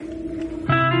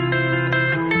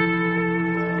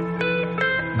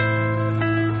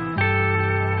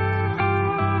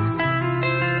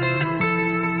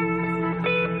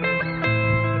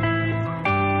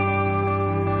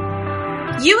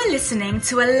listening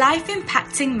to a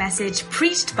life-impacting message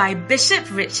preached by Bishop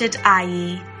Richard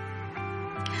Ayi.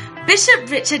 Bishop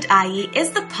Richard Ayi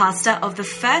is the pastor of the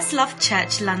First Love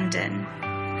Church London,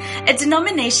 a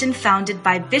denomination founded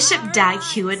by Bishop Dag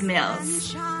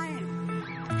Heward-Mills.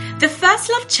 The First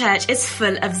Love Church is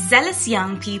full of zealous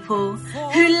young people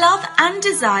who love and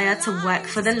desire to work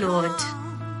for the Lord.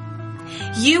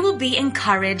 You will be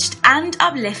encouraged and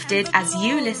uplifted as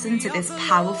you listen to this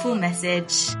powerful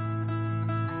message.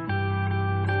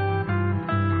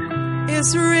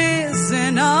 Is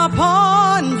risen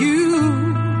upon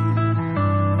you.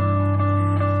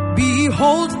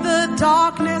 Behold, the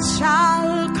darkness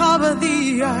shall cover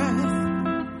the earth.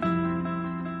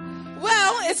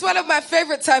 Well, it's one of my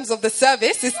favorite times of the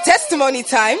service. It's testimony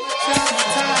time.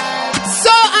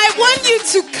 So I want you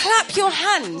to clap your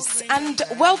hands and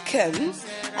welcome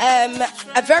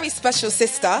a very special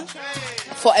sister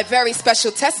for a very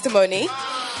special testimony.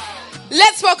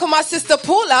 Let's welcome our sister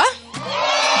Paula.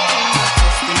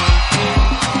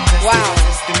 Wow.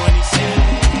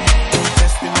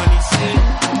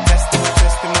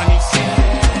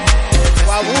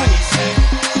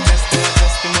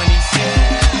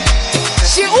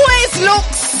 She always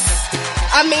looks,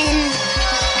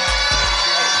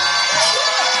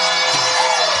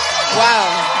 wow.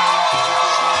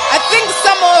 I think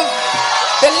some of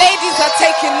the ladies are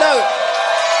taking note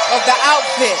of the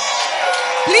outfit.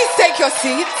 Please take your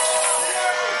seats.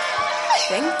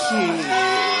 Thank you.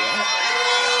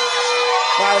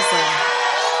 Wowza.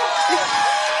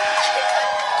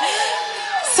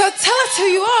 So tell us who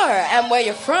you are and where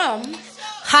you're from.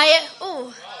 Hi.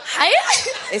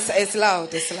 It's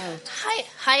loud.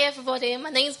 Hi everybody.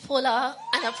 My name's Paula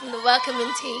and I'm from the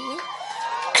Welcoming team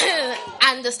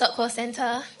and the Stockwell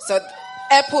Centre. So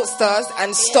Airport Stars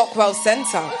and Stockwell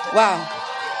Centre. Wow.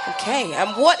 Okay.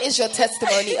 And what is your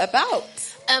testimony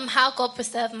about? How God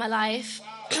preserved my life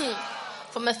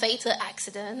from a fatal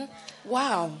accident.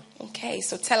 Wow. Okay.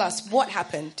 So tell us what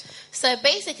happened. So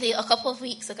basically, a couple of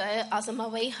weeks ago, I was on my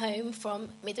way home from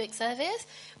midweek service.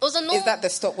 It was a normal... Is that the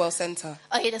Stockwell Centre?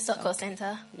 Oh, yeah, the Stockwell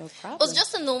Centre. No problem. It was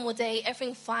just a normal day.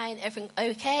 Everything fine, everything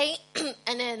okay.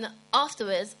 And then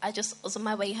afterwards, I just was on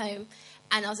my way home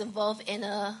and I was involved in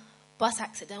a bus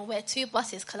accident where two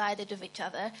buses collided with each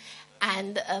other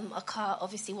and a car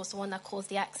obviously was the one that caused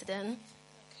the accident.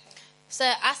 So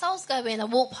as I was going, I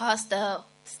walked past the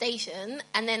station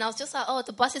and then I was just like, oh,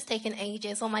 the bus is taking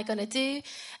ages, what am I going to do?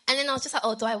 And then I was just like,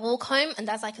 oh, do I walk home? And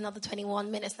that's like another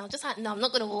 21 minutes. And I was just like, no, I'm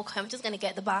not going to walk home, I'm just going to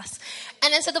get the bus.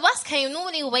 And then so the bus came.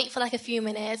 Normally we'll wait for like a few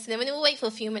minutes, and then when we wait for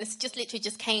a few minutes, it just literally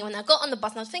just came. And I got on the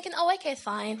bus and I was thinking, oh, okay, it's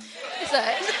fine. So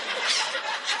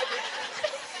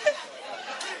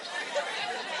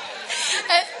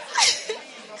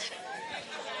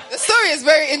the story is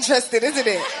very interesting, isn't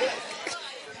it?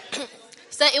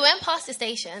 So it went past the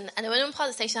station, and it went past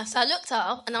the station, so I looked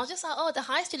up, and I was just like, oh, the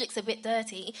high street looks a bit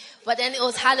dirty, but then it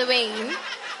was Halloween.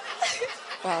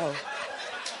 Wow.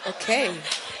 Okay.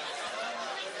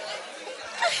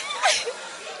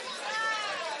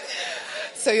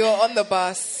 So you were on the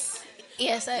bus.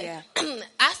 Yeah, so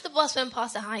as the bus went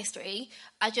past the high street,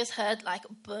 I just heard like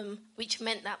boom, which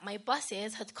meant that my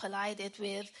buses had collided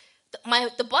with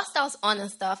the bus that I was on and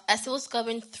stuff. As it was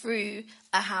going through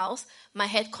a house, my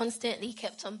head constantly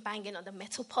kept on banging on the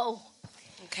metal pole.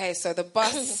 Okay, so the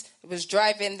bus was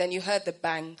driving, then you heard the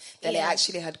bang, then it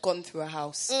actually had gone through a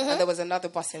house. Mm-hmm. And there was another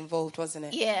bus involved, wasn't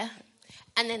it? Yeah.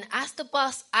 And then as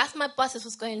my buses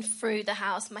was going through the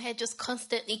house, my head just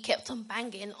constantly kept on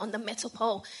banging on the metal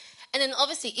pole. And then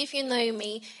obviously, if you know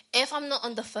me, if I'm not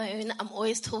on the phone, I'm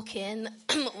always talking,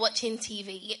 watching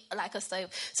TV like a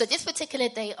soap. So this particular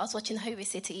day, I was watching Holy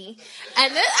City.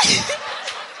 And then...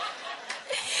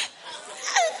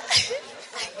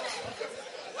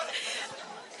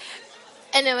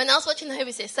 And then when I was watching the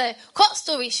Holy City, so cut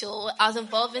story short, I was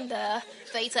involved in the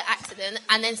fatal accident.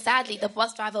 And then sadly, the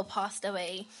bus driver passed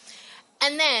away.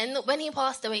 And then when he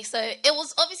passed away, so it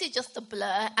was obviously just a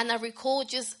blur. And I recall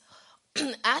just...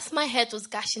 as my head was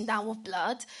gushing down with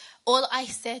blood, all I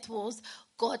said was,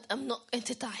 God, I'm not going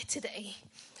to die today.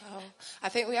 Oh, I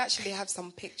think we actually have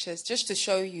some pictures just to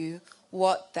show you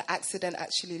what the accident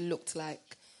actually looked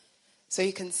like. So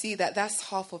you can see that that's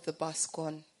half of the bus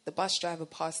gone. The bus driver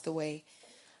passed away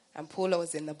and Paula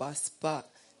was in the bus. But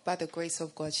by the grace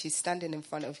of God, she's standing in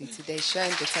front of you today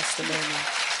sharing the testimony.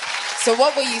 So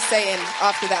what were you saying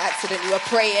after the accident? You were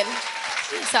praying?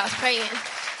 Yes, I was praying.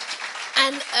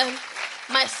 And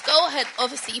my skull had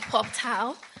obviously popped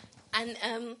out. And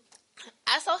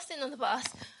as I was sitting on the bus,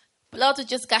 blood was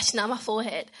just gushing out my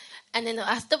forehead. And then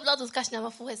as the blood was gushing out my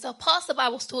forehead, so Pastor Bai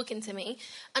was talking to me.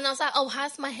 And I was like, oh,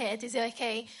 how's my head? Is it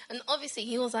okay? And obviously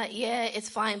he was like, yeah, it's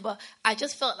fine. But I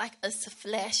just felt like a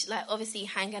flesh, like obviously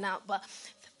hanging out. But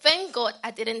thank God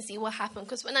I didn't see what happened.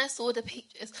 Because when I saw the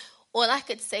pictures, all I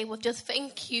could say was just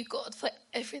thank you, God, for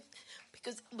everything.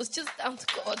 Because it was just down to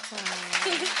God.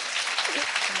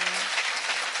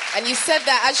 And you said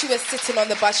that as you were sitting on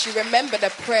the bus, you remembered a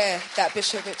prayer that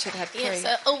Bishop Richard had prayed. Yeah,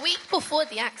 so a week before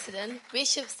the accident,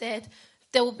 Bishop said,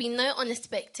 there will be no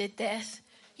unexpected death.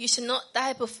 You should not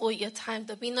die before your time.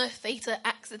 There will be no fatal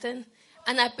accident.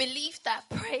 And I believe that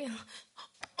prayer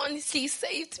honestly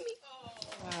saved me.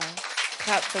 Wow.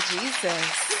 Clap for Jesus.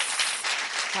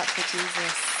 Clap for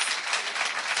Jesus.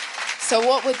 So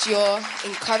what would your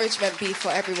encouragement be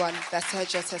for everyone that's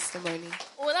heard your testimony?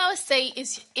 What I would say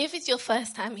is, if it's your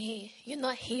first time here, you're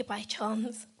not here by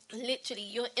chance. Literally,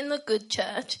 you're in a good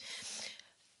church.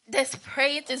 There's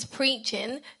prayer, there's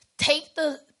preaching. Take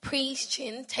the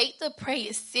preaching, take the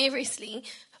prayers seriously.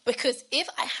 Because if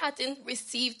I hadn't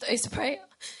received those prayers,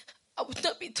 I would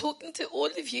not be talking to all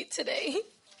of you today.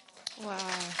 Wow.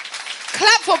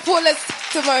 Clap for Paula's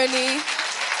testimony.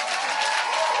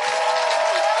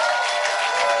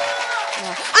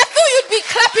 I thought you'd be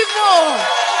clapping more.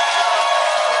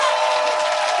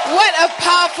 What a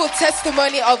powerful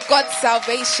testimony of God's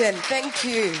salvation. Thank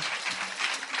you.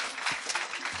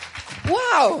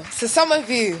 Wow. So some of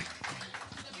you,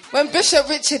 when Bishop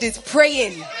Richard is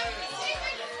praying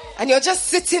and you're just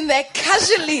sitting there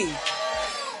casually,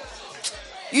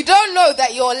 you don't know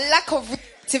that your lack of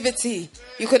activity,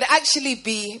 you could actually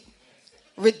be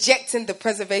rejecting the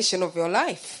preservation of your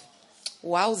life.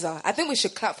 Wowza. I think we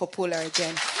should clap for Paula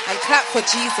again and clap for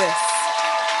Jesus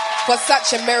for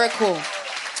such a miracle.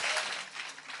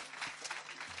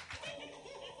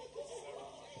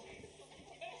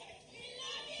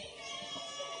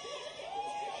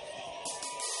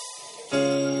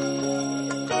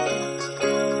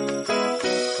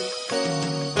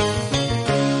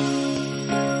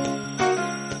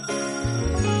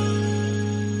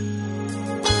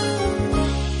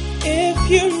 If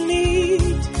you need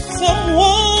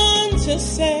someone to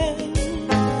send,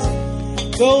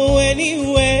 go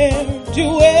anywhere,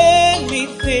 do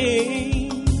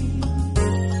anything,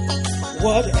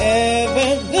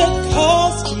 whatever the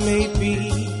cost may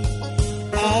be,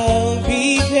 I'll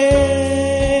be there.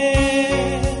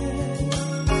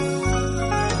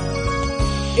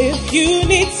 If you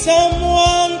need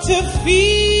someone to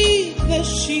feed the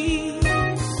sheep,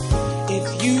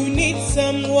 if you need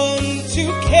someone to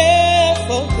care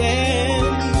for them,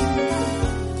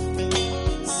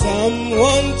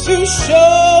 someone to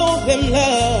show them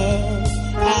love,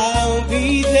 I'll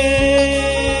be there.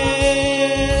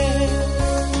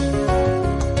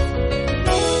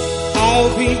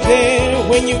 I'll be there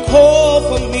when you call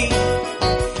for me.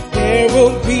 There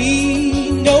will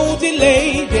be no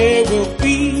delay, there will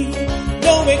be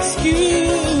no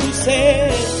excuses.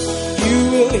 You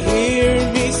will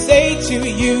hear me say to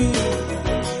you,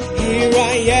 here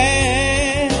I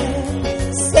am,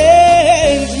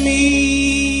 send me.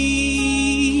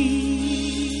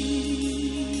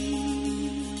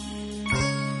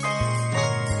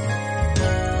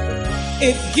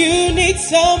 If you need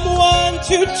someone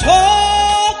to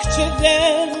talk to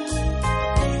them,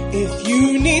 if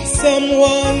you need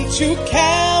someone to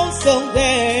counsel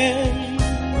them,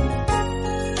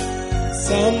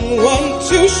 someone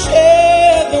to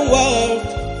share the word,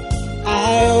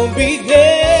 I'll be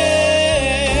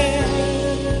there.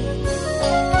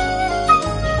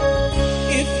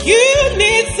 If you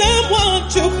need someone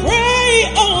to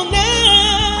pray all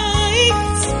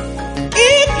night,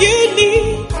 if you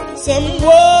need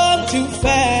someone to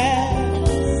fast,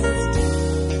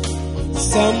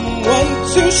 someone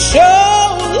to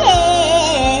show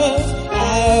love,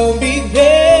 I'll be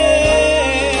there.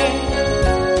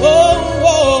 Oh,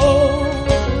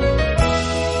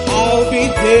 I'll be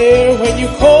there when you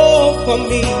call for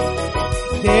me.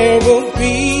 There will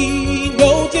be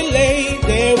no delay,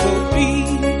 there will be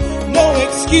no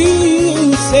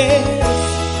excuses.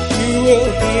 You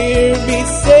will hear me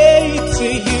say to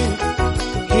you,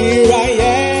 here I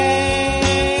am,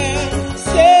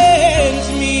 send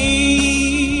me.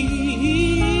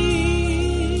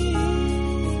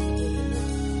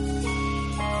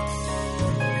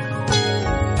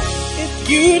 If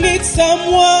you need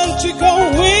someone to go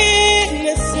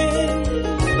witnessing,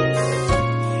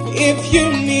 if you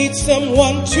need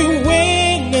someone to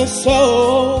win a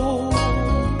soul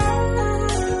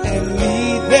and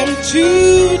lead them to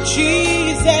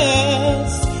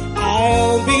Jesus,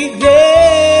 I'll be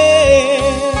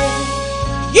there.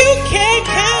 You can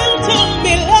count on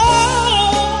me, Lord.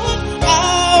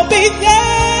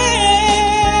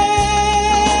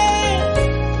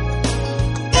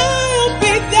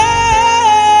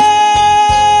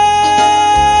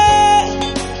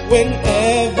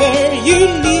 Whenever you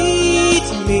need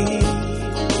me,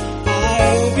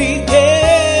 I'll be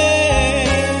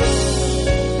there.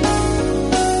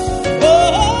 Oh,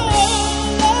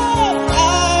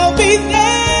 I'll be there.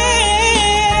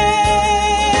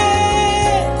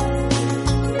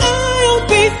 I'll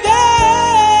be there.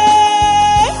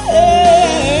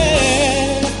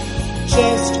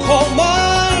 Just call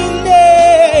my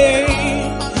name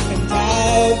and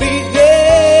I'll be there.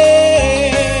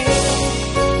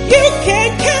 You can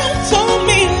count on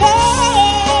me,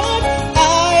 Lord.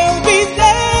 I'll be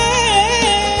there.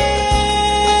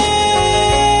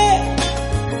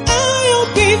 I'll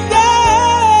be there.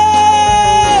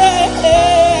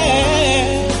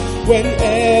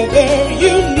 Whenever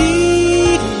you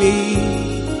need me,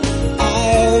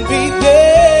 I'll be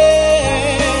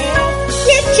there.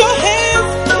 Lift your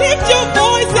hands, lift your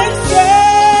voice and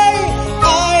say,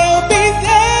 I'll be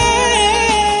there.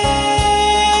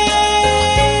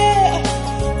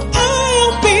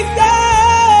 I'll be there.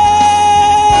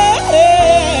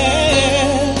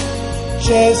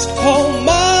 Just call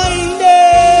my name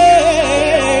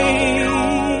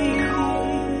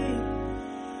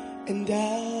and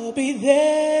I'll be there.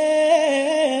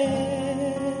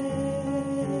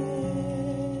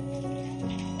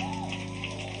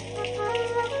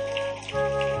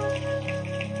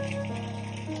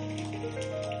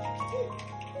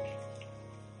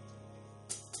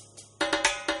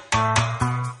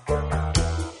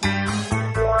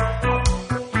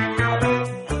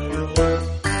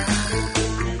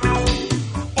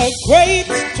 A great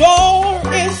door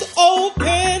is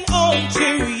open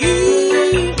unto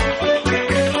you,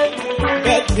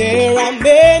 but there are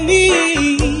many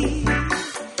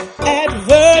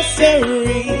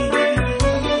adversaries.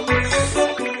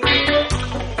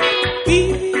 Be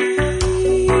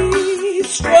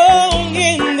strong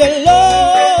in the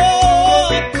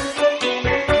Lord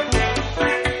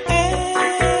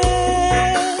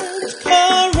and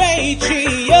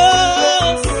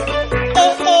courageous. Oh.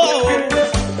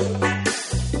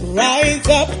 Rise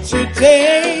up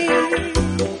today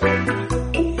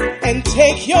and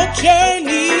take your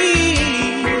journey.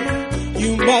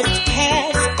 You must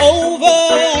pass over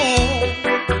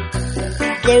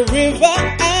the river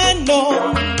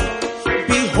Arnon.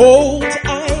 Behold, I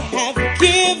have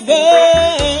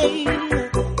given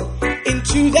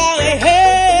into thy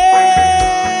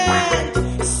hand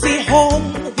Sihon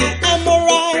the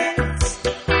Amorites,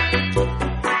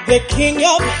 the king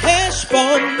of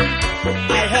Heshbon. I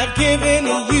have given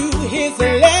you his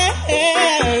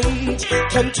land.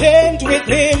 Contend with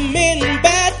him in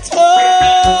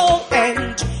battle,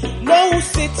 and no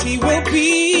city will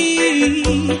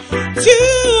be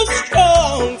too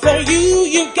strong for you.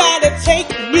 You gotta take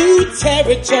new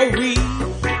territory.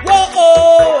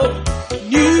 Whoa,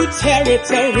 new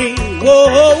territory.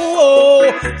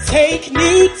 Whoa, take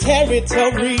new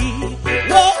territory.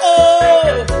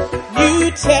 Whoa,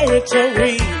 new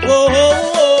territory. Whoa.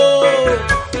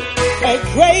 A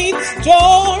great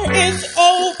door is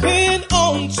open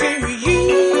unto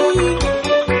you,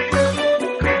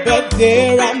 but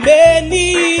there are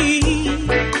many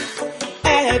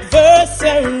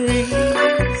adversaries.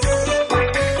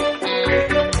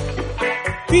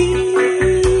 Be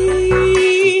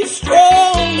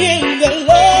strong in the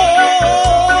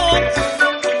Lord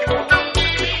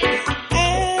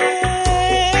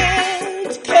and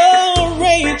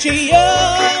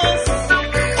courageous.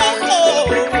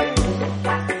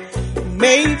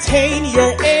 Maintain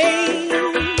your aim,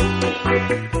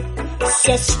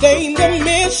 sustain the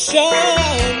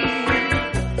mission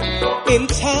in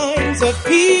times of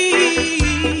peace.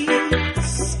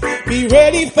 Be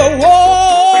ready for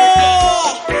war,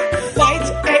 fight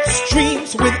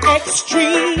extremes with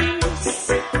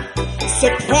extremes.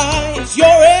 Surprise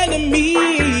your enemy,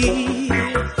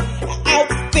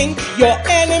 outthink your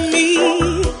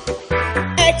enemy,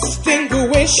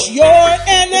 extinguish your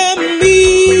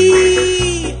enemy.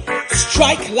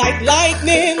 Strike like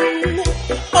lightning,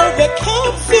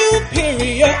 overcome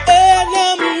superior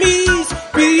enemies.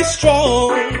 Be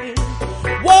strong,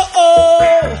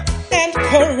 whoa, and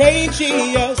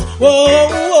courageous.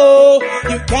 Whoa,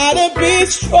 you gotta be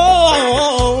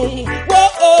strong,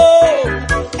 whoa,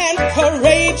 and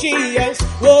courageous.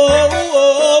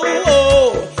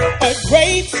 Whoa, a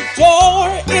great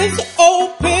door is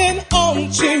open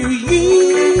unto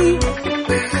you,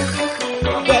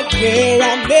 but there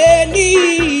are many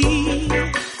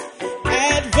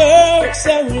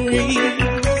adversaries.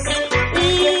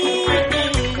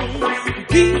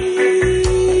 Be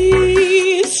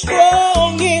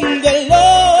strong in the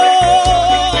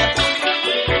Lord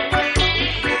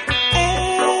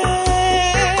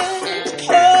and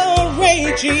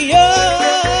courageous.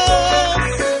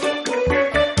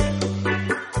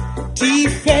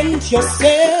 Defend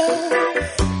yourself.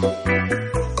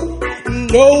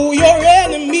 Know your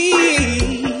enemy.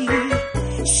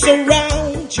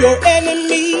 Surround your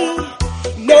enemy.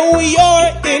 Know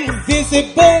your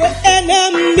invisible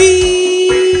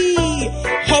enemy.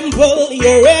 Humble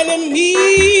your enemy.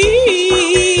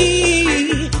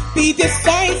 Be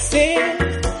decisive.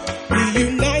 Be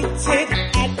united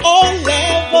at all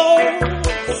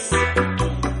levels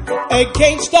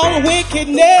against all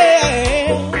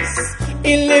wickedness.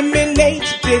 Eliminate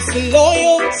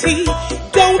disloyalty.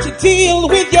 Don't deal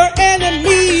with your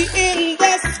enemy in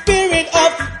the spirit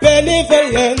of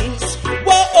benevolence.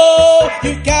 Whoa,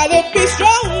 you gotta be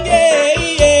strong, yeah,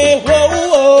 yeah.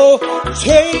 Whoa,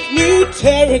 take new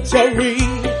territory.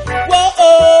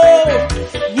 Whoa,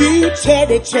 new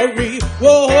territory.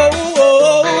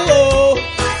 Whoa,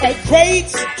 a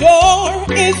great door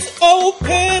is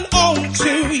open unto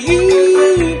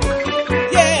you.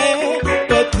 Yeah,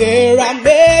 but there are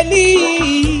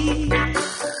many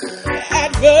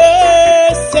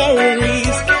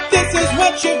adversaries. This is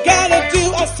what you gotta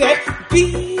do. I said,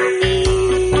 be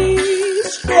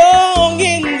strong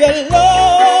in the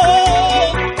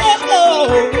Lord,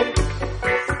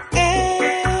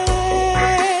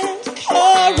 and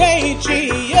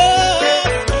courageous.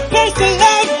 First of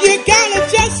love, you gotta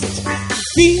just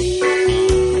be.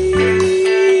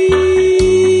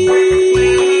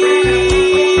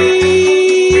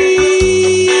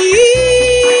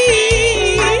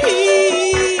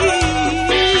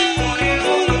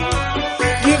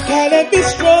 Be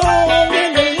strong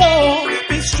in the Lord.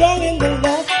 Be strong in the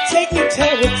Lord. Take new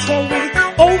territory.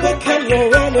 Overcome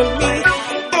your enemy.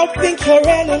 Outthink your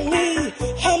enemy.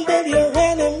 Humble your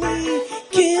enemy.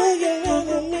 Kill your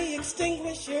enemy.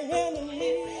 Extinguish your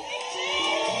enemy.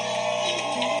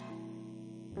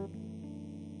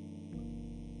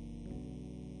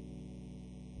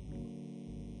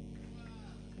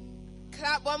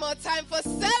 Clap one more time for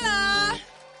Stella.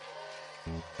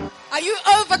 Are you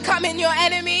overcoming your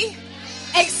enemy?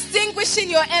 Extinguishing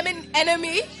your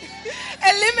enemy?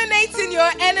 Eliminating your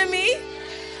enemy?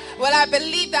 Well, I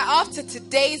believe that after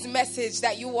today's message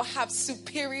that you will have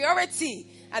superiority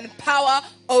and power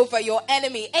over your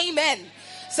enemy. Amen.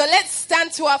 So let's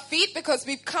stand to our feet because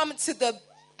we've come to the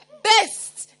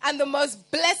best and the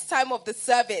most blessed time of the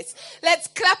service. Let's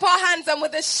clap our hands and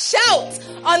with a shout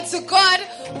unto God,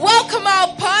 welcome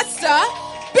our pastor,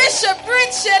 Bishop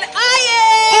Richard Aye.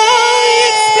 I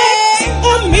expect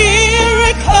a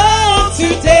miracle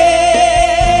today.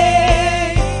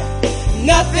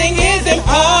 Nothing is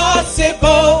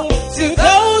impossible to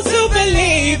those who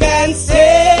believe and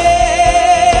say,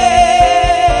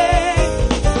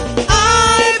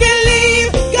 I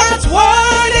believe God's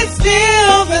word is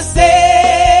still the same.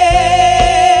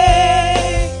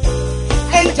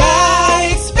 And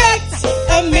I expect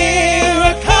a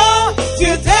miracle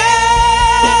today.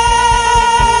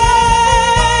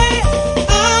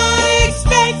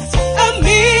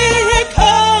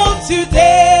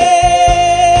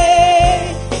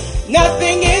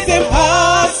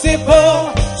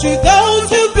 To those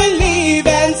who believe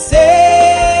and say,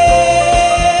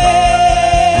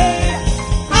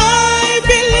 I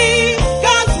believe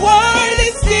God's word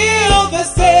is still the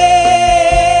same.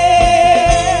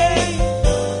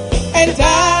 And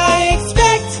I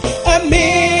expect a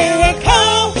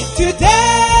miracle today.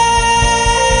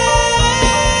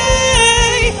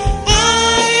 I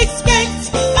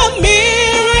expect a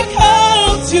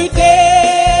miracle today.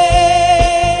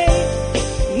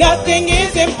 Nothing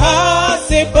is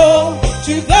impossible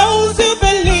to those who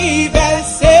believe and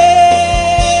say,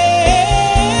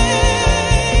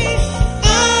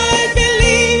 I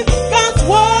believe God's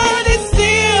word is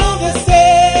still the same.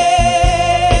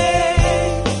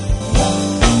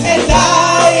 And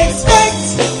I expect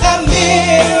a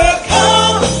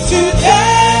miracle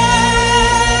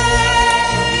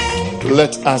today.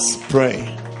 Let us pray.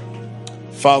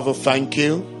 Father, thank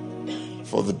you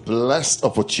for the blessed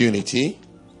opportunity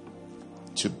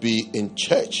to be in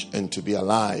church and to be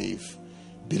alive,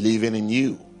 believing in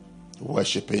you,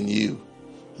 worshiping you,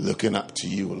 looking up to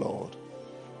you, Lord.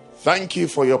 Thank you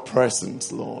for your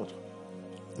presence, Lord.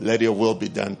 Let your will be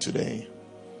done today.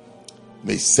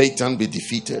 May Satan be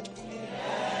defeated.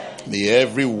 May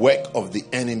every work of the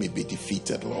enemy be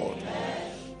defeated, Lord.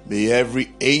 May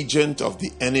every agent of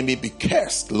the enemy be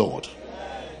cursed, Lord,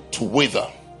 to wither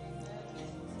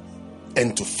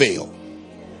and to fail.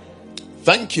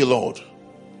 Thank you, Lord,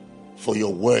 for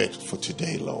your word for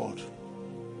today, Lord.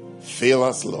 Fill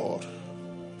us, Lord.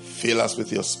 Fill us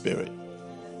with your spirit.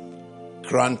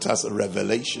 Grant us a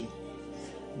revelation.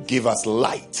 Give us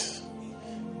light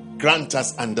Grant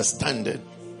us understanding.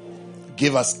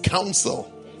 Give us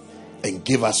counsel and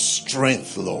give us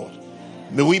strength, Lord.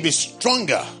 May we be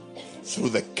stronger through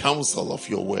the counsel of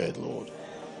your word, Lord.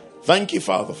 Thank you,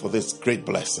 Father, for this great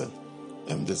blessing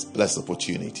and this blessed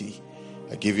opportunity.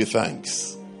 I give you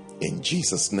thanks. In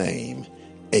Jesus' name,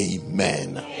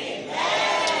 amen.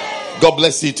 God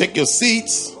bless you. Take your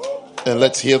seats and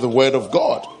let's hear the word of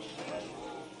God.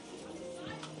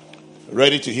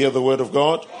 Ready to hear the word of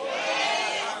God?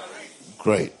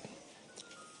 Great.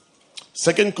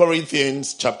 2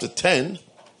 Corinthians chapter 10.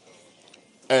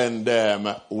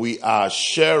 And we are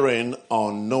sharing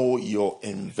on Know Your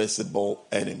Invisible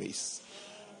Enemies.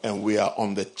 And we are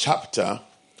on the chapter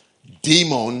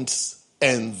Demons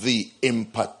and the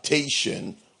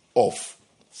Impartation of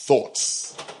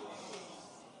Thoughts.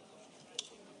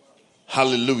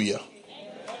 Hallelujah.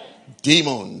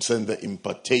 Demons and the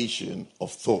impartation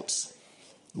of thoughts.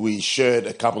 We shared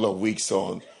a couple of weeks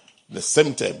on the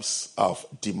symptoms of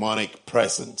demonic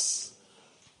presence.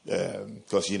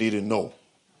 Because you need to know.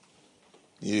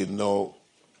 You need to know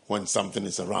when something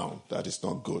is around that is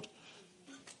not good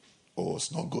or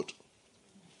it's not good.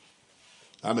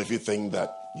 How many of you think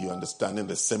that you're understanding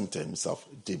the symptoms of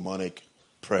demonic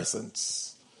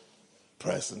presence?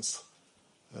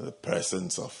 The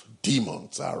presence of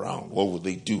demons are around. What would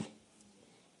they do?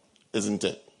 Isn't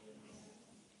it?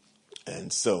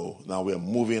 And so now we're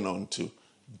moving on to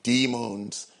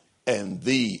demons and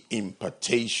the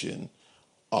impartation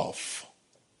of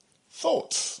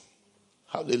thoughts.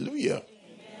 Hallelujah.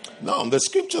 Amen. Now, the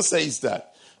scripture says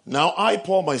that, now I,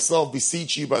 Paul, myself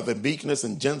beseech you by the meekness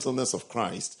and gentleness of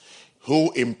Christ,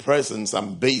 who in presence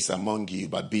am base among you,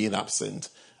 but being absent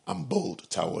am bold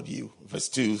toward you. Verse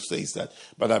 2 says that,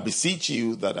 but I beseech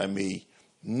you that I may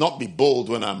not be bold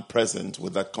when I'm present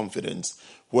with that confidence,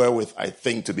 wherewith I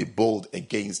think to be bold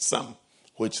against some,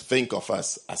 which think of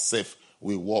us as if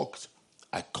we walked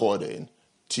according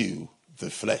to the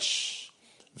flesh.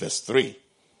 Verse 3.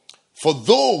 For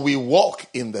though we walk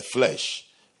in the flesh,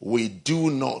 we do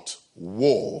not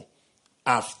war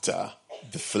after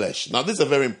the flesh. Now, this is a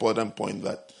very important point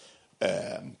that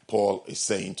Paul is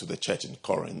saying to the church in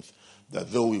Corinth,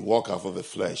 that though we walk after the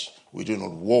flesh, we do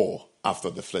not war after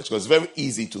the flesh. Because it's very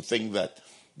easy to think that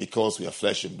because we are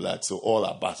flesh and blood, so all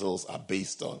our battles are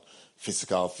based on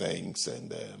physical things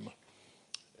and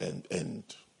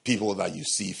people that you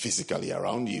see physically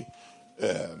around you.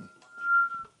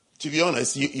 To be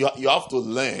honest, you have to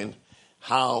learn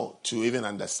how to even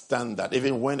understand that,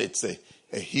 even when it's a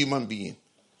human being,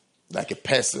 like a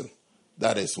person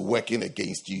that is working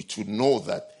against you, to know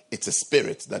that it's a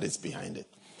spirit that is behind it.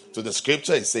 So the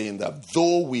scripture is saying that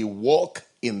though we walk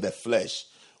in the flesh,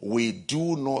 we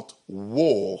do not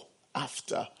war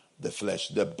after the flesh.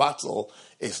 The battle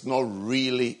is not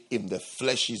really in the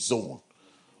fleshy zone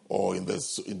or in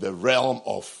the realm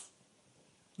of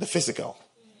the physical.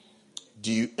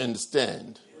 Do you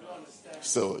understand?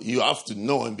 So you have to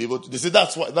know and be able to. See,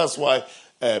 that's why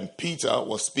Peter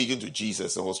was speaking to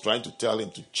Jesus and was trying to tell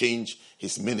him to change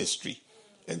his ministry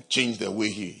and change the way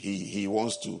he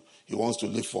wants to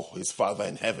live for his Father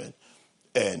in heaven.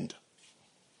 And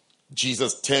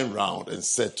Jesus turned around and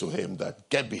said to him that,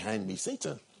 get behind me,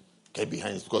 Satan. Get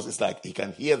behind me, because it's like he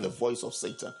can hear the voice of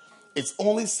Satan. It's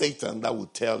only Satan that will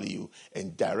tell you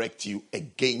and direct you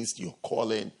against your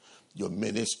calling, your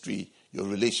ministry, your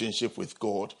relationship with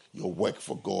God, your work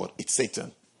for God. It's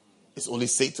Satan. It's only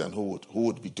Satan who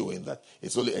would be doing that.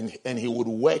 It's only and he will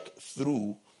work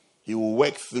through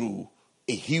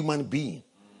a human being.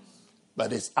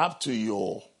 But it's up to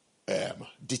your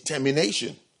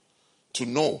determination to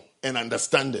know and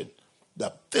understanding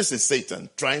that this is Satan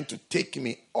trying to take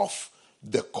me off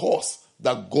the course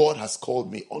that God has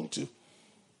called me onto.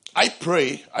 I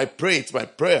pray, it's my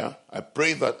prayer. I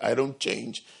pray that I don't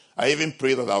change. I even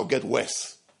pray that I'll get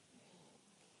worse.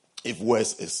 If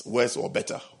worse is worse or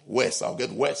better, worse, I'll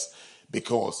get worse.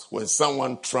 Because when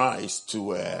someone tries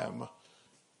to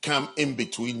come in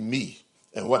between me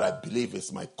and what I believe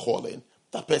is my calling,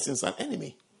 that person's an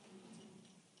enemy.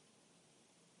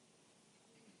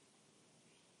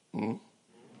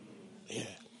 Yeah.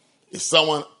 If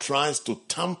someone tries to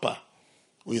tamper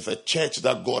with a church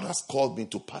that God has called me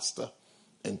to pastor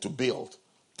and to build,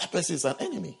 that person is an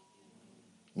enemy.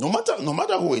 No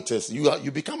matter who it is,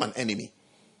 you become an enemy.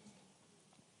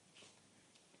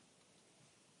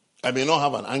 I may not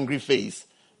have an angry face,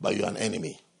 but you're an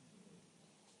enemy.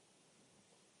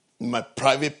 In my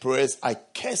private prayers, I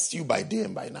curse you by day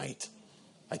and by night.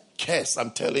 I curse,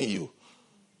 I'm telling you.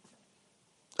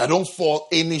 I don't fall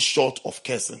any short of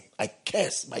cursing. I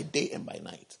curse by day and by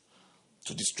night.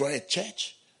 To destroy a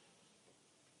church,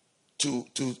 to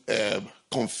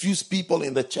confuse people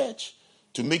in the church,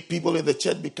 to make people in the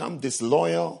church become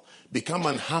disloyal, become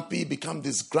unhappy, become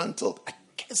disgruntled. I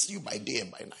curse you by day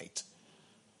and by night.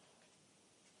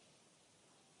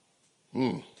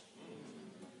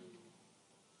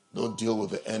 Don't deal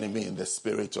with the enemy in the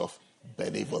spirit of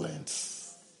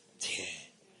benevolence. Yeah.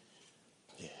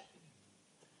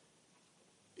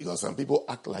 Because some people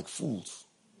act like fools,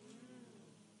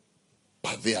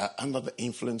 but they are under the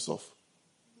influence of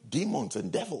demons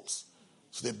and devils.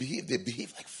 So they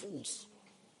behave like fools.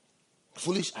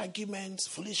 Foolish arguments,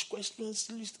 foolish questions,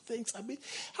 foolish things. I mean,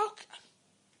 how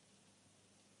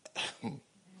can...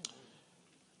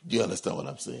 Do you understand what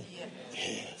I'm saying?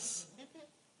 Yes.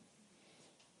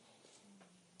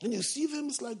 And you see them,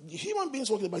 it's like human beings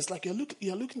walking by. It's like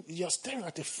you're staring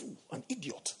at a fool, an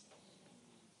idiot,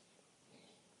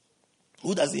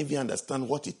 who doesn't even understand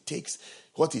what it takes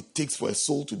for a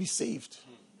soul to be saved.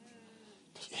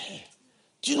 Yeah.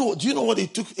 Do you know what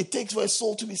it takes for a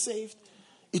soul to be saved?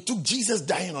 It took Jesus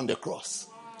dying on the cross,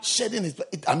 shedding his blood.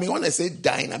 I mean, when I say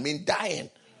dying, I mean dying,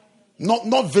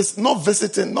 not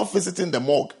visiting the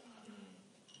morgue.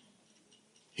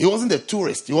 He wasn't a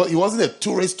tourist. He wasn't a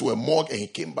tourist to a morgue and he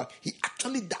came back. He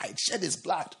actually died, shed his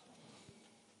blood.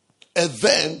 And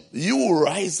then you will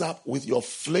rise up with your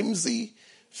flimsy,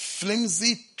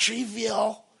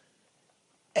 trivial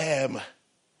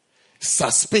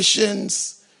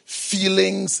suspicions,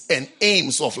 feelings, and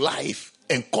aims of life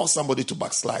and cause somebody to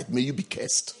backslide. May you be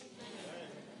cursed.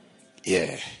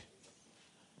 Yeah.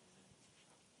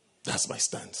 That's my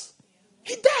stance.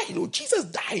 He died. Jesus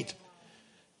died.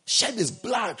 Shed his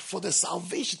blood for the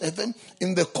salvation. And then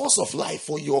in the course of life,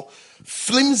 for your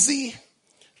flimsy,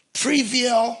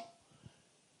 trivial,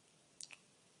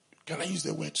 can I use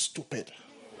the word stupid?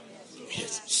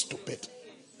 Yes, stupid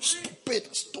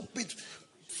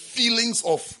feelings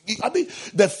of, I mean,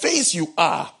 the face you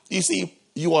are, you see,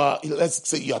 let's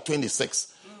say you are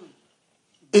 26.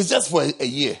 It's just for a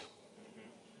year.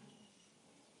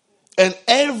 And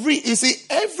every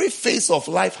phase of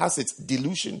life has its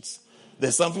delusions.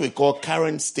 There's something we call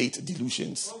current state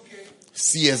delusions.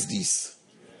 CSDs.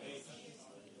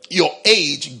 Your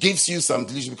age gives you some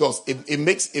delusion because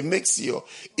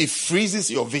it freezes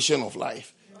your vision of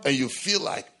life. And you feel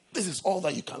like this is all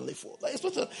that you can live for. Like,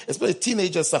 especially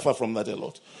teenagers suffer from that a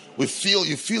lot. You feel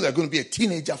you're going to be a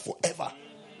teenager forever.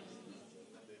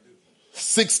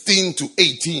 16 to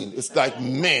 18. It's like,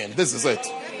 man, this is it.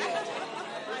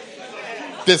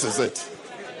 This is it.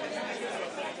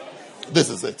 This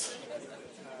is it.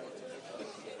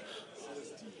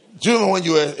 Do you remember when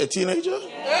you were a teenager?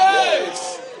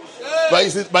 Yes. But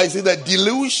you see the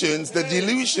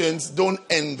delusions don't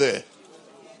end there.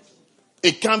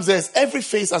 It comes as every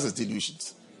phase has its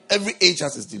delusions. Every age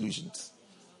has its delusions.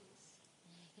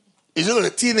 You know, the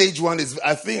teenage one is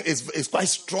quite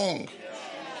strong.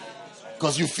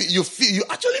 Because you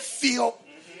actually feel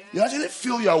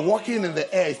you are walking in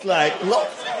the air. It's like, look,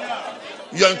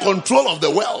 you're in control of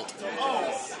the world.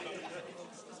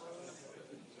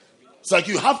 It's like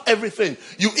you have everything.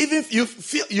 You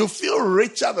feel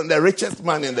richer than the richest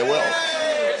man in the world.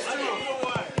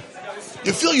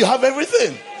 You feel you have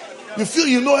everything. You feel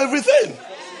you know everything.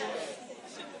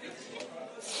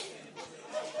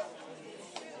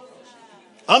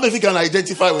 How many of you can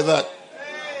identify with that?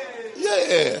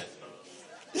 Yeah.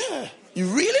 You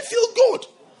really feel good.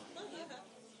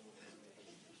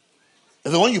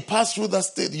 And then when you pass through that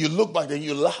state, you look back and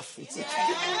you laugh.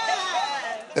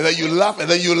 And then you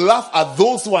laugh at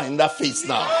those who are in that phase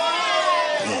now.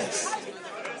 Yes.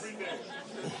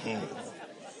 Mm-hmm.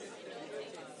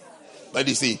 But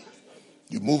you see,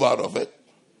 you move out of it,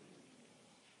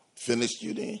 finish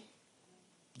uni,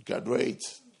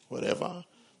 graduate, whatever,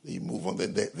 then you move on.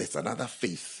 Then there's another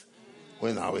phase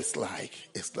when now it's like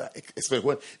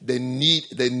when the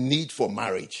need for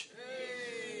marriage.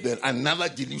 Then another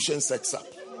delusion sets up.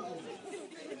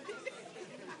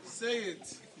 Say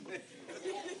it.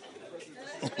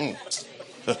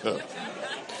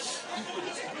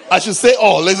 I should say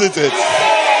all, isn't it?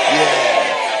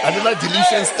 Yeah. Another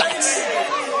delusion starts.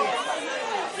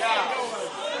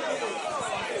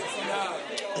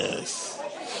 Yes.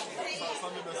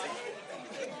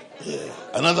 Yeah.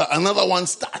 Another one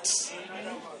starts.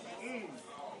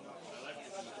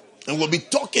 And we'll be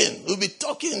talking. Say, we'll be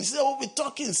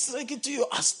talking, speaking to you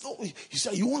as though you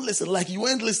say you won't listen, like you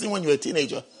weren't listening when you were a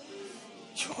teenager.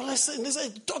 You will listen. They say,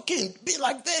 talking, be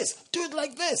like this, do it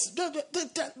like this,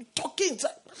 talking.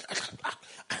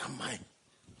 I am mine.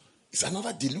 It's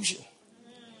another delusion.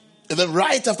 And then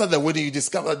right after the wedding, you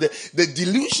discover the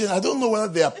delusion. I don't know whether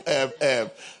they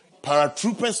are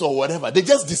paratroopers or whatever, they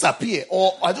just disappear.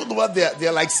 Or I don't know what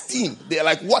they're like steam. They're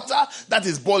like water that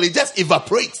is boiling. It just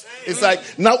evaporates. It's like,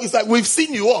 now it's like, we've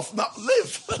seen you off. Now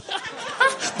live.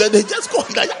 Then they just go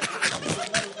like,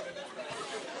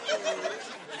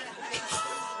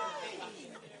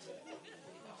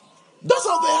 that's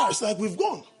how they are. It's like we've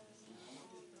gone.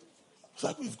 It's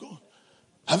like we've gone.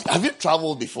 Have you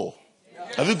traveled before?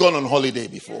 Have you gone on holiday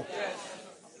before?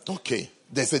 Okay.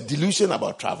 There's a delusion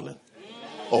about traveling.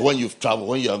 Or when you've traveled,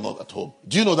 when you are not at home.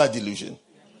 Do you know that delusion?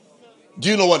 Do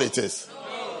you know what it is?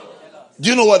 Do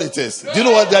you know what it is? Do you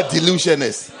know what that delusion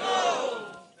is?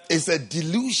 It's a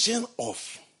delusion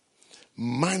of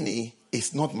money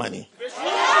is not money.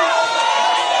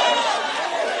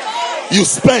 You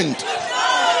spend.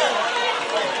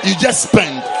 You just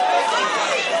spend.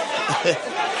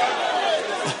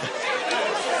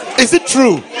 Is it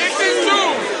true?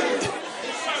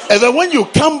 And then when you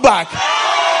come back,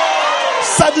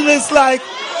 suddenly it's like,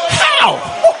 how?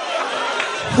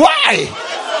 Why?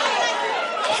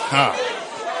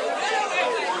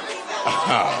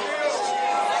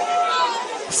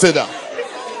 Sit down.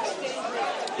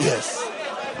 Yes.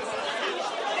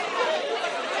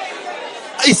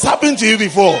 It's happened to you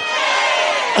before.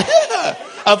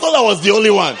 I thought I was the only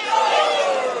one.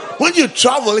 When you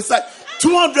travel, it's like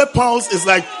 200 pounds is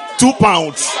like 2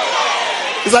 pounds.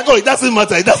 It's like, oh, it doesn't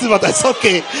matter. It doesn't matter. It's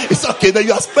okay. It's okay. Then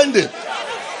you are spending.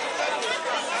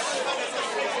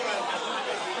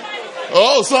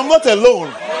 Oh, so I'm not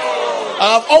alone.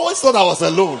 I've always thought I was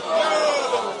alone.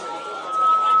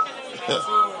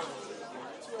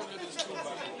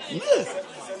 Yeah.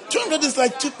 200 is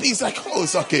like 2 pieces. Like, oh,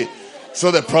 it's okay.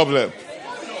 So the problem.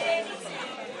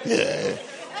 Yeah.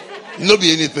 No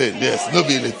be anything. Yes. No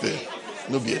be anything.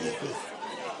 No be anything.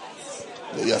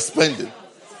 You are spending.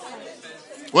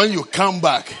 When you come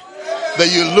back, then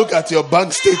you look at your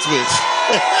bank statement.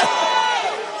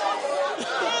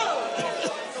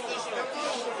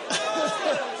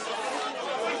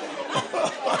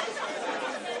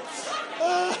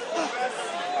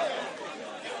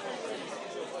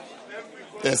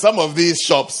 There's some of these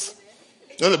shops.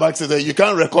 On the back says you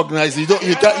can't recognize. You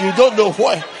don't know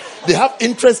why. They have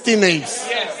interesting names.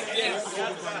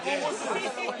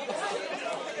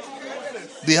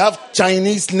 They have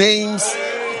Chinese names,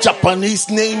 Japanese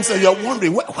names, and you're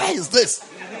wondering, where is this?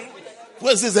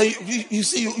 Where is this? And you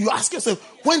see, you ask yourself,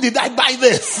 when did I buy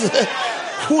this?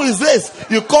 Who is this?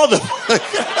 You call them.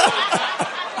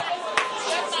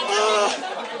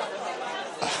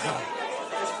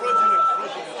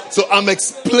 So I'm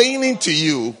explaining to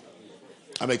you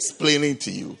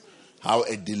how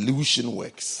a delusion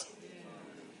works.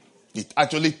 It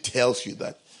actually tells you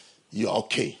that you're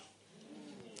okay.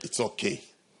 It's okay.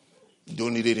 You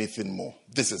don't need anything more.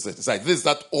 This is it. It's like this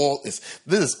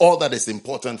is all that is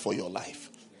important for your life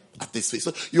at this phase.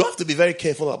 So you have to be very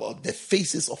careful about the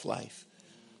phases of life.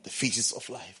 The phases of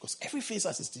life. Because every phase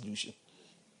has its delusion.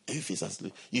 Every phase has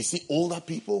delusion. You see older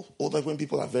people, when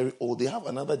people are very old, they have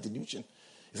another delusion.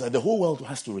 It's like the whole world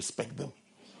has to respect them.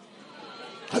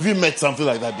 Have you met something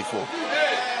like that before?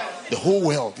 The whole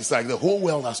world. It's like the whole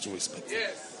world has to respect them.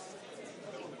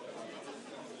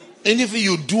 Anything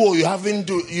you do or you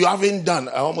haven't done.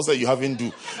 I almost said you haven't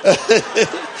do.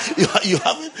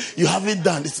 you haven't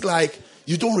done. It's like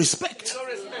you don't respect.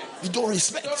 You don't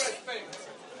respect.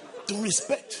 Don't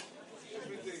respect.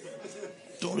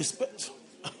 Don't respect.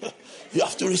 You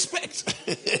have to respect.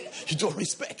 You don't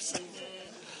respect.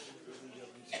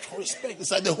 Don't respect.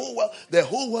 It's like the whole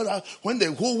world, when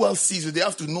the whole world sees you, they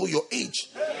have to know your age.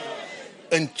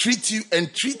 And treat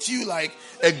you like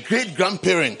a great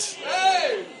grandparent.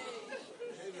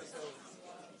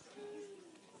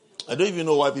 I don't even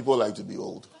know why people like to be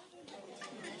old.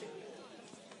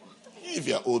 If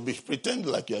you're old, pretend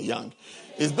like you're young.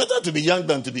 It's better to be young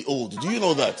than to be old. Do you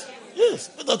know that? Yes,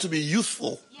 better to be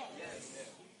youthful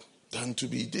than to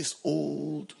be this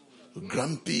old,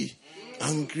 grumpy,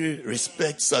 angry,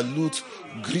 respect, salute,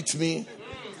 greet me.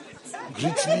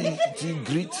 Greet me. Do you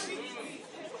greet?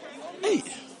 Hey.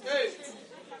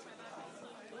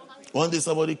 One day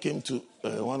somebody came to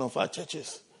one of our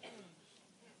churches.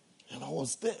 And I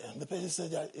was there, and the person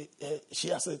said,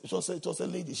 it was a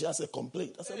lady, she has a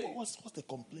complaint. I said, what's the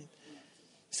complaint?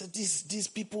 He said, these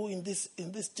people in this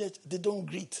church, they don't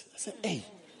greet. I said, hey,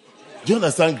 do you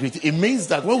understand greeting? It means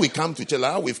that when we come to church,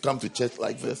 like how we've come to church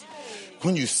like this,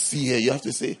 when you see her, you have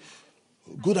to say,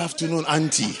 good afternoon,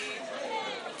 auntie.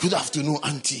 Good afternoon,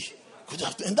 auntie. Good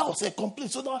afternoon. And that was a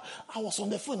complaint. So that I was on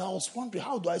the phone, I was wondering,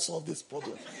 how do I solve this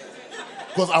problem?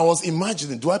 Because I was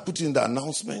imagining, do I put in the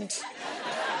announcement?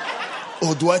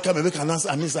 Or do I come and make an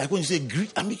announcement? I mean, it's like when you say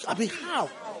greet, I mean, how?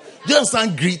 Do you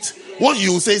understand greet? What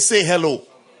you say hello.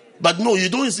 But no, you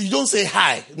don't say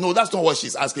hi. No, that's not what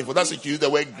she's asking for. That's what you use the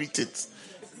word greeted.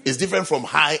 It's different from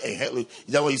hi and hello.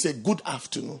 That's why you say good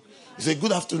afternoon. You say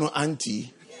good afternoon,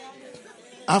 auntie.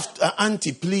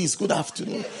 Auntie, please, good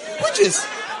afternoon. Which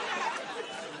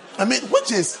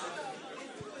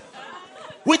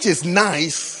is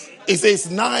nice. It's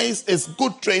nice. It's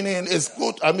good training. It's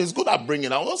good. It's good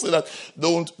upbringing. I will not say that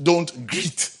don't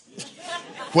greet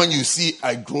when you see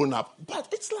a grown up. But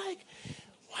it's like,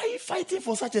 why are you fighting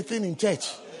for such a thing in church?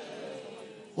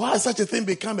 Why has such a thing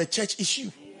become a church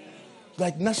issue?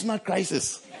 Like national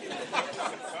crisis.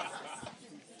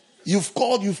 You've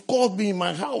called me in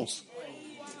my house.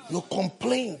 You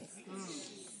complain.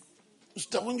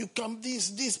 That when you come,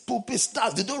 these pulpit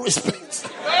stars, they don't respect.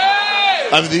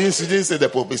 They didn't say the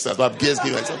pulpit stars, but guess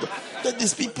give example. That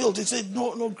these people, they say,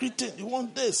 no, greeting, you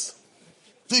want this.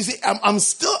 So you see, I'm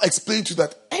still explaining to you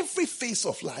that every phase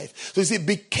of life. So you see,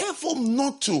 be careful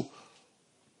not to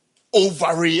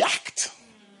overreact,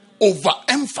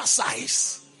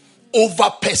 overemphasize,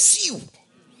 overpursue,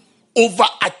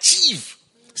 overachieve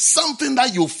something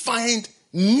that you find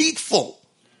needful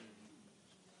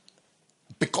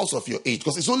because of your age.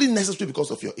 Because it's only necessary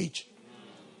because of your age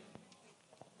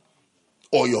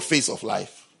or your phase of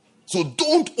life. So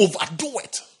don't overdo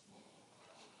it.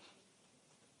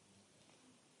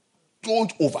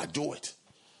 Don't overdo it.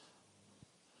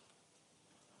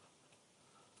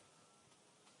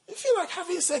 You feel like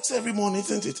having sex every morning,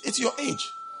 isn't it? It's your age.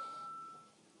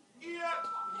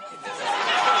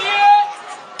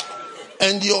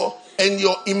 And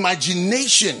your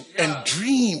imagination and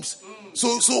dreams.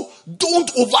 So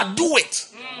don't overdo it.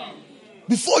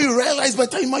 Before you realize, by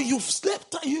the time you've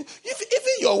slept, even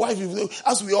your wife,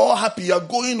 as we all happy, you're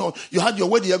going on, you had your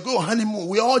wedding, you're going on honeymoon,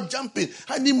 we're all jumping,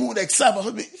 honeymoon,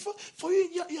 excitement. For you,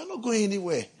 you're not going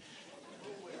anywhere.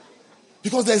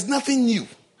 Because there's nothing new.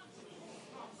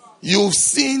 You've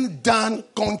seen, done,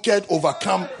 conquered,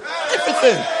 overcome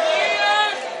everything.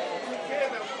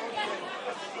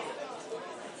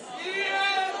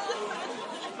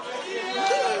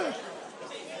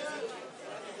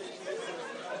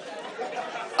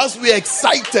 As we're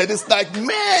excited, it's like,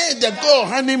 man, they're going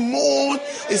on honeymoon.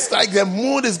 It's like the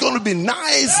mood is going to be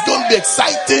nice, it's going to be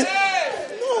exciting.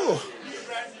 No.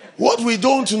 What we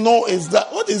don't know is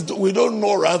that, we don't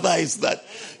know rather is that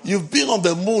you've been on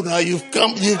the moon, now you've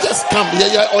just come,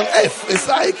 you're on earth. It's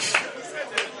like,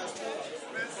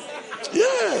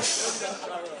 yes.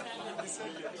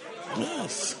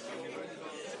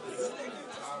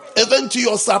 Even to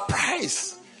your surprise,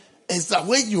 is that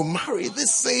when you marry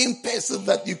this same person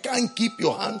that you can't keep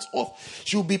your hands off,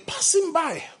 she'll be passing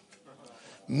by,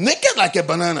 naked like a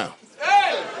banana,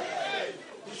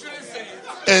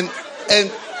 and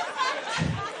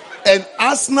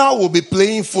Arsenal will be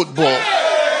playing football,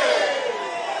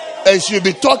 and she'll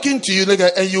be talking to you,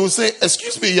 and you will say,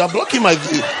 "Excuse me, you are blocking my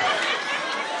view.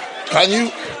 Can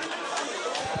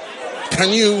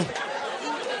you?"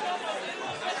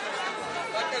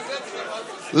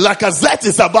 Lacazette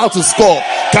is about to score.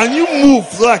 Can you move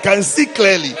so I can see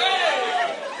clearly?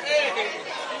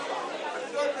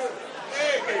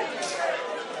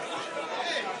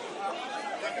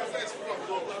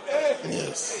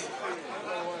 Yes.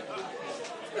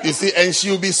 You see, and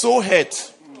she'll be so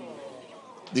hurt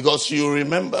because she'll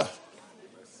remember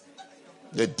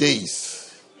the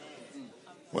days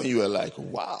when you were like,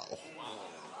 wow,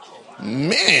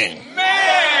 man.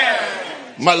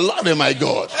 My Lord and my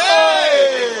God.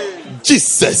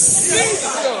 Jesus.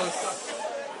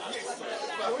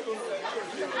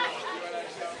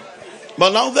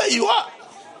 But now there you are.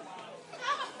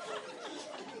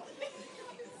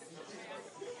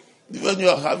 When you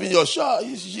are having your shower,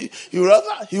 he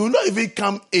will not even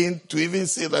come in to even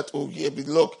say that, oh yeah, but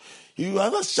look. He will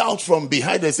rather shout from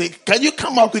behind and say, can you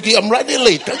come out quickly? I'm running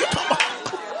late. Can you come out?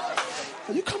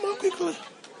 Can you come out quickly?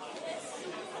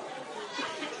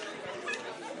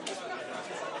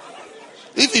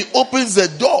 If he opens the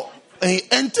door and he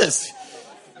enters,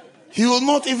 he will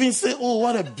not even say, oh,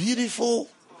 what a beautiful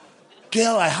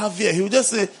girl I have here. He will just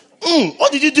say,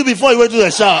 what did you do before you went to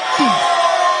the shower?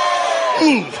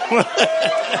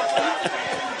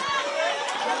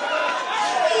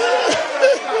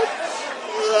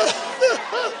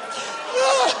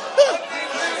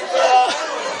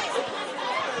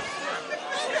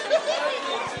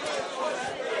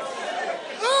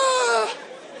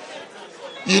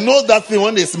 You know that thing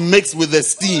when it's mixed with the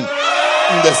steam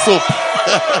in the soap.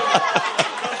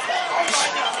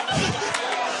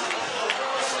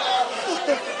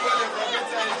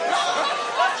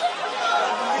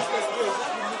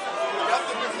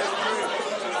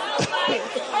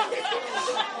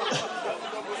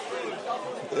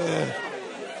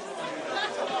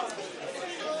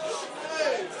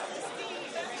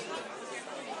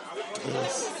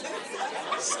 Yes.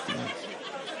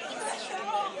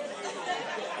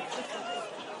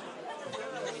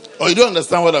 Oh, you don't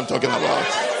understand what I'm talking about?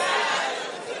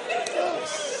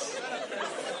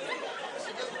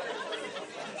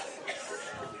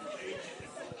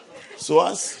 So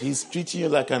as he's treating you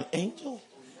like an angel,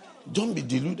 don't be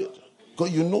deluded.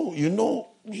 Because you know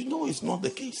it's not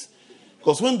the case.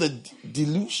 Because when the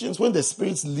delusions, when the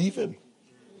spirits leave him,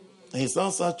 and he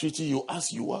starts treating you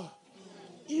as you are,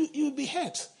 you'll be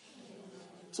hurt.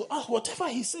 So whatever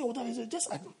he says,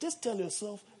 just tell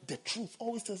yourself the truth.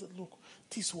 Always tell yourself, look,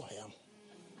 this is who I am.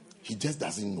 He just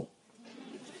doesn't know.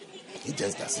 He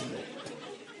just doesn't know.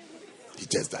 He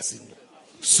just doesn't know.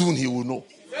 Soon he will know.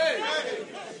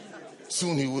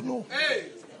 Soon he will know.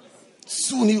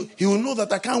 Soon he will know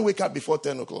that I can't wake up before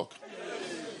 10 o'clock.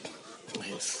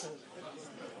 Yes.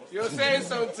 You're saying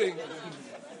something.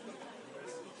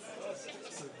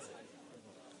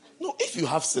 No, if you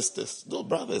have sisters, those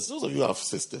brothers, those of you who have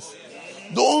sisters,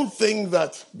 don't think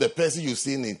that the person you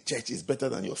see in church is better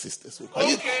than your sisters.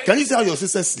 Can you see how your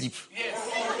sisters sleep? Yes.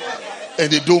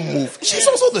 And they don't move? She's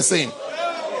also the same.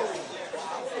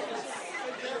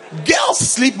 Girls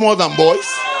sleep more than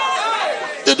boys.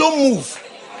 They don't move.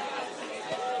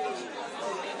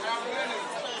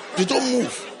 They don't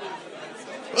move.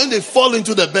 When they fall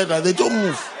into the bed, they don't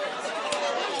move.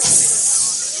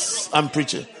 I'm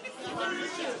preaching.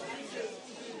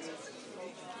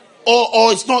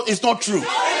 Or it's not true.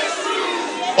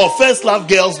 Or first love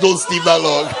girls don't sleep that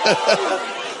long.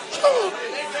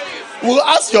 We'll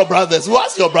ask your brothers. We'll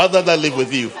ask your brother that live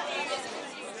with you.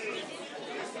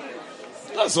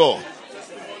 That's all.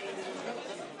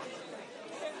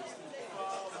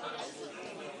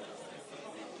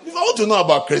 If I want to know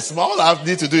about Christmas, all I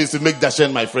need to do is to make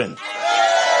Dashen my friend.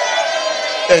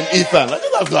 And Ethan. I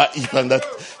don't have to ask Ethan that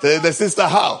the sister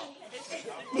how.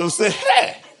 They'll say,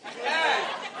 hey.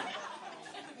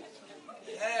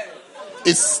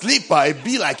 It's sleeper, it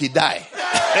be like he die.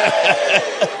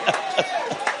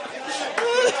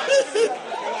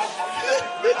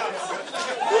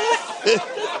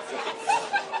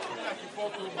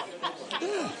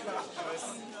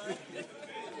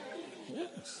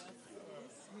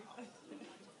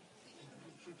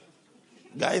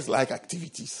 Guys like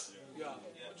activities.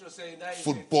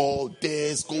 Football,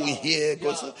 this, going here.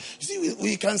 You see,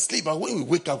 we can sleep, but when we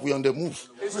wake up, we're on the move.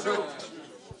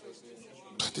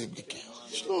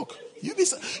 Look, you'll be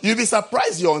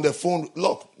surprised you're on the phone.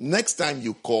 Look, next time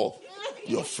you call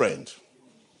your friend,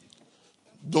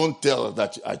 don't tell her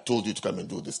that I told you to come and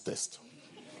do this test.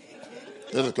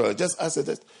 Just ask her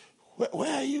that,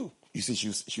 where are you? You see,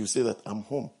 she'll say that I'm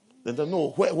home. Then no,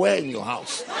 where in your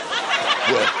house?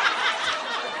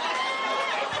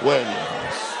 Where in your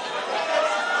house?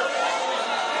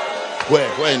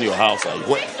 Where in your house are you?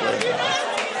 Where in your house?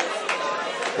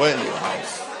 Where in your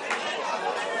house?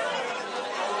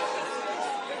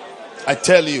 I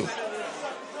tell you,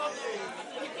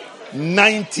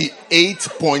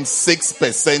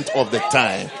 98.6% of the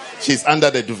time, she's under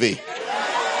the duvet.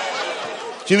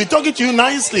 She'll be talking to you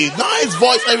nicely, nice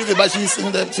voice, everything, but she's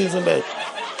in bed.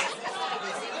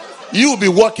 You'll be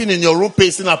walking in your room,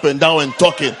 pacing up and down and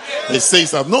talking. They say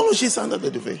something. No, she's under the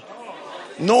duvet.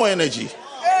 No energy.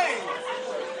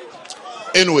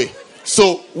 Anyway,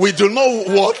 so we do not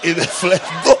walk in the flesh.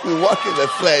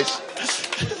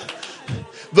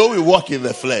 Though we walk in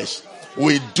the flesh,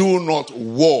 we do not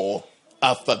war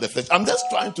after the flesh. I'm just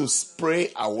trying to spray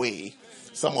away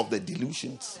some of the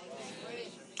delusions.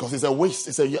 Because it's a waste.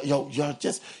 You're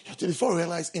just before you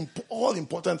realize all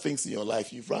important things in your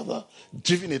life, you've rather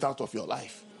driven it out of your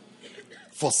life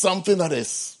for something that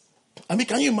is. I mean,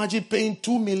 can you imagine paying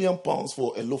 £2 million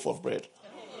for a loaf of bread?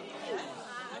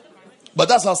 But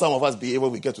that's how some of us behave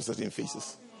when we get to certain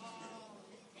phases.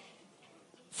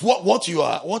 What you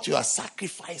are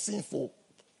sacrificing for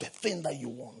the thing that you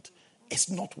want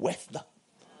is not worth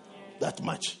that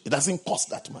much. It doesn't cost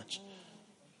that much.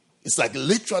 It's like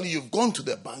literally you've gone to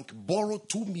the bank, borrowed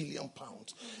 £2 million,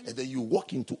 and then you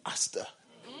walk into Asda.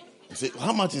 You say,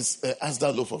 how much is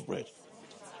Asda loaf of bread?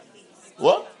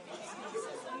 What?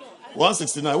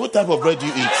 169. What type of bread do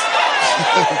you eat?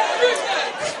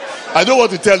 I don't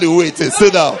want to tell you who it is.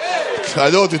 Sit down.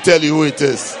 I don't want to tell you who it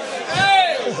is.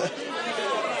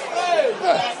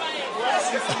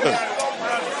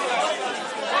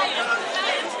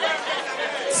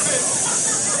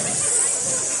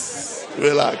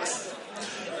 Relax.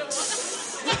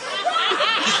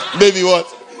 Maybe what?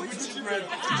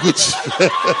 Gucci.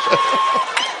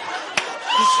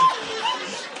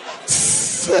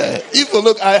 Even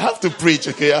look, I have to preach,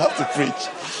 okay? I have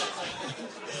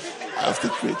to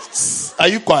preach. Are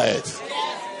you quiet?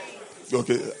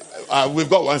 Okay. We've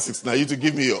got 169. You to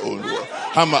give me your own.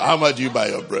 How much do you buy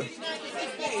your bread?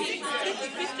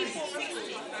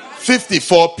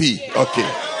 54p. Okay.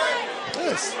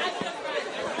 Yes.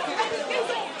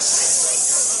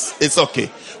 It's okay.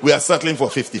 We are settling for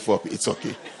 54p. It's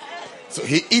okay. So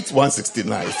he eats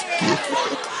 169.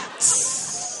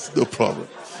 No problem.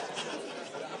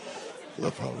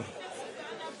 No problem.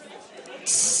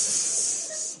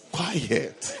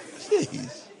 Quiet.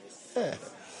 Jeez. Yeah.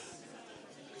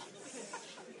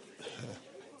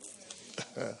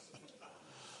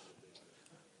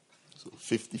 So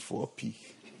 54p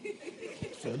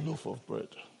for a loaf of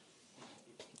bread.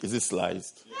 Is it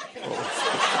sliced? Oh.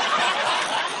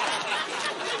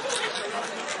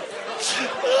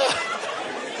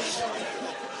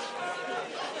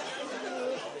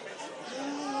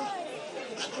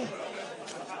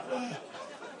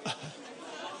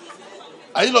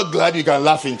 Are you not glad you can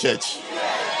laugh in church?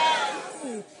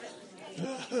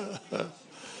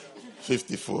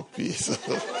 54p. So,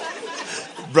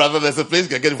 brother, there's a place you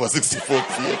can get it for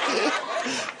 64p. Okay?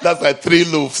 That's like 3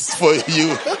 loaves for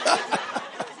you.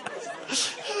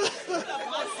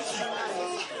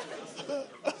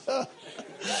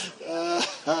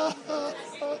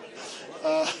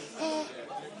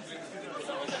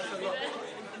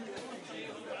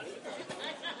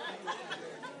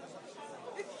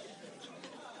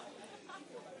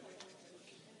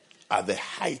 At the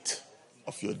height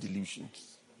of your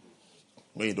delusions,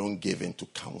 when you don't give in to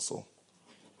counsel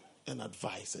and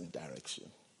advice and direction,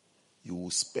 you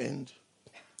will spend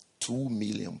 £2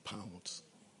 million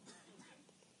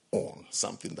on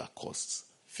something that costs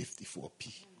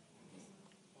 54p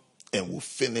and will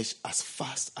finish as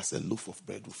fast as a loaf of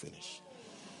bread will finish.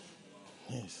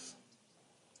 Yes.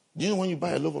 You know when you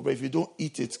buy a loaf of bread, if you don't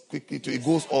eat it quickly, it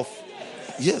goes off.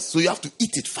 Yes, so you have to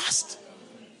eat it fast.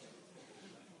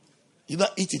 Either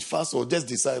eat it fast or just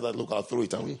decide that, look, I'll throw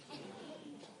it away.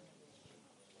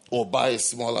 Or buy a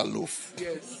smaller loaf.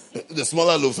 Yes. The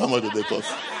smaller loaves, how much do they cost?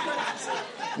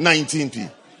 19p.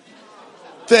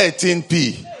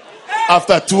 13p.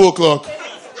 After 2 o'clock.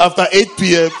 After 8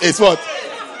 p.m. it's what?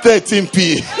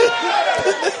 13p.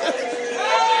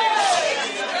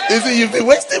 You see, you've been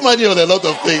wasting money on a lot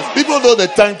of things. People know the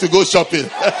time to go shopping.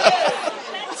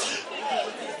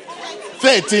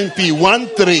 13p. 1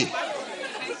 tray.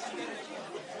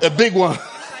 A big one.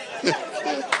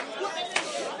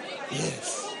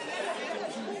 Yes.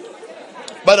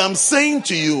 But I'm saying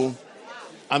to you,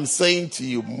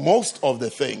 most of the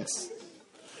things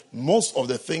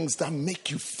that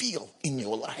make you feel in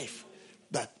your life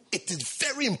that it is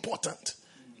very important.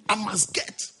 I must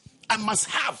get, I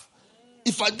must have.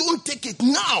 If I don't take it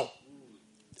now,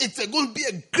 it's going to be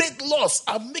a great loss.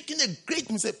 I'm making a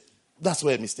great mistake. That's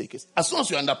where a mistake is. As soon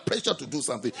as you're under pressure to do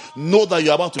something, know that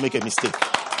you're about to make a mistake.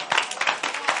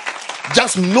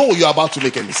 Just know you're about to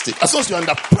make a mistake. As soon as you're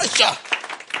under pressure,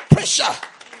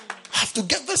 have to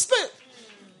get the step.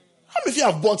 How many of you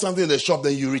have bought something in the shop,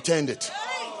 then you returned it?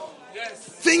 Yes.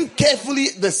 Think carefully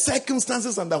the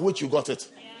circumstances under which you got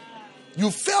it.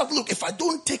 You felt, look, if I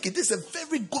don't take it, this is a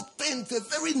very good thing, it's a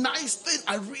very nice thing.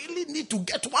 I really need to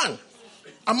get one.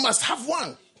 I must have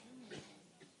one.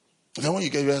 And then when you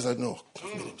get yours, I know,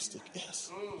 I've made a mistake.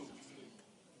 Yes.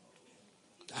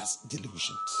 That's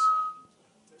delusions.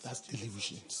 That's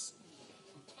delusions.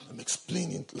 I'm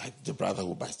explaining like the brother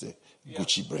who buys the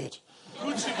Gucci bread.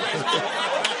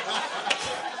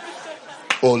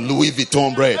 Or Louis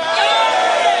Vuitton bread.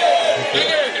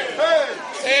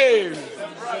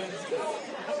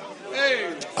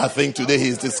 I think today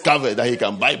he's discovered that he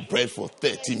can buy bread for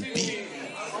 13p.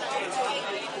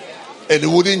 And it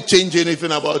wouldn't change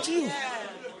anything about you.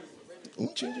 It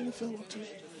wouldn't change anything about you.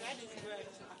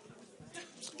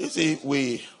 You see,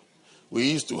 we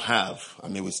used to have,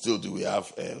 we still do, we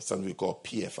have something we call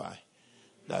PFI.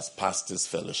 That's Pastors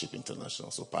Fellowship International.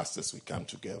 So pastors, we come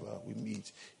together, we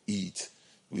meet, eat,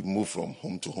 we move from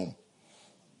home to home.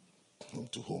 Home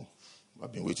to home.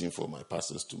 I've been waiting for my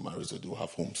pastors to marry so they'll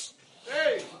have homes.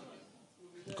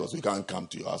 Because we can't come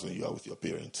to your house when you are with your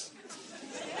parents.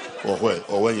 Or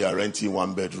when you are renting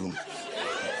 1 bedroom.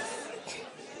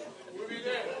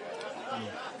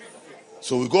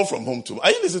 So we go from home to home.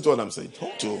 Are you listening to what I'm saying?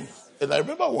 Home to home. And I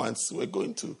remember once we were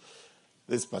going to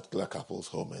this particular couple's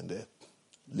home and the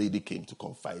lady came to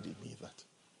confide in me that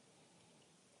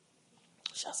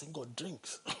she hasn't got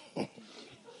drinks. I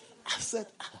said,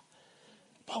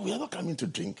 but we are not coming to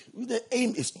drink. The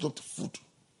aim is not food.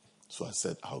 So I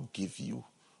said, I'll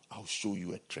show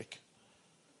you a trick.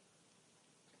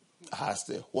 I asked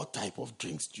her, what type of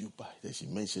drinks do you buy? Then she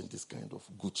mentioned this kind of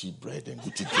Gucci bread and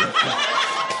Gucci drink.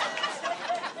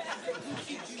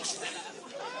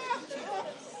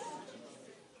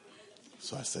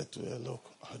 So I said to her, look,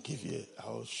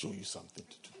 I'll show you something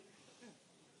to do.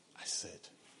 I said,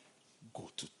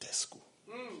 go to Tesco.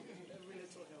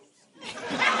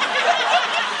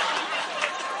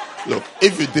 Look,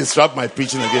 if you disrupt my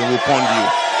preaching again, we'll pound you.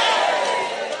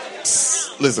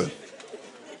 Psst, listen.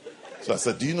 So I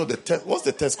said, do you know what's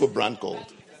the Tesco brand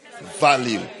called?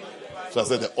 Value. So I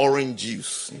said, the orange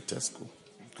juice in Tesco.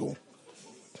 Go.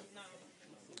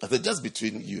 I said, just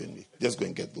between you and me, just go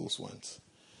and get those ones.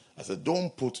 I said,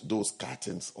 don't put those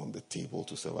cartons on the table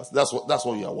to serve us. That's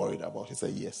what you are worried about. He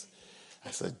said, yes.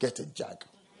 I said, get a jug.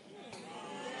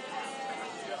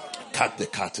 Cut the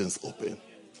cartons open.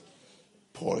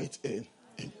 Pour it in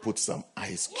and put some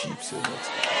ice cubes in it.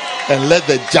 And let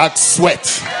the jug sweat.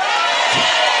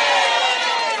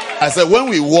 I said, when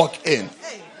we walk in,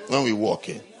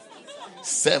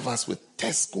 serve us with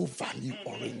Tesco Value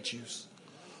orange juice.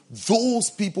 Those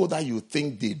people that you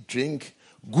think they drink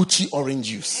Gucci orange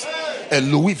juice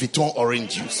and Louis Vuitton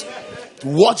orange juice,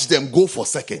 watch them go for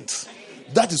seconds.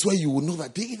 That is where you will know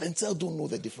that they themselves don't know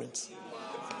the difference.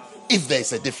 If there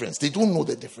is a difference, they don't know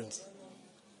the difference.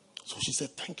 So she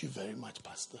said, thank you very much,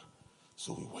 Pastor.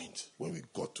 So we went. When we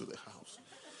got to the house,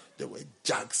 there were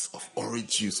jugs of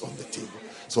orange juice on the table.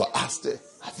 So I asked her,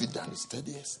 have you done it? She said,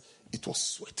 yes. It was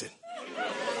sweating.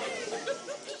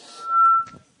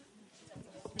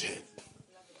 Then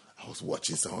I was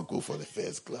watching someone go for the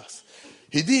first glass.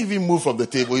 He didn't even move from the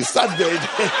table. He sat there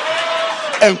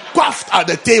and coughed at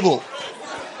the table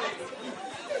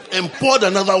and poured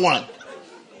another one.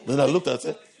 Then I looked at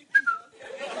it.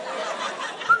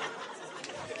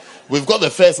 We've got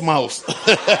the first mouse.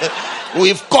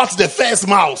 We've caught the first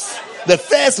mouse. The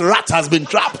first rat has been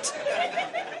trapped.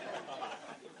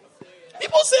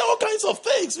 People say all kinds of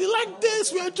things. We like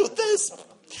this, we are to this.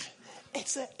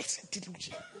 It's a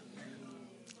delusion.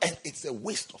 And it's a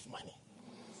waste of money.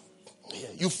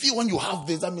 Yeah. You feel when you have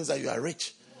this, that means that you are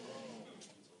rich.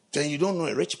 Then you don't know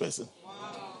a rich person.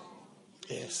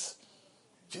 Yes.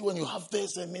 Feel when you have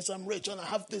this, that means I'm rich and I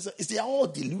have this. They are all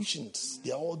delusions.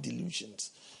 They are all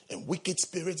delusions. And wicked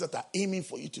spirits that are aiming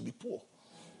for you to be poor.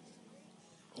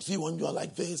 See, when you are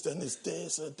like this, then it's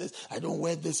this and this. I don't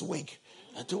wear this wig.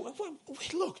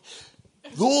 Wait, look.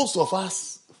 Those of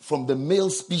us from the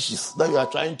male species that you are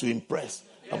trying to impress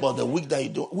about the wig that you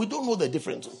do, we don't know the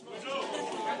difference.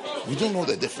 We don't know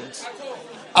the difference.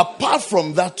 Apart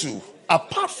from that too,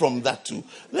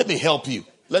 let me help you.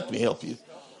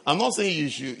 I'm not saying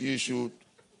you should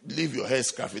leave your hair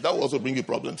scruffy. That will also bring you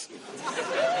problems.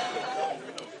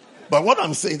 But what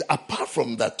I'm saying, apart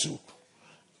from that too,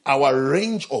 our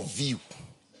range of view,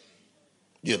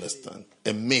 you understand?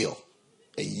 A male,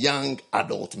 a young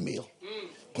adult male,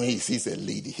 when he sees a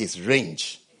lady, his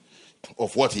range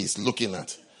of what he's looking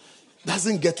at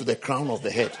doesn't get to the crown of the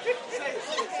head.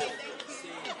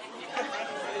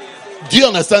 Do you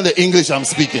understand the English I'm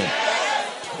speaking?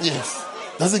 Yes.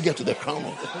 Doesn't get to the crown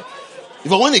of the head.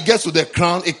 But when it gets to the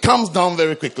crown, it comes down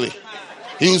very quickly.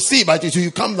 You see, but it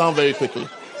will come down very quickly.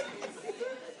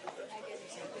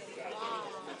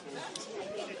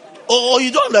 Oh,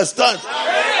 you don't understand.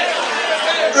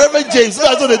 Reverend James,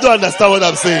 that's what they don't understand what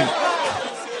I'm saying.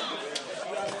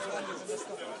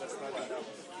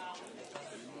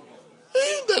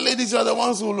 The ladies are the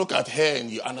ones who look at hair and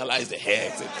you analyze the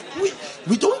hair.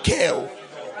 We don't care.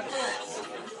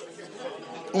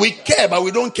 We care, but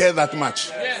we don't care that much.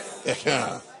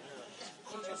 Because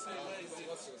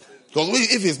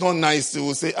if it's not nice, we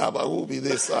will say, but who will be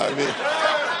this? We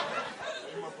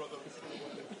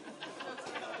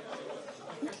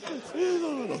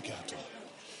don't care at all.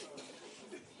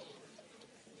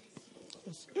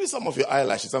 Maybe some of your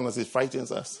eyelashes, sometimes it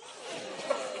frightens us.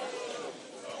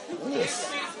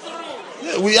 Yes.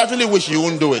 Yeah, we actually wish you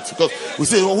wouldn't do it because we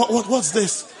say, what's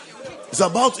this? It's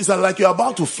like you're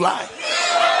about to fly.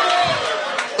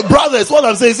 Brothers, what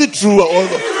I'm saying, is it true?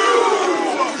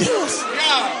 Yes.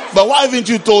 But why haven't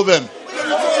you told them?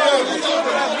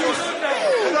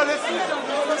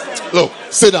 Look,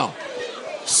 sit down.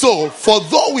 So, for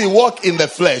though we walk in the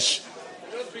flesh,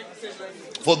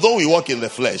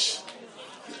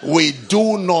 we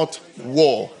do not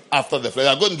war after the flesh.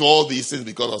 I'm going to all these things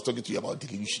because I was talking to you about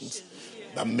delusions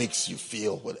that makes you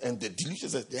feel well. And the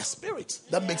delusions, they're spirits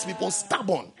that makes people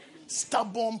stubborn,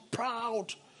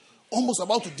 proud, almost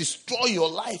about to destroy your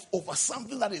life over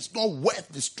something that is not worth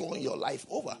destroying your life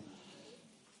over.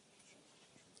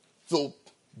 So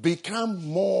become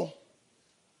more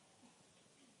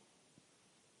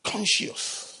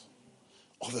conscious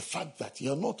of the fact that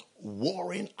you're not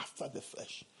warring after the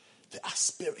flesh. They are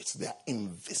spirits. They are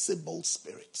invisible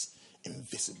spirits.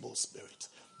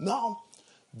 Now,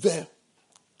 the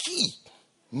key,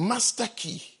 master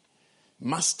key,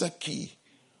 master key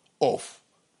of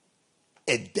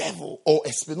a devil or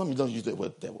a spirit. Let me don't use the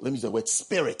word devil. Let me use the word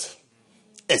spirit.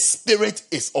 A spirit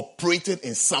is operating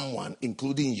in someone,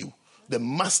 including you. The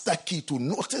master key to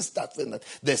notice that thing, that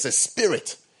there's a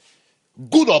spirit,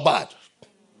 good or bad,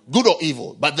 good or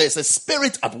evil, but there's a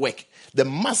spirit at work. The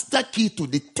master key to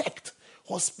detect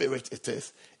what spirit it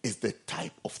is the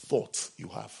type of thoughts you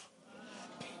have.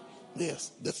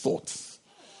 Yes, the thoughts.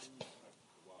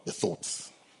 The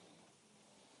thoughts.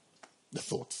 The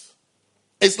thoughts.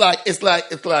 It's like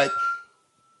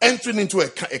entering into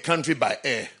a country by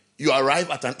air. You arrive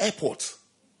at an airport.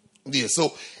 Yeah,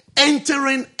 so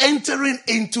entering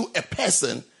into a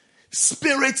person,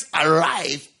 spirits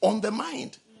arrive on the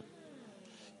mind.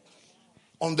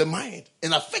 On the mind.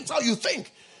 And affects how you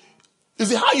think. You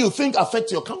see, how you think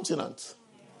affects your countenance.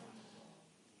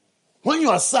 When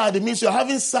you are sad, it means you're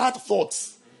having sad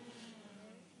thoughts.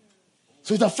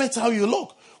 So it affects how you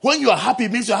look. When you are happy,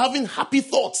 it means you're having happy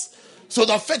thoughts. So it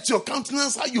affects your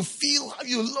countenance, how you feel, how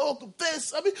you look.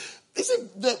 This, I mean,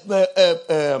 isn't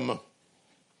the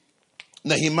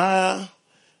Nehemiah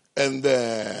and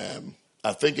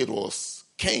I think it was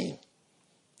Cain.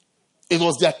 It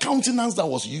was their countenance that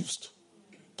was used.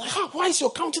 Why is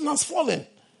your countenance falling?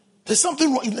 There's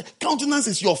something wrong. Countenance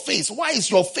is your face. Why is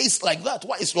your face like that?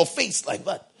 Why is your face like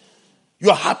that?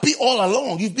 You are happy all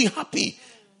along. You've been happy.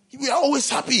 We are always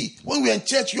happy. When we are in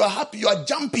church, you are happy. You are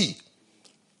jumpy.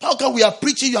 How come we are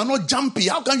preaching? You are not jumpy.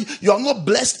 How come you are not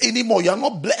blessed anymore? You are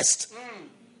not blessed.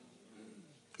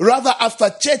 Rather, after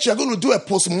church, you are going to do a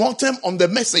postmortem on the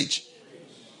message.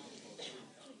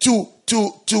 To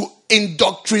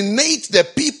indoctrinate the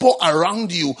people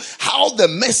around you how the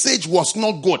message was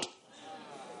not good.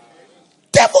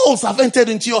 Devils have entered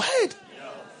into your head.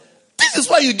 This is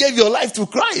why you gave your life to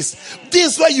Christ.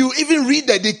 This is why you even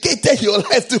rededicated your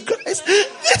life to Christ.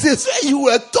 This is why you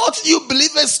were taught you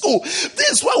believers school.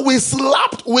 This is why we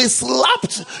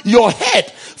slapped your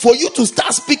head for you to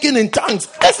start speaking in tongues.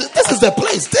 This is the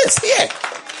place. This here.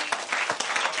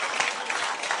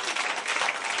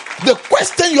 The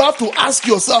question you have to ask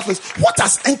yourself is, what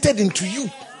has entered into you?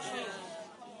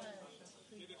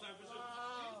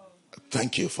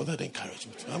 Thank you for that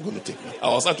encouragement. I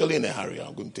was actually in a hurry.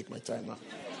 I'm going to take my time now.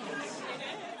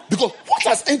 Because what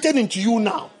has entered into you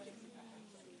now?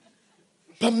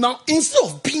 But now, instead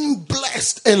of being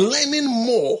blessed and learning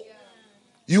more,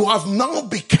 you have now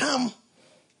become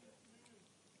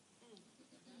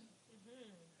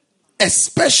a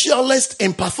specialist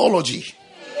in pathology.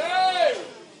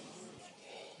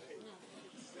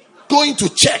 Going to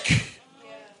check,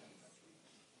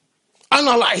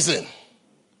 analyzing,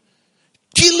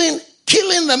 killing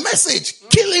the message,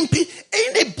 killing people.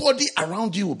 Anybody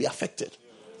around you will be affected.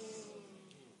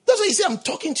 That's why you see, I'm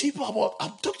talking to you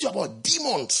about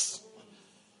demons.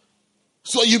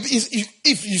 So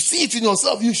if you see it in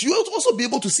yourself, you should also be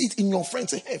able to see it in your friend.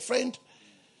 Say, hey friend,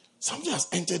 something has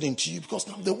entered into you, because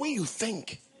now the way you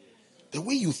think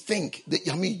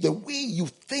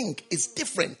is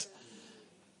different.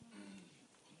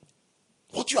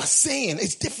 What you are saying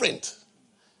is different.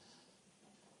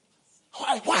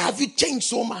 Why have you changed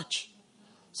so much?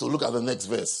 So look at the next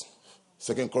verse.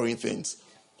 2 Corinthians.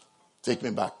 Take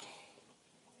me back.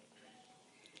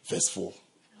 Verse 4.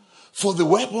 For the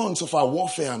weapons of our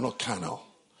warfare are not carnal,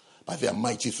 but they are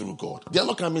mighty through God. They are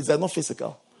not carnal means they are not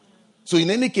physical. So in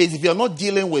any case, if you are not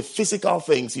dealing with physical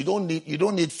things, you don't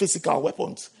need physical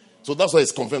weapons. So that's why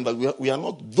it's confirmed that we are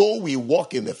not, though we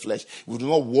walk in the flesh, we do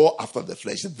not war after the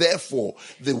flesh. Therefore,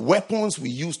 the weapons we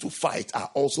use to fight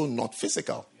are also not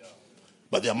physical.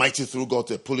 But they are mighty through God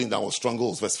to pulling down our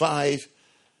strongholds. Verse 5.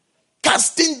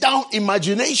 Casting down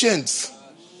imaginations.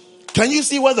 Can you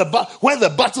see where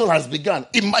the battle has begun?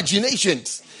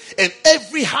 Imaginations. And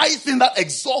every high thing that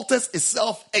exalteth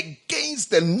itself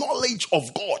against the knowledge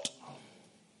of God.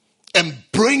 And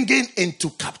bringing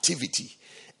into captivity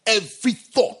every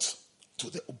thought to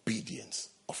the obedience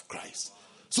of Christ.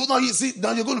 So now you see,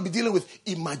 now you're going to be dealing with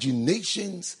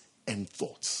imaginations and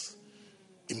thoughts.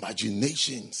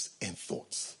 Imaginations and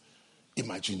thoughts.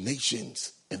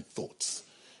 Imaginations and thoughts.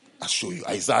 I'll show you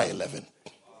Isaiah 11.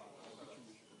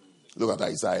 Look at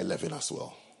Isaiah 11 as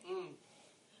well.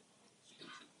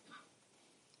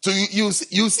 So you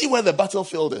see where the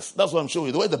battlefield is. That's what I'm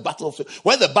showing you. Where the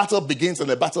battle begins and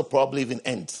the battle probably even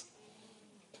ends.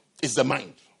 It's the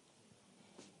mind.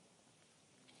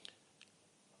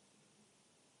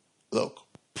 Look,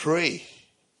 pray.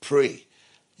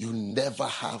 You never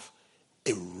have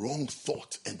a wrong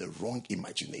thought and the wrong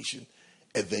imagination,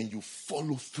 and then you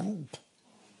follow through.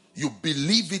 You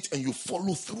believe it and you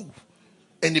follow through.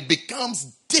 And it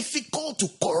becomes difficult to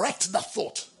correct that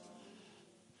thought.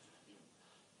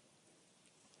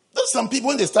 some people,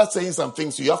 when they start saying some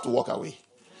things, you have to walk away.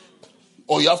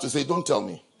 Or you have to say, don't tell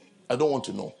me. I don't want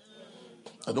to know.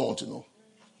 I don't want to know.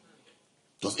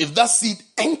 Because if that seed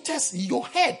enters your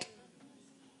head,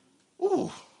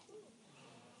 ooh,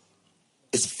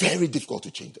 it's very difficult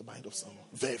to change the mind of someone.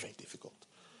 Very, very difficult.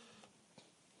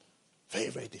 Very,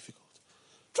 very difficult.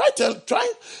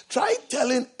 Try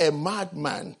telling a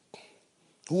madman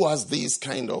who has these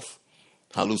kind of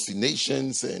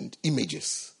hallucinations and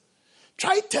images.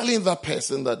 Try telling that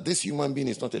person that this human being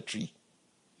is not a tree.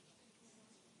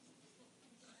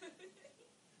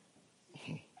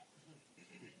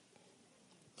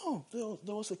 No,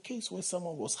 there was a case where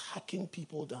someone was hacking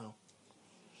people down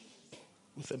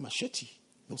with a machete.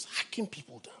 He was hacking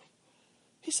people down.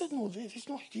 He said, no,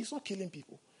 he's not killing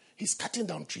people. He's cutting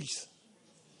down trees.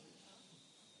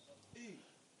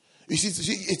 You see,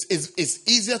 it's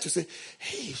easier to say,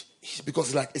 hey,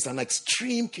 because it's an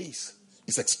extreme case.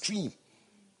 It's extreme.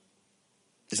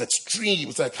 It's extreme.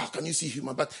 It's like, how can you see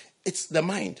human? But it's the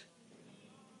mind.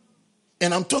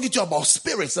 And I'm talking to you about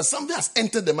spirits, that something has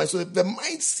entered the mind. So the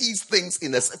mind sees things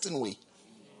in a certain way.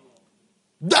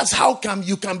 That's how come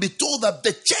you can be told that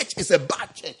the church is a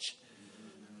bad church.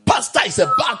 Pastor is a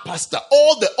bad pastor.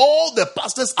 All the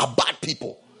pastors are bad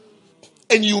people.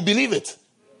 And you believe it.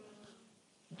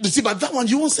 You see, but that one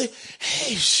you won't say,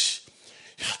 hey,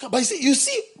 but you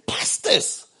see,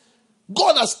 pastors,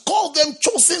 God has called them,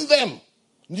 chosen them,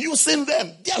 using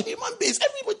them. They are human beings.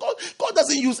 Everybody, God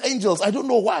doesn't use angels. I don't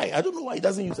know why. I don't know why he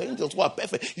doesn't use angels who are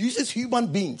perfect. He uses human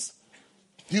beings.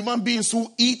 Human beings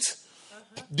who eat,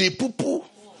 they poo-poo,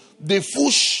 they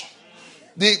fush,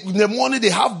 in the morning they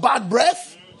have bad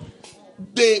breath,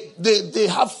 they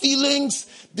have feelings,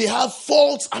 they have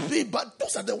faults. But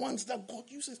those are the ones that God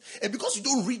uses. And because you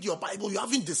don't read your Bible, you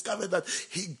haven't discovered that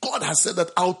God has said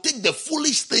that I'll take the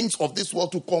foolish things of this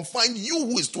world to confine you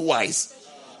who is too wise.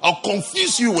 I'll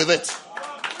confuse you with it.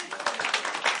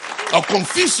 I'll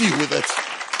confuse you with it.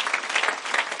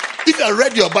 If you had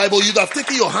read your Bible, you'd have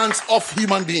taken your hands off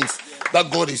human beings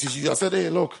that God is using. You have said, hey,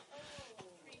 look.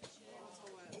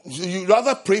 You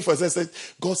rather pray for yourself and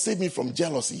say, God, save me from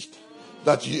jealousy.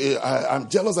 That I'm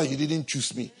jealous that you didn't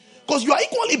choose me. Because you are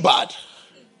equally bad.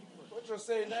 What you're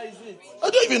saying, that is it. I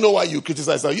don't even know why you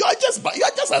criticize her. You are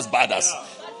just as bad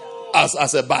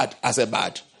as a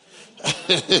bad.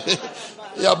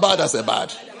 You are bad as a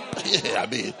bad. Yeah,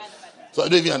 so I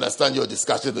don't even understand your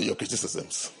discussion or your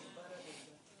criticisms.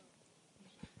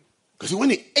 Because when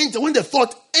the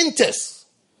thought enters,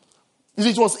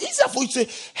 it was easier for you to say,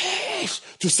 hey,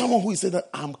 to someone who said that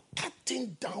I'm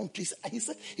cutting down trees.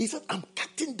 He said, I'm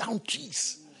cutting down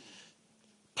trees.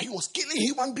 But he was killing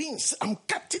human beings. I'm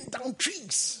cutting down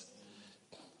trees.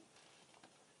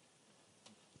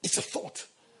 It's a thought.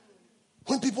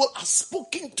 When people are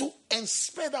spoken to and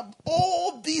spread up,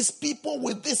 all these people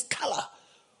with this color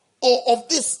or of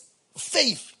this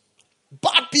faith,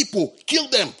 bad people, kill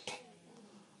them.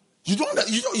 You don't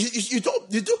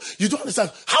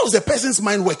understand how is a person's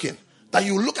mind working. That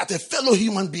you look at a fellow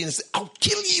human being and say, I'll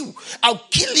kill you. I'll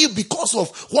kill you because of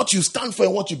what you stand for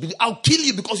and what you believe. I'll kill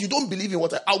you because you don't believe in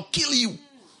I'll kill you.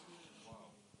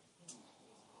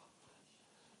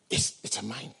 It's a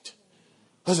mind.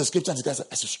 Because the scripture describes it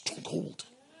as a stronghold.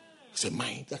 It's a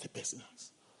mind that a person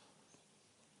has.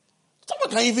 Someone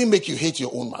can even make you hate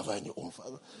your own mother and your own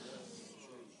father.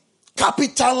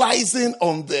 Capitalizing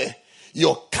on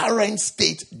your current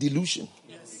state delusion.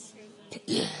 Yes.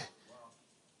 Yeah.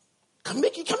 Can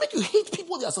make you hate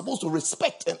people they are supposed to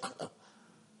respect and honor.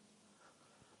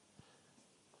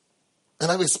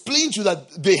 And I've explained to you that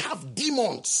they have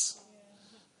demons.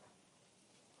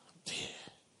 Yeah.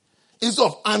 Instead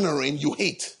of honoring, you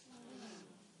hate.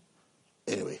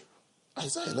 Anyway,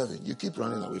 Isaiah 11, you keep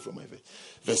running away from my face.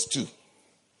 Verse 2.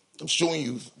 I'm showing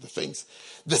you the things.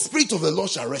 The Spirit of the Lord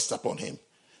shall rest upon him.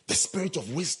 The Spirit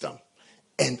of wisdom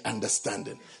and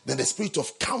understanding. Then the Spirit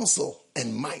of counsel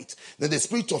and might. Then the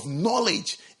Spirit of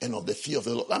knowledge and of the fear of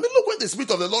the Lord. Look when the Spirit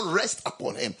of the Lord rests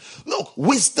upon him. Look,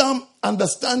 wisdom,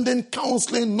 understanding,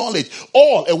 counseling, knowledge.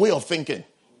 All a way of thinking.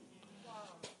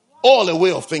 All a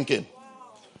way of thinking.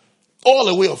 All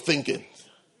a way of thinking.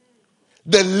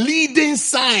 The leading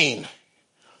sign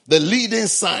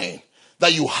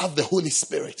that you have the Holy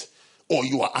Spirit or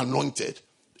you are anointed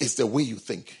is the way you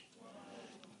think.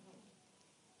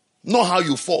 Not how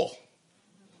you fall.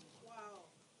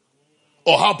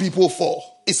 Or how people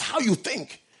fall. It's how you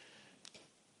think.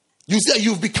 You say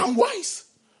you've become wise.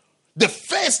 The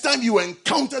first time you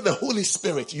encountered the Holy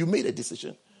Spirit, you made a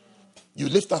decision. You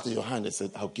lift up your hand and said,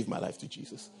 I'll give my life to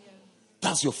Jesus.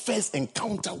 That's your first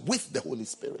encounter with the Holy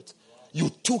Spirit.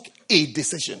 You took a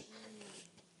decision.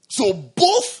 So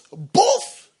both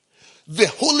the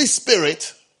Holy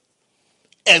Spirit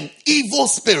and evil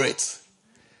spirits,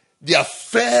 their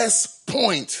first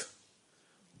point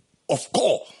of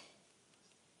call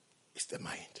is the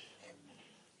mind.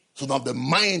 So now the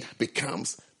mind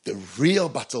becomes the real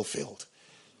battlefield.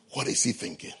 What is he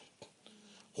thinking?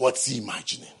 What's he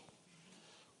imagining?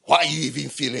 Why are you even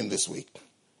feeling this way?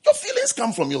 Your feelings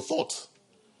come from your thoughts.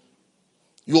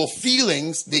 Your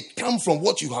feelings, they come from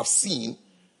what you have seen,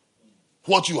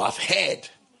 what you have heard,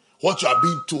 what you have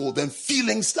been told, then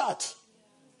feelings start.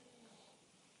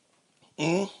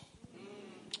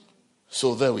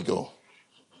 So there we go.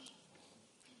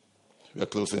 We are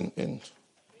closing in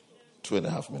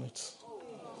 2.5 minutes.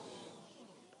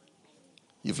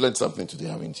 You've learned something today,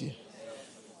 haven't you?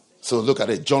 So look at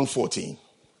it. John 14.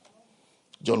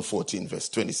 John 14, verse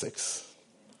 26.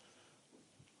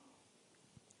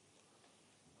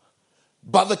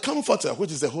 But the Comforter,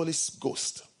 which is the Holy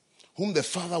Ghost, whom the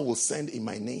Father will send in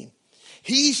my name,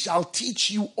 he shall teach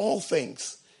you all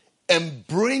things and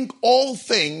bring all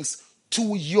things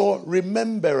to your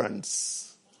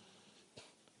remembrance.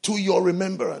 To your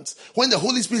remembrance. When the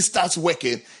Holy Spirit starts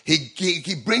working,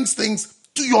 he brings things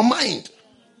to your mind.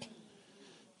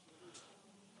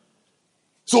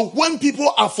 So when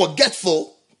people are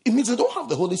forgetful, it means they don't have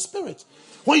the Holy Spirit.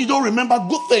 When you don't remember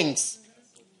good things,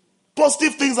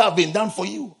 positive things have been done for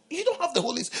you, you don't have the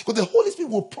Holy Spirit. Because the Holy Spirit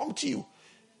will prompt you,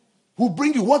 will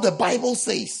bring you what the Bible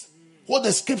says, what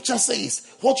the scripture says,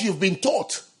 what you've been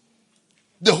taught.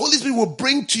 The Holy Spirit will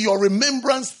bring to your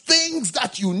remembrance things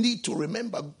that you need to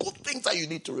remember, good things that you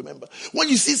need to remember. When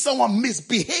you see someone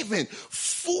misbehaving,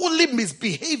 fully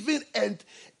misbehaving and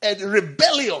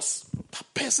rebellious,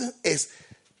 that person is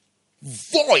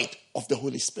void of the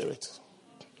Holy Spirit.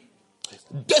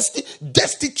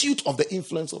 Destitute of the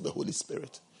influence of the Holy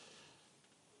Spirit.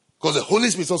 Because the Holy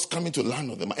Spirit is also coming to land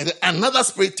on them. And then another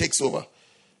spirit takes over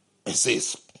and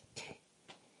says,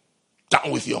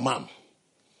 down with your mom.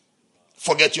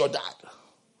 Forget your dad.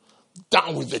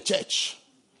 Down with the church.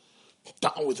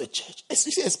 Down with the church.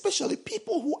 Especially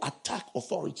people who attack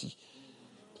authority.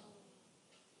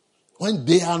 When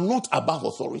they are not above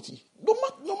authority. No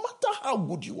matter how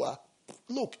good you are.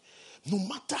 Look, no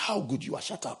matter how good you are,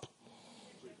 shut up.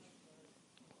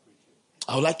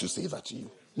 I would like to say that to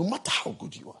you. No matter how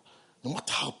good you are, no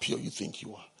matter how pure you think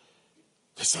you are,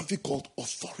 there's something called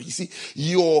authority. You see,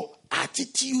 your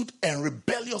attitude and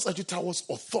rebellious attitude towards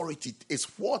authority is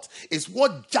what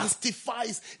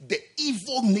justifies the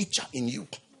evil nature in you.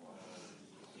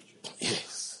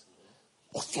 Yes.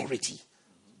 Authority.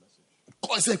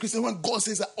 God said, Christian, when God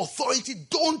says that authority,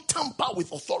 don't tamper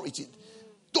with authority.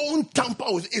 Don't tamper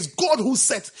with it. It's God who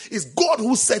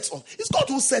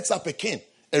sets up a king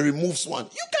and removes one.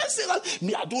 You can't say that.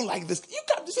 Me, I don't like this. You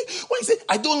can't say when you say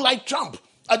I don't like Trump,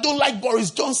 I don't like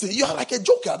Boris Johnson. You are like a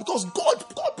joker because God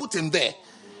put him there.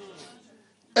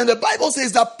 And the Bible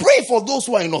says that pray for those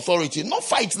who are in authority, not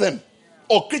fight them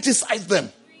or criticize them.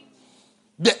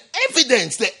 The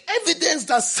evidence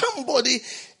that somebody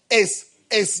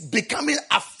is becoming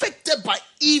affected by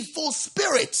evil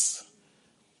spirits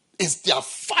is their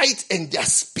fight and their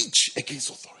speech against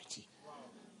authority.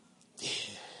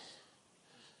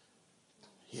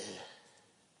 Yeah.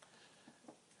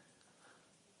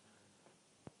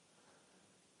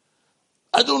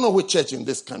 I don't know which church in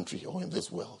this country or in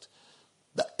this world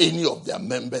that any of their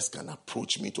members can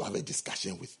approach me to have a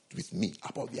discussion with me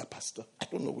about their pastor. I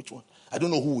don't know which one. I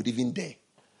don't know who would even dare.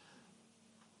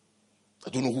 I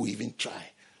don't know who would even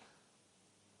try.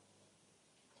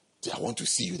 I want to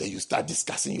see you. Then you start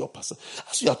discussing your pastor.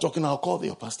 As you are talking, I'll call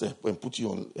your pastor and put you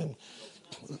on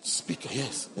speaker.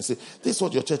 Yes, and say, "This is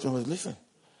what your church members listen."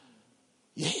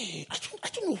 Yeah, I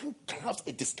don't know who can have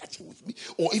a discussion with me,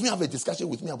 or even have a discussion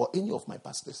with me about any of my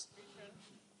pastors.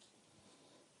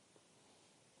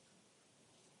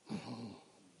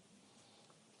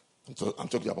 So I'm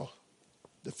talking about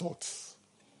the thoughts.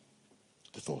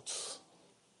 The thoughts.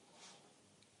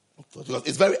 Because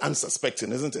it's very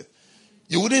unsuspecting, isn't it?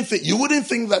 You wouldn't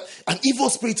think that an evil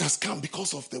spirit has come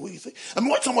because of the way you think. I mean,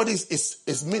 when somebody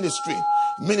is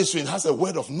ministering, has a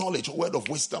word of knowledge, a word of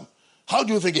wisdom, how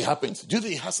do you think it happens? Do you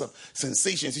think it has some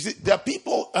sensations? You see, there are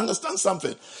people, understand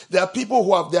something. There are people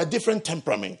who have their different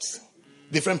temperaments,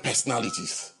 different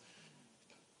personalities.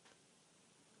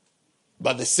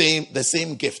 But the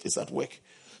same gift is at work.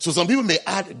 So some people may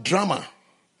add drama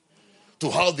to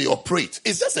how they operate.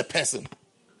 It's just a person.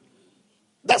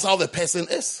 That's how the person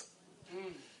is.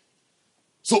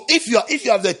 So if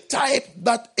you are the type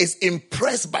that is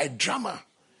impressed by drama,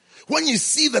 when you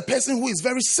see the person who is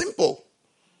very simple,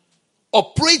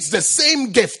 operates the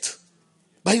same gift,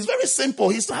 but he's very simple,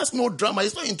 he has no drama,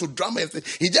 he's not into drama,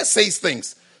 he just says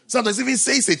things. Sometimes even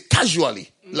says it casually,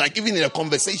 like even in a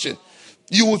conversation.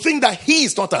 You will think that he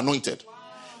is not anointed.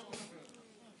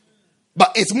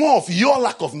 But it's more of your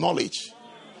lack of knowledge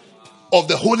of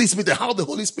the Holy Spirit and how the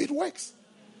Holy Spirit works.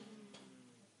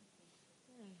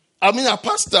 I mean,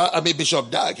 Bishop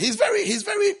Dag, he's very,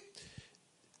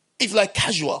 it's like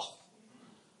casual.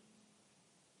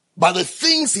 But the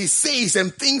things he says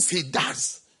and things he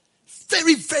does,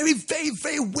 very, very, very,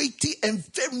 very weighty and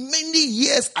very many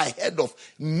years ahead of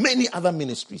many other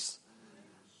ministries.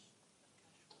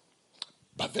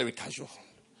 But very casual.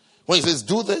 When he says,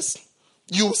 do this,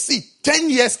 you'll see 10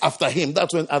 years after him,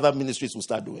 that's when other ministries will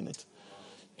start doing it.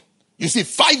 You see,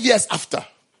 5 years after,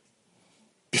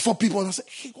 before people will say,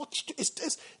 hey, what is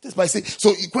this? This by say,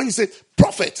 so when you say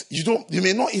prophet, you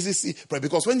may not easily see,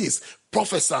 because when he's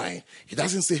prophesying, he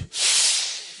doesn't say,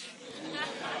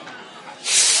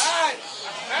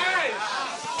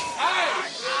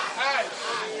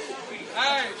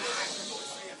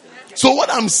 so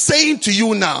what I'm saying to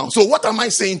you now, so what am I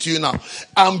saying to you now?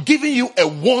 I'm giving you a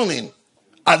warning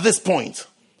at this point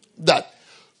that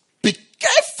be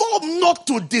careful not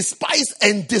to despise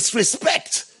and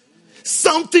disrespect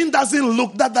something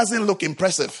that doesn't look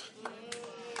impressive.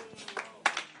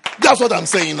 That's what I'm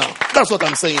saying now. That's what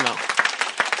I'm saying now.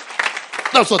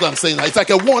 It's like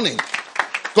a warning.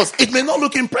 Because it may not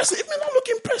look impressive. It may not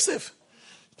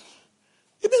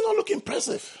look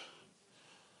impressive.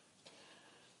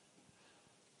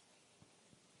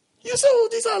 You say, oh,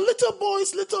 these are little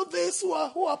boys, little this, who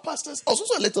are pastors. I was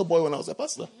also a little boy when I was a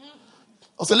pastor.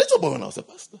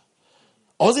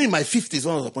 I was in my 50s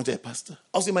when I was appointed a pastor.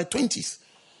 I was in my 20s.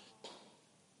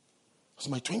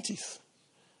 When I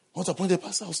was appointed a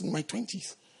pastor, I was in my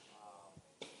 20s.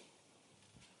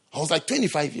 I was like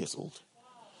 25 years old.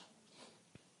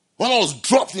 When I was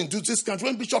dropped into this country,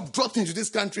 when Bishop dropped into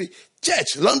this country,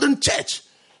 London church,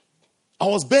 I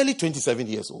was barely 27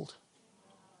 years old.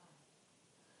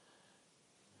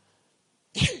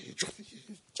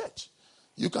 Church,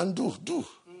 you can do.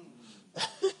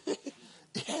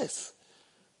 Yes.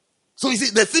 So you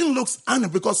see, the thing looks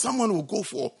honored because someone will go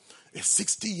for a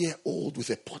 60-year-old with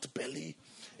a pot belly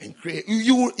and create.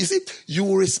 You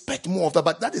will respect more of that,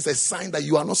 but that is a sign that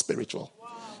you are not spiritual. Wow.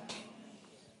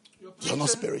 You're not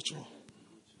spiritual.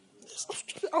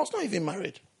 I was not even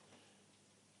married.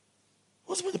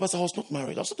 I was not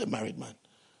married. I was not a married man.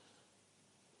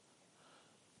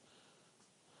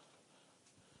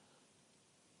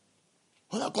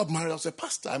 When I got married, I was a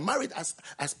pastor. I married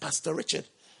as Pastor Richard.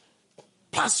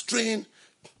 Pastoring,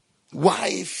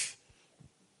 wife,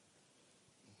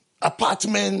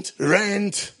 apartment,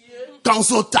 rent,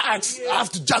 council tax. I have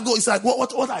to juggle. It's like,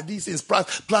 what are these things?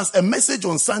 Plus a message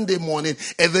on Sunday morning,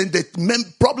 and then the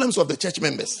problems of the church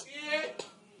members.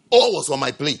 All was on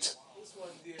my plate.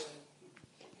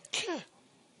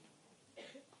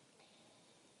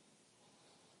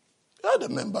 I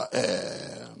remember,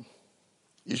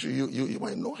 you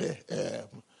might know her,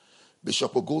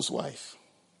 Bishop Ogo's wife.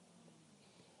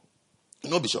 You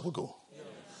know Bishop Ogo?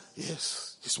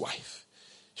 Yes, his wife.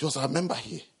 She was a member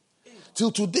here.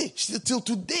 Till today,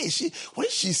 when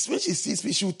she sees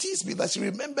me, she will tease me that she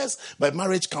remembers my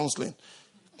marriage counseling.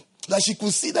 That she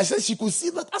could see that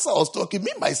as I was talking,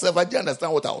 me myself, I didn't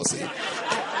understand what I was saying.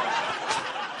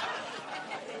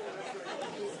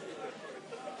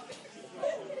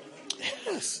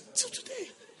 Yes,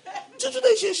 till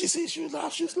today, she would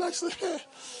laugh. She was like, she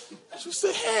would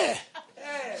say, hey.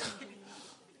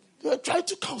 They trying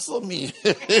to counsel me.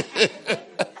 Yeah,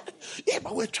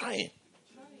 but we're trying.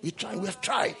 We have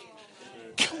tried.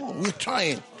 Come on, we're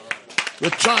trying. And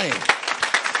we've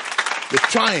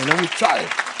tried.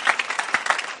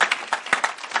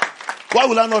 Why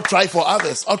will I not try for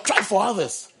others? I'll try for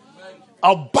others.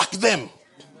 I'll back them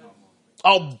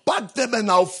and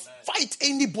I'll fight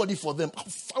anybody for them.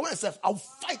 I'll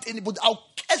fight anybody. I'll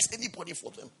curse anybody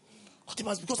for them.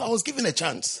 Because I was given a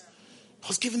chance.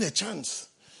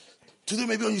 Today,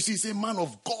 maybe when you say man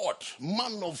of God.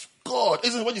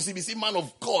 Isn't it what you see? You say man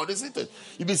of God, isn't it?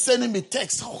 You've been sending me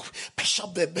texts. Oh,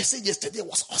 Bishop, the message yesterday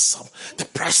was awesome. The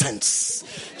presence.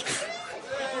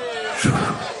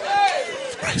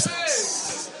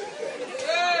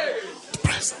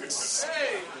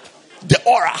 The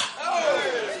aura.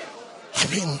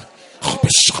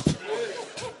 Bishop.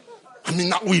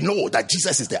 Now we know that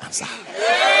Jesus is the answer.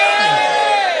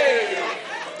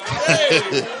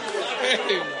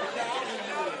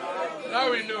 Now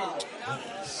we know.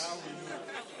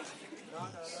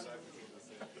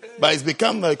 But it's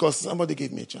become because somebody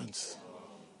gave me a chance.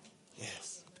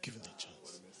 Yes, give them a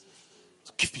chance.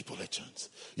 So give people a chance.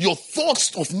 Your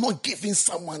thoughts of not giving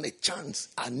someone a chance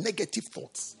are negative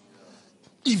thoughts,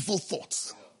 evil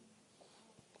thoughts.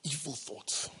 evil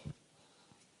thoughts.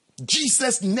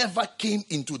 Jesus never came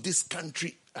into this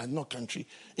country,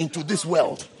 into this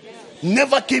world.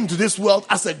 Never came to this world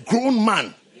as a grown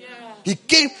man. He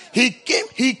came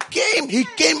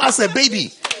as a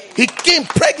baby. He came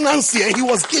pregnancy and he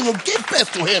gave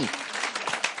birth to him.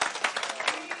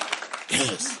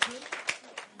 Yes.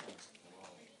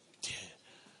 Yeah.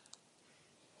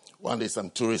 One day some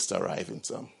tourists arrived in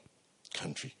some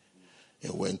country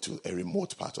and went to a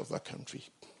remote part of that country.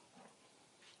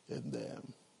 And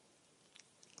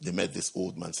they met this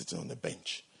old man sitting on a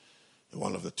bench. And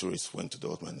one of the tourists went to the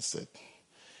old man and said,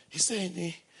 "Is there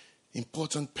any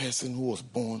important person who was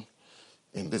born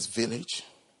in this village?"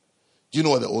 Do you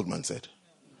know what the old man said?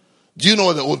 Do you know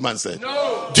what the old man said?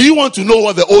 No. Do you want to know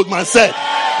what the old man said?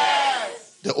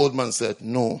 Yes. The old man said,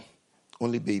 "No,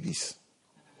 only babies."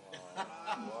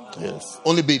 Yes,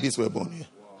 only babies were born here.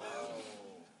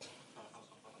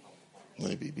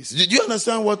 Only babies. Did you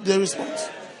understand what their response?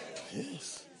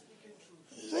 Yes.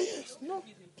 He said, yes. No.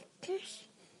 Yes.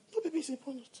 No baby is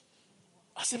important.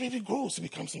 As a baby grows, it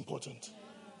becomes important.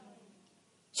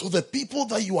 So the people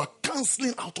that you are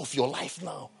canceling out of your life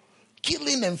now,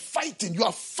 killing and fighting, you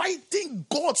are fighting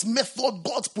God's method,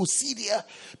 God's procedure.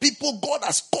 People God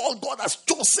has called, God has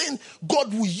chosen,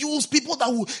 God will use people that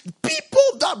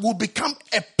will become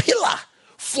a pillar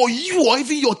for you or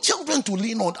even your children to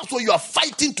lean on. That's what you are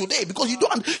fighting today, because you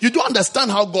don't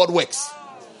understand how God works.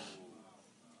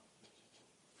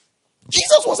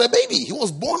 Jesus was a baby. He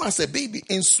was born as a baby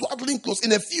in swaddling clothes.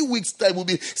 In a few weeks' time, we'll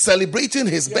be celebrating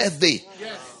his birthday.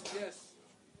 Yes.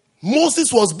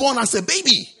 Moses was born as a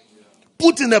baby.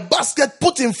 Put in a basket,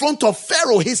 put in front of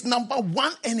Pharaoh, his number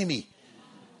one enemy.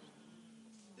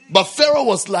 But Pharaoh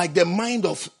was like the mind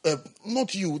of,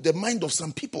 the mind of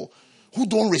some people who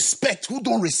don't respect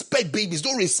babies,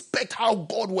 don't respect how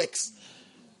God works.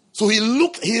 So he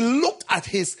looked at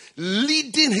his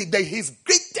his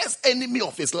greatest enemy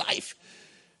of his life.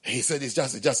 He said, it's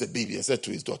just a baby. And said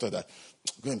to his daughter that,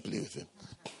 go and play with him.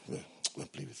 Go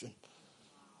and play with him.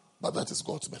 But that is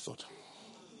God's method.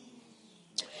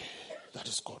 That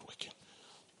is God working.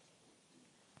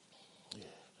 Yeah,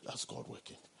 that's God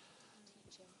working.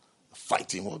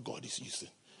 Fighting what God is using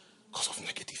because of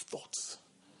negative thoughts.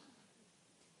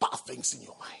 Bad things in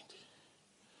your mind.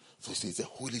 So it's the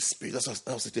Holy Spirit. That's what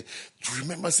I was saying. Do you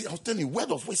remember? See, I was telling you,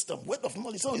 word of wisdom, word of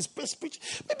knowledge. So it's preach.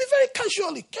 Maybe very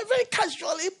casually.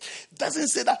 Doesn't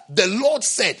say that. The Lord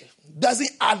said. Doesn't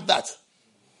add that.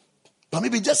 But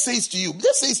maybe just says to you,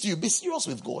 be serious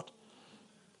with God.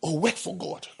 Or work for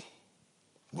God.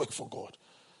 Work for God.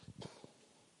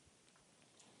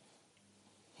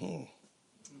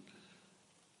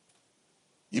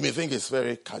 You may think it's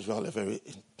very casual and very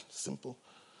simple.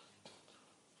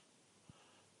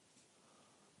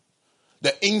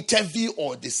 The interview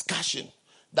or discussion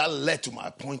that led to my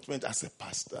appointment as a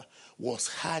pastor was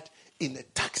had in a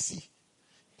taxi,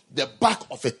 the back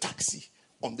of a taxi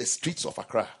on the streets of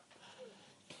Accra.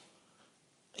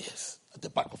 Yes, at the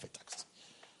back of a taxi.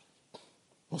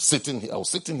 I was sitting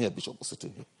here, Bishop was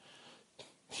sitting here.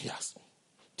 He asked me,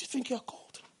 "Do you think you're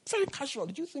called?" Very casual.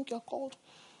 "Did you think you're called?"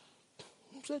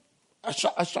 I said,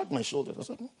 I shrugged my shoulders. I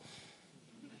said, "Do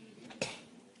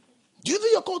you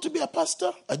think you're called to be a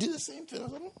pastor?" I did the same thing. I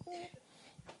said,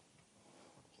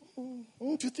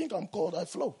 "Do you think I'm called?" I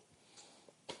flow.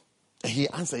 And he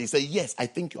answered. He said, "Yes, I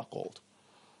think you are called."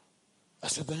 I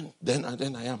said, then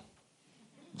I am.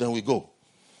 Then we go.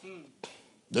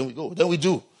 Then we go. Then we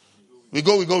do. We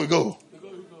go.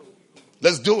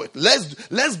 Let's do it.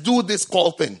 Let's do this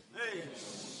call thing.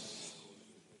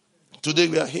 Today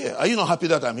we are here. Are you not happy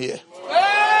that I'm here?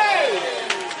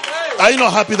 Are you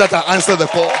not happy that I answered the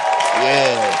call?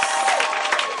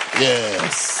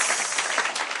 Yes.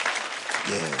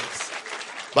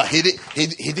 But he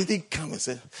didn't come and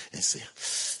say,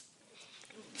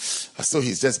 I saw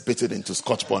he's just bitten into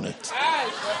Scotch bonnet.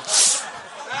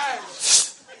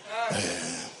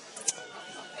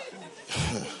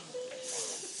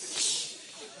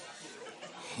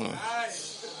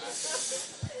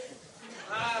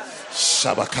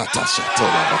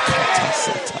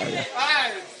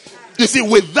 You see,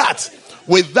 with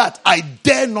that, I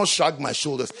dare not shrug my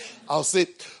shoulders. I'll say,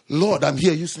 "Lord, I'm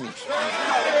here, use me."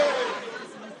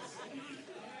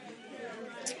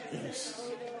 Yes.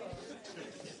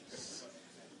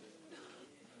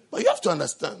 But you have to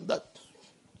understand that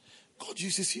God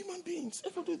uses human beings,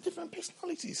 everybody with different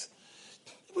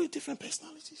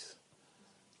personalities.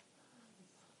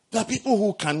 There are people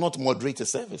who cannot moderate a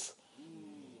service.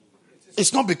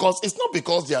 It's not because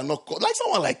they are not like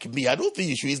someone like me. I don't think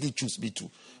you should easily choose me to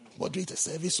moderate a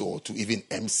service or to even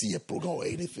MC a program or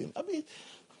anything. I mean,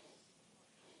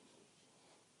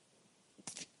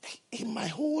 in my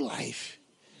whole life,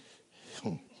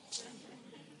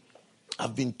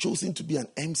 I've been chosen to be an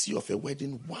MC of a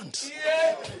wedding once.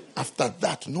 After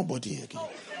that, nobody again.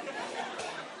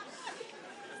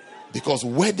 Because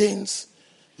weddings,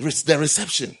 the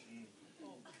reception,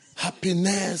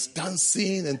 happiness,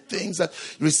 dancing and things, that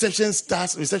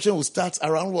reception will start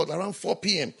around what? Around 4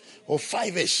 p.m. or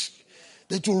 5-ish.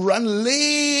 Then to run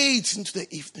late into the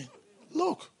evening.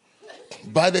 Look,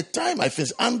 by the time I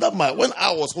finished, when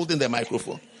I was holding the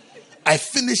microphone, I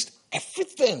finished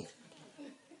everything.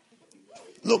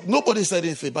 Look, nobody said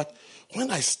anything, but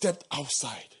when I stepped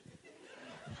outside,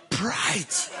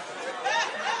 bright,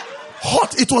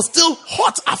 hot, it was still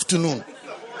hot afternoon.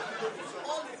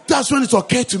 That's when it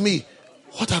occurred to me,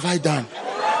 what have I done?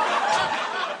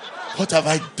 What have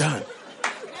I done?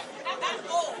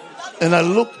 And I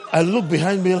look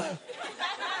behind me and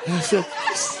I said,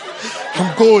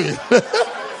 I'm going.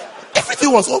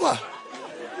 Everything was over.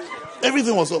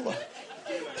 Everything was over.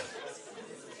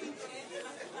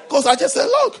 Because I just said,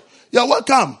 look, you're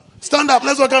welcome. Stand up.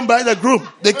 Let's welcome by the group.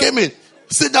 They came in.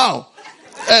 Sit down.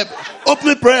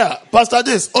 Opening prayer. Pastor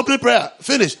this. Opening prayer.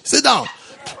 Finish. Sit down.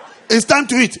 It's time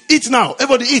to eat. Eat now.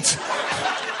 Everybody eat.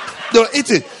 They were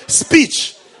eating.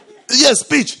 Speech. Yes,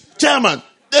 speech. Chairman.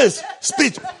 This.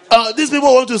 Speech. These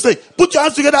people want to say, put your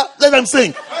hands together. Let them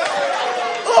sing.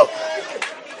 Oh.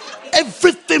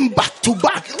 Everything back to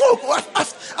back. Look,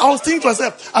 I was thinking to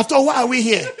myself, after why are we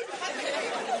here?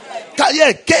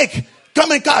 Yeah, cake.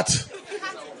 Come and cut.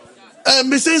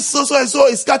 Mrs. So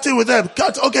is cutting with them.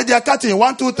 Cut. Okay, they are cutting.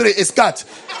 1, 2, 3. It's cut.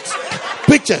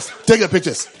 Pictures. Take the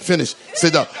pictures. Finish.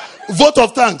 Sit down. Vote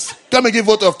of thanks. Come and give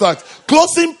vote of thanks.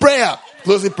 Closing prayer.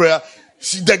 Closing prayer.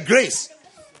 The grace.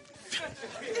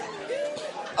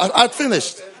 I'd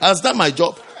finished. I've done my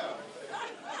job.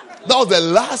 That was the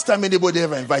last time anybody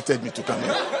ever invited me to come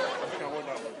here.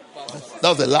 That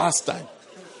was the last time.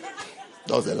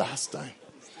 That was the last time.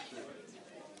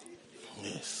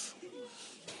 Yes.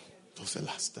 That was the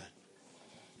last time.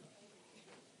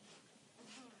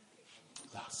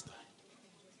 Last time.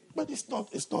 But it's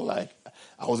not like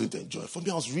I wasn't enjoying. For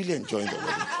me, I was really enjoying the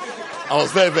wedding. I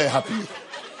was very, very happy.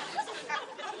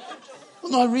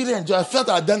 No, I really enjoyed. I felt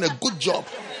I had done a good job.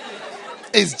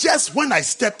 It's just when I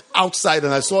stepped outside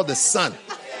and I saw the sun,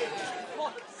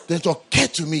 then it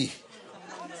occurred to me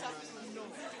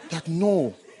that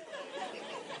no,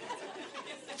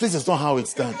 this is not how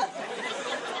it's done.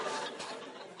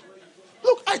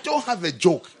 Look, I don't have a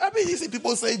joke. I mean, you see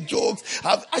people say jokes.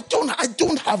 I don't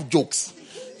have jokes.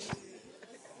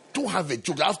 Don't have a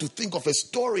joke. I have to think of a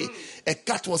story. A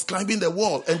cat was climbing the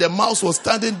wall and the mouse was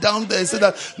standing down there and said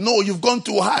that, no, you've gone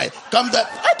too high. Come down.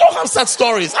 I don't have such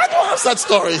stories.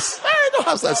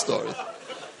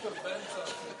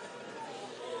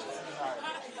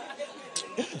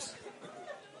 Yes.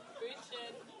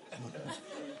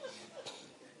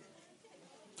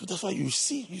 So that's why you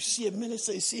see a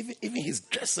minister, you see even his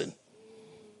dressing.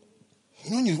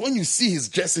 When you see his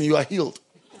dressing, you are healed.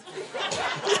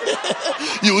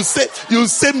 You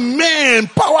say, man,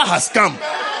 power has come.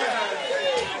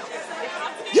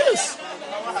 Yes.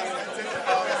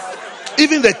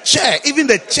 Even the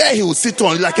chair he will sit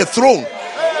on like a throne.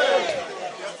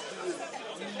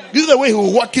 This is the way he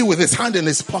will walk in with his hand in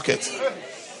his pocket.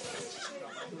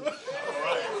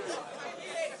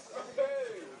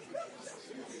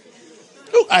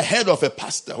 Look, I heard of a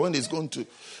pastor when he's going to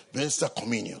minister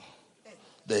communion.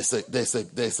 There's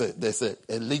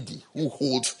a lady who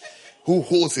holds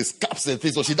his cups and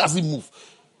things, so she doesn't move.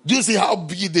 Do you see how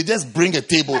big they just bring a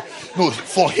table? No,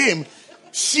 for him,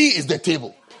 she is the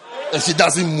table, and she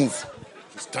doesn't move.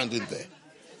 She's standing there.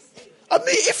 I mean,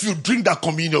 if you drink that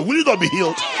communion, will you not be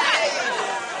healed?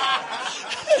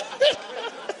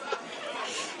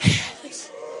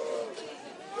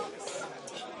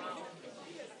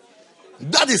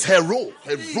 That is her role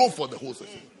for the whole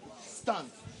session.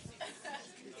 Stand.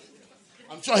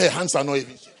 I'm sure her hands are not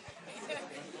even.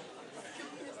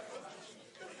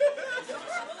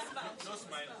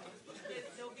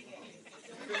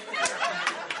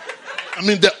 I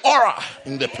mean, the aura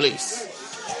in the place.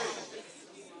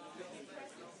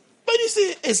 But you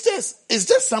see, it's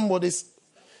just somebody's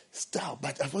style.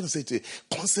 But I want to say to you,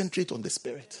 concentrate on the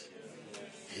spirit.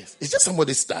 Yes, it's just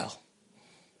somebody's style.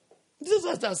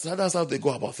 That's how they go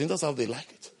about things. That's how they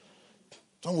like it.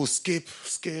 Some will skip,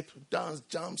 dance,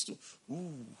 jumps to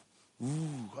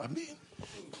I mean,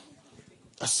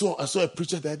 I saw a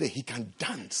preacher the other day. He can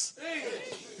dance.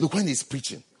 Look, when he's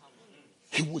preaching,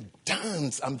 he would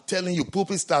dance. I'm telling you,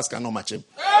 pulpit stars cannot match him.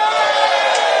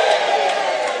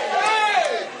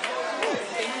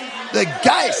 The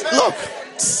guys, look,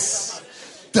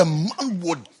 the man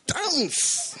would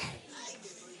dance.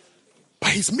 But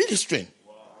he's ministering.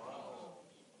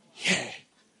 Yeah.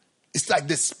 It's like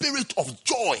the spirit of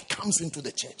joy comes into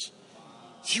the church.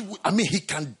 He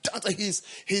can dance.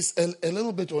 He's a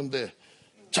little bit on the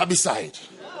chubby side.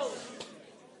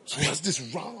 So he has this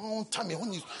round tummy.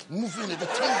 When he's moving, the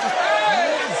tummy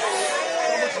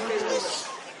moves.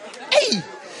 Hey!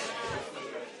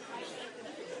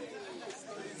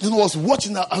 I was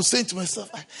watching that. I was saying to myself,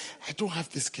 I don't have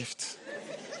this gift.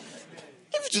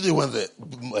 Even today when the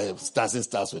dancing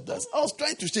starts with dance, I was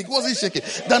trying to shake. It wasn't shaking.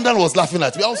 Dan was laughing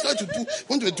at me. I was trying to do,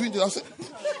 when they were doing this,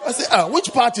 I said,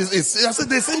 which part is it? I said,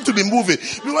 they seem to be moving.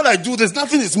 But when I do this,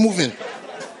 nothing is moving.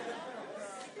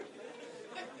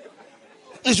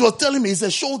 And she was telling me, it's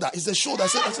a shoulder. I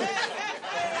said,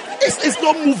 it's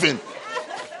not moving.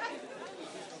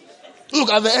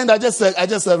 Look, at the end, I just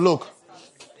said, look,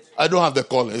 I don't have the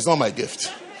calling. It's not my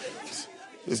gift.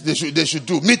 They should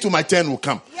do. Me to my turn will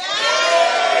come.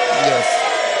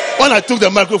 Yes. When I took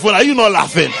the microphone, are you not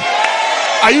laughing?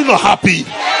 Are you not happy?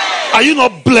 Are you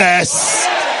not blessed?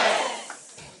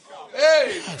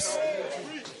 Hey. Yes.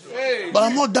 But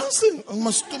I'm not dancing.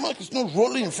 My stomach is not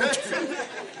rolling in front of me.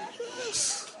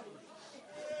 Yes.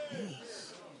 Yes.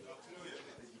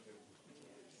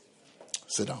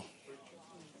 Sit down.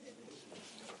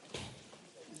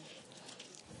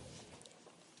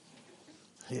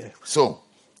 Yeah. So,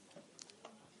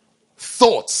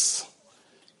 thoughts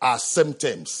are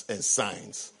symptoms and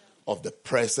signs of the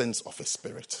presence of a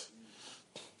spirit.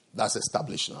 That's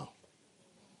established now.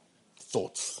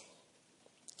 Thoughts.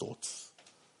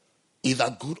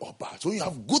 Either good or bad. So when you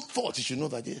have good thoughts, you should know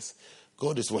that yes,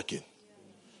 God is working.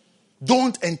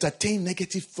 Don't entertain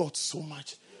negative thoughts so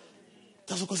much.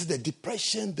 That's because of the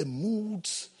depression, the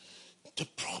moods, the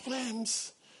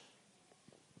problems.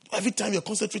 Every time you're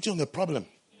concentrating on the problem,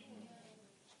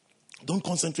 don't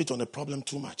concentrate on the problem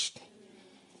too much.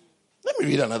 Let me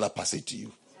read another passage to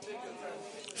you.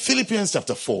 Philippians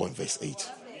chapter 4 and verse 8.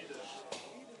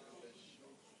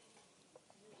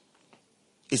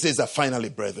 It says that finally,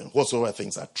 brethren, whatsoever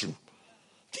things are true.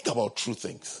 Think about true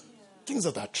things. Things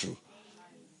that are true.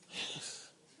 Yes.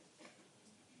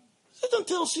 Satan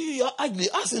tells you you're ugly.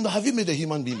 Ask him, have you made a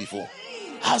human being before?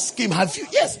 Ask him, have you?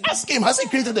 Yes, ask him. Has he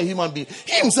created a human being?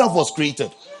 He himself was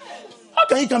created. How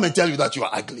can he come and tell you that you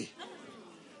are ugly?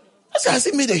 I said, has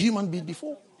he made a human being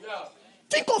before? Yeah.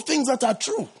 Think of things that are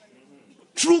true.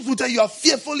 Truth will tell you are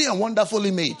fearfully and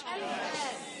wonderfully made.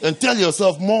 And tell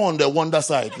yourself more on the wonder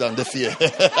side than the fear.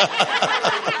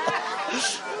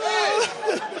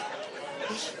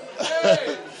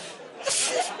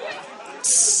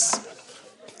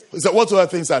 So what other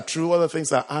things are true? What other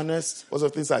things are honest? What other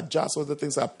things are just? What other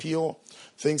things are pure?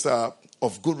 Things are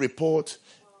of good report.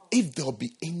 If there will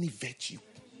be any virtue,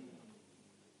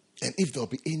 and if there will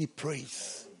be any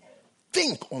praise,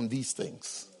 think on these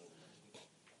things.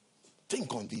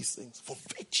 Think on these things. For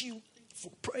virtue,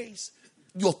 for praise.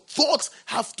 Your thoughts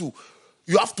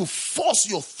you have to force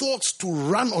your thoughts to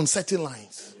run on certain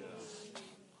lines.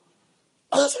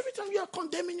 Otherwise, every time you are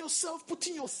condemning yourself,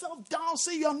 putting yourself down,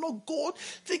 say you are not good,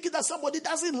 thinking that somebody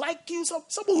doesn't like you,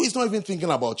 somebody who is not even thinking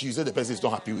about you, you say the person is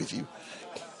not happy with you.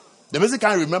 The person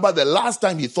can't remember the last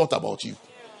time he thought about you.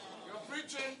 You're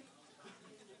preaching.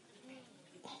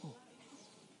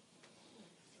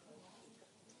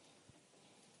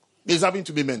 It's happened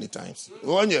to me many times.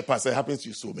 When you're a pastor, it happens to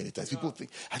you so many times. People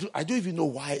think, I don't even know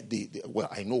why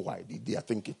I know why they are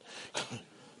thinking.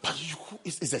 But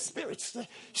it's a spirit.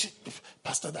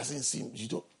 Pastor doesn't seem, you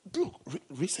don't. Look,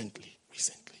 recently,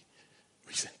 should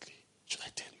I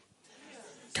tell you?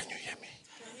 Can you hear me?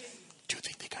 Do you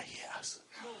think they can hear us?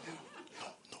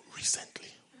 No, recently.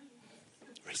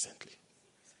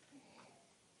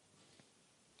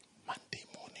 Monday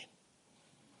morning,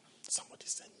 somebody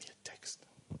sent me a text.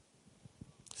 He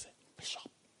said,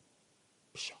 Bishop,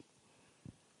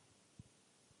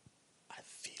 I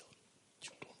feel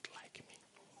you don't like me.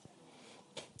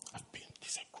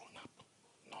 He's a grown up,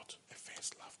 not a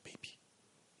first love baby.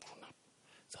 Grown up.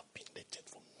 So I've been dated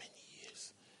for many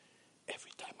years.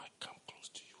 Every time I come close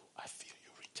to you, I feel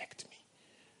you reject me.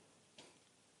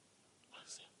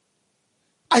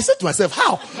 I said to myself,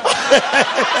 how?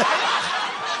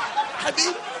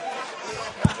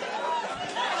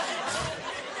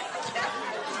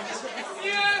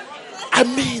 I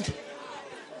mean,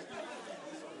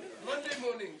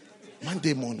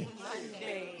 Monday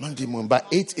morning, by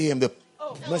 8 a.m. the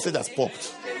message has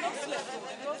popped.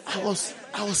 I was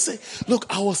saying, look,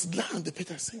 I was down the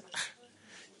Peter saying,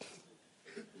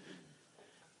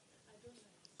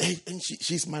 hey,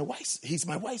 He's my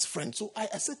wife's friend. So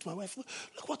I said to my wife,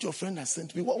 look what your friend has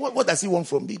sent me. What does he want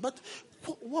from me? But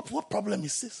what problem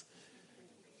is this?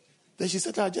 Then she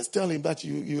said, I'll just tell him that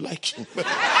you like him.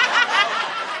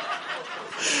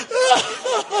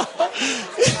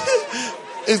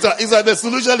 It's like the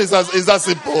solution is that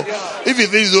simple. If he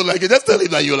thinks you don't like it, just tell him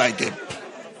that you like him.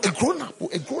 A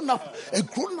grown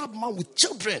up man with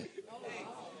children.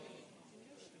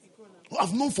 Who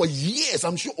I've known for years,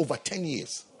 I'm sure over 10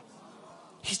 years.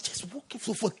 He's just walking.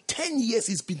 So for 10 years,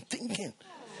 he's been thinking,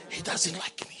 he doesn't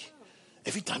like me.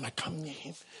 Every time I come near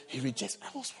him, he rejects. I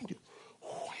was wondering,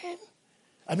 when?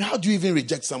 I mean, how do you even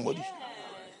reject somebody?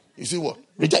 You see what?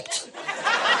 Reject.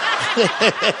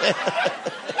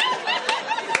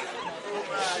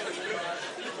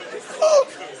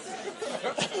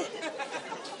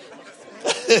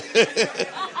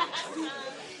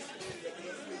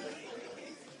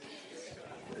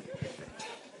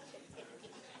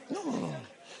 No.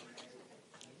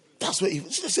 That's where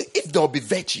if there will be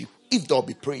virtue, if there will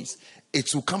be praise,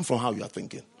 it will come from how you are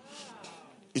thinking.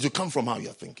 It will come from how you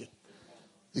are thinking.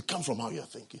 It comes from how you are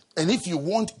thinking. And if you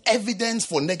want evidence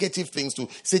for negative things too,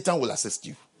 Satan will assist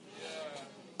you.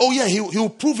 Oh yeah, he will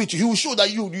prove it to you. He will show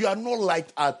that you are not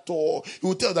liked at all. He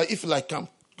will tell that if you like, come,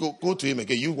 go to him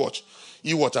again. You watch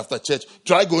after church.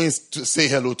 Try going to say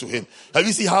hello to him. Have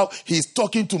you seen how he's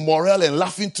talking to Morel and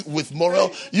laughing with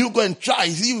Morel? You go and try.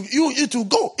 You to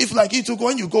go. If like you to go,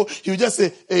 when you go, he will just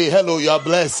say, hey, hello, you are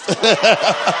blessed.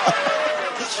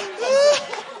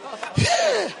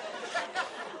 Yeah.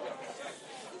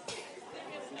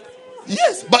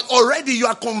 Yes, but already you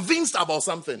are convinced about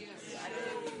something.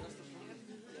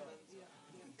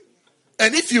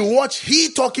 And if you watch he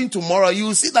talking to Morel, you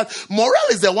will see that Morel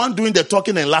is the one doing the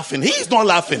talking and laughing. He is not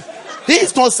laughing. He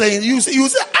is not saying, you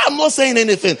say, I'm not saying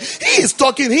anything. He is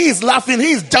talking, he is laughing,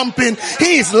 he is jumping,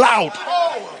 he is loud.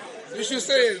 Oh, you should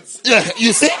say it. Yeah,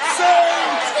 you see?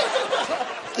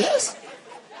 Yes.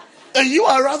 And you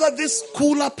are rather this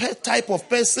cooler type of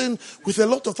person with a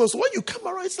lot of thoughts. So when you come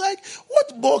around, it's like,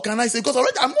 what more can I say? Because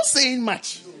already I'm not saying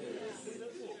much.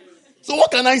 So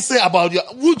what can I say about you?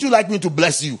 Would you like me to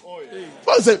bless you?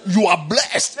 I say, you are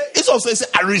blessed. It's also say,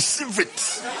 I receive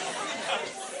it.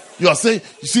 You are saying,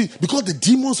 you see, because the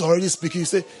demons are already speaking, you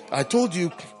say, I told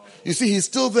you. You see, he's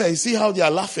still there. You see how they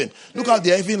are laughing. Look how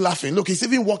they are even laughing. Look, he's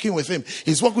even walking with him.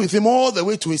 He's walking with him all the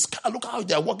way to his car. Look how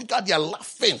they are walking. Look how they are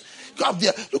laughing.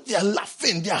 Look, they are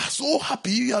laughing. They are so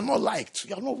happy. You are not liked.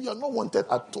 You are not wanted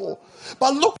at all.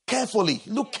 But look carefully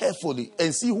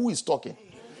and see who is talking.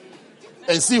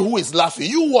 And see who is laughing.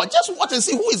 You watch. Just watch and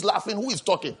see who is laughing, who is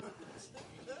talking.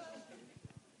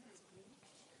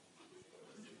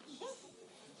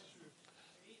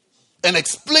 And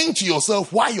explain to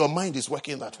yourself why your mind is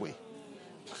working that way.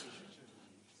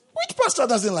 Which pastor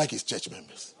doesn't like his church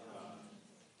members?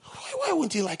 Why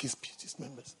won't he like his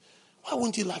members? Why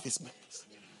won't he love his members?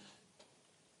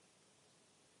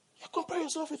 You compare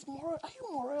yourself with Morel. Are you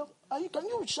Morel? Can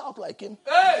you shout like him?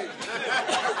 Hey!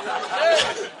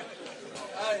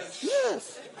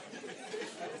 Yes.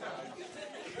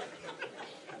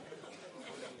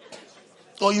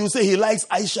 Or you say he likes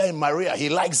Aisha and Maria. He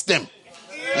likes them.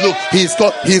 Look,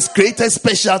 he's created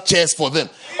special chairs for them.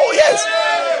 Oh yes,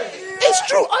 it's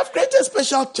true. I've created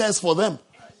special chairs for them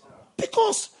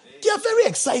because they are very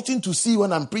exciting to see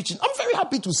when I'm preaching. I'm very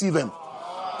happy to see them.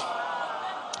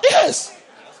 Yes.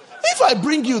 If I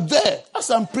bring you there as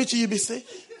I'm preaching, you'll be saying,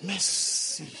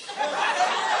 mercy.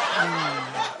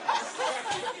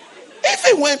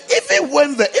 Even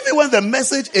when the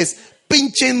message is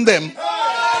pinching them,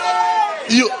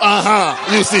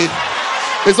 you see.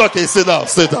 It's okay, sit down.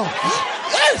 Yes,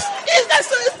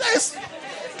 it's nice.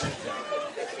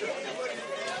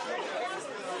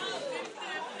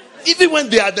 Even when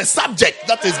they are the subject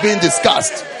that is being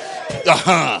discussed.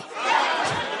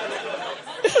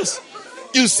 Yes.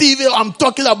 You see, I'm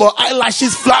talking about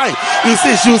eyelashes flying. You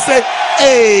see, she'll say,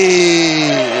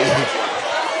 hey.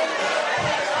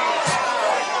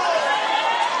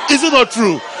 Is it not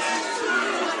true?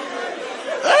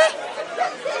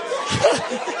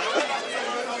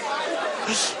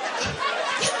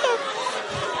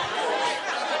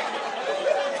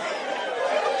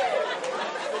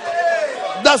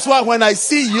 That's why when I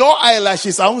see your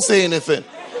eyelashes, I won't say anything.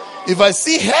 If I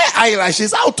see her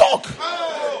eyelashes, I'll talk.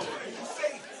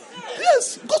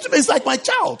 Yes, go to me. It's like my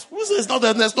child. It's not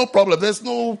that there's no problem. There's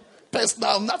no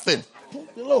personal, nothing.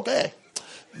 Look, hey,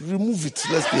 remove it.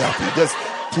 Let's be happy. Just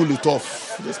pull it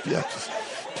off. Let's be happy.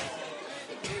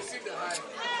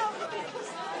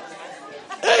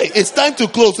 Hey, it's time to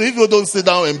close. So if you don't sit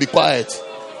down and be quiet.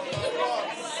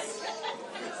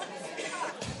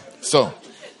 So,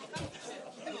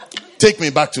 Take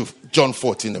me back to John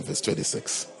 14 and verse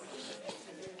 26.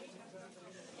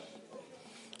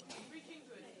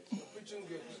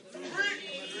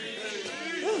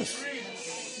 Yes.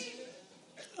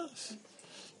 Yes.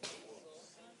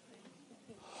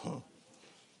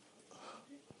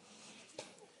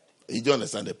 You don't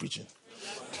understand the preaching?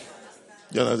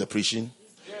 You don't understand the preaching?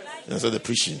 You understand the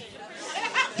preaching?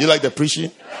 Do you like the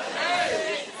preaching?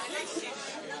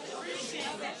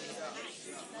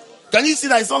 Can you see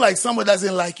that it's not like someone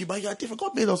doesn't like you, but you are different?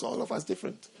 God made us, all of us,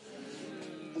 different.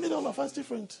 He made all of us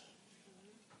different.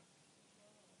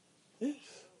 Yes.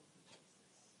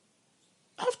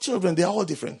 I have children, they are all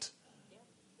different.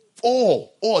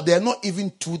 All. There are not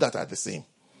even two that are the same.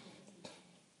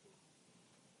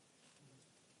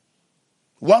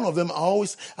 One of them, I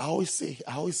always say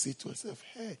to myself,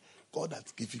 hey, God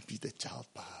has given me the child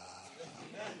power.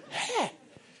 Hey.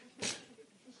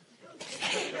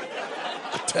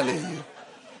 I'm telling you.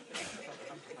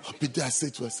 I'll be there, I say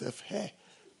to myself, hey,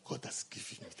 God has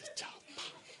given me the child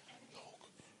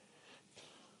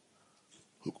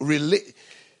power. Relate.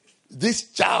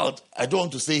 This child, I don't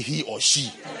want to say he or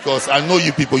she, because I know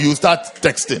you people, you start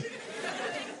texting.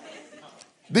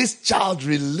 This child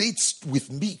relates with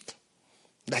me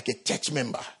like a church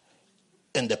member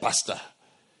and the pastor.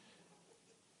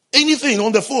 Anything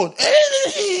on the phone,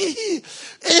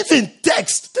 anything,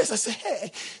 text. I say, hey,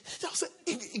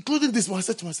 including this one, I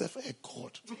said to myself, hey,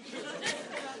 God,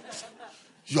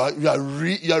 you are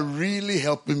really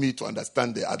helping me to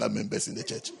understand the other members in the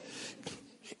church.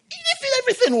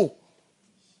 Everything, oh.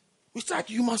 It's like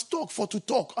you must talk for to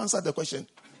talk. Answer the question.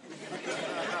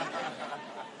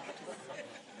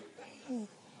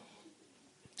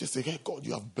 Just say, hey, God,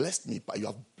 you have blessed me, but you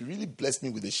have really blessed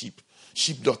me with a sheep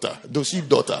daughter. The sheep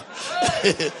daughter.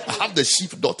 I have the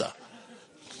sheep daughter.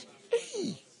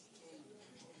 Hey.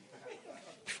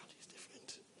 Everybody's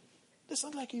different. It's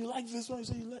not like you like this one.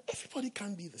 So you like, everybody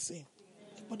can't be the same.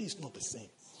 Everybody is not the same.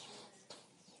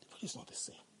 Everybody is not the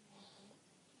same.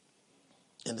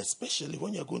 And especially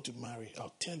when you're going to marry,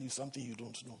 I'll tell you something you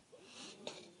don't know.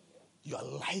 You are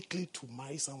likely to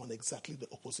marry someone exactly the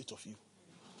opposite of you.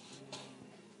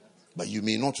 But you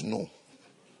may not know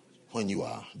when you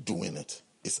are doing it.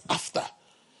 It's after,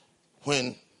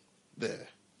 when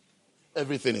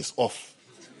everything is off,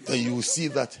 that you will see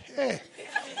that, hey,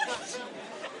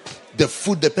 the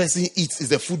food the person eats is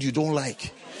the food you don't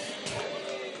like.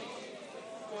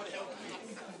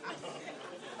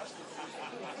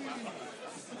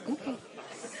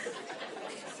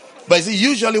 But you see,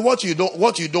 usually what you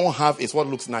don't have is what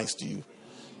looks nice to you.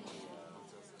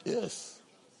 Yes.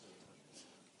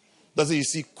 That's why you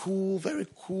see cool, very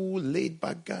cool, laid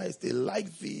back guys. They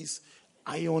like these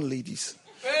iron ladies.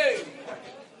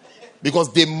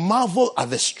 Because they marvel at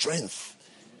the strength.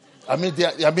 I mean,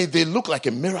 they look like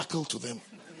a miracle to them.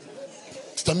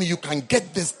 I mean, you can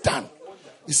get this done.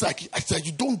 It's like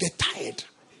you don't get tired.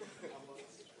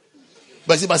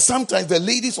 But sometimes the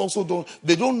ladies also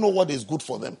don't know what is good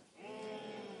for them.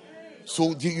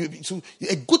 So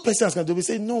a good person is going to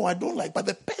say, no, I don't like. But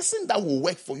the person that will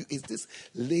work for you is this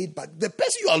laid back. The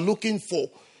person you are looking for,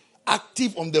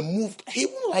 active on the move, he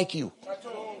won't like you.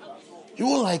 He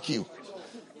won't like you.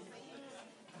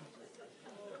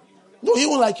 No, he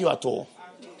won't like you at all.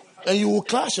 And you will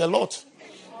clash a lot.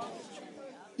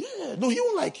 Yeah, no, he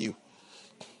won't like you.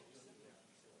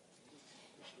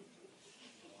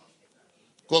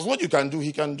 Because what you can do,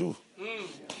 he can do.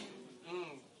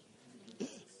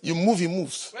 You move, he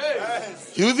moves.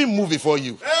 He will even move before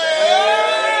you.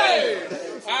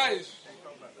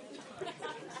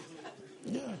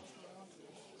 Yeah.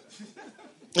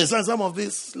 And some of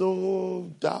these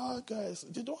slow, dark guys,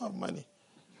 they don't have money.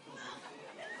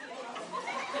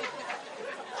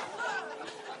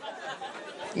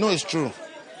 No, it's true.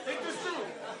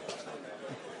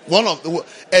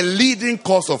 A leading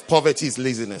cause of poverty is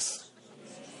laziness.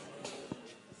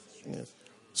 Yes.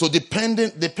 So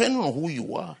depending on who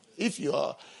you are, if you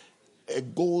are a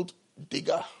gold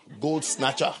digger, gold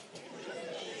snatcher,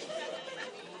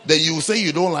 then you will say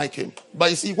you don't like him. But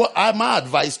you see, my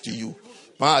advice to you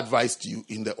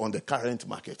on the current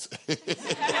market.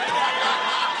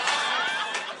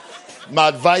 My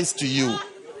advice to you,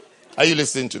 are you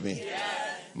listening to me?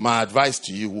 My advice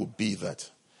to you would be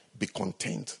that be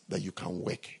content that you can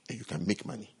work and you can make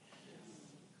money.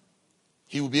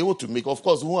 He will be able to make, of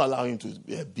course, we won't allow him to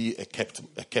be a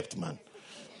kept man.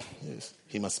 Yes.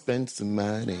 He must spend some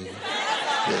money.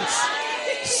 Yes.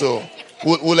 So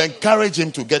we'll encourage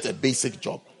him to get a basic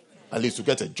job. At least to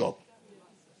get a job.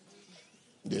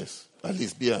 Yes. At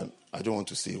least be I don't want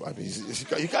to say. I mean,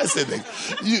 you can't say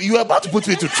that. You're about to put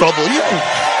me into trouble.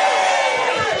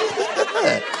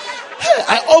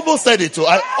 almost said it too.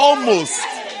 I almost.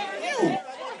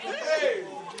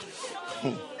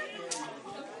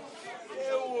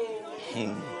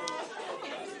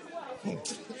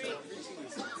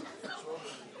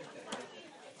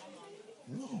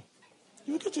 No.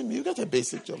 You get a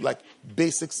basic job, like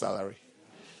basic salary.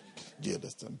 Do you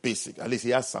understand? Basic. At least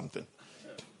he has something.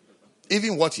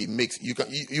 Even what he makes, you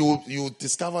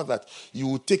discover that you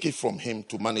will take it from him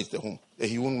to manage the home.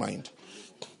 He won't mind.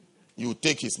 You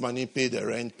take his money, pay the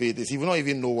rent, pay this. He will not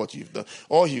even know what you've done.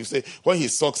 All he will say, when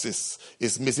his socks is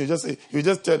missing, he'll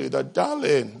just tell you that,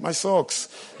 darling, my socks.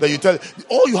 Then you tell,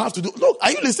 all you have to do, look,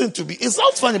 are you listening to me? It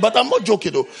sounds funny, but I'm not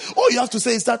joking though. All you have to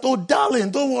say is that, oh,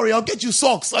 darling, don't worry, I'll get you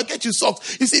socks.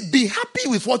 You see, be happy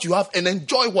with what you have and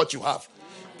enjoy what you have.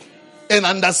 And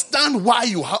understand why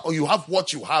you have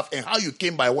what you have and how you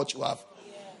came by what you have.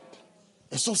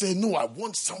 And so say, no, I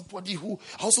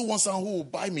also want someone who will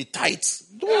buy me tights.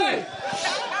 No.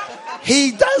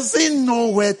 He doesn't know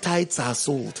where tights are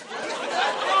sold.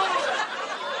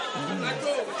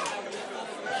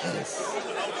 Yes.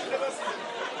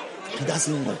 He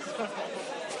doesn't know.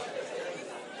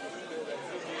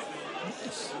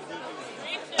 Yes.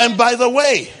 And by the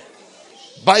way,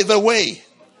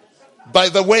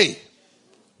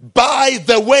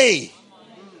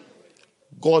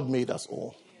 God made us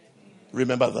all.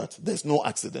 Remember that. There's no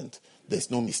accident. There's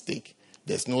no mistake.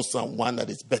 There's no someone that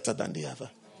is better than the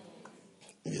other.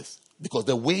 Yes. Because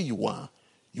the way you are,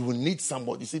 you will need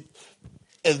somebody. You see,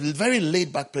 a very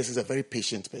laid back person is a very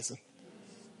patient person.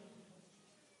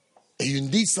 And you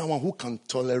need someone who can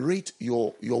tolerate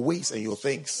your ways and your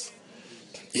things.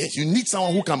 Yes, you need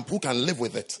someone who can live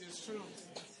with it.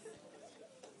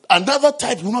 Another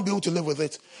type will not be able to live with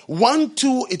it. 1,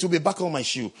 2, it will be back on my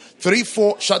shoe. 3,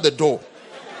 4, shut the door.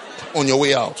 On your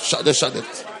way out. Shut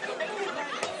it.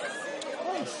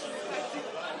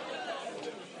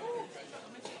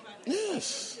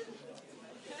 Yes.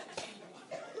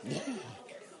 Yeah.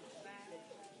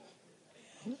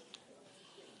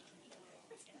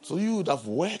 So you would have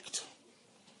worked.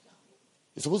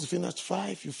 You're supposed to finish at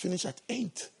 5. You finish at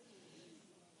 8.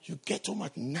 You get home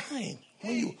at 9.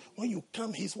 When you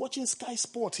come, he's watching Sky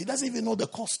Sports. He doesn't even know the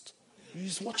cost.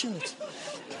 He's watching it.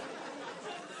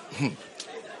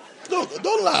 No,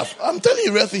 don't laugh. I'm telling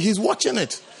you, Refi, he's watching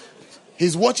it.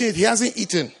 He's watching it. He hasn't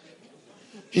eaten.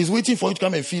 He's waiting for you to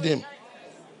come and feed him.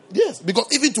 Yes, because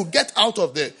even to get out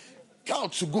of the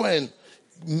couch to go and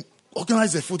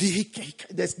organize the food,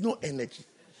 there's no energy.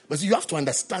 But you have to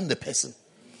understand the person.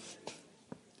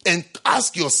 And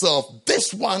ask yourself,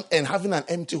 this one and having an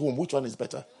empty home, which one is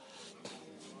better?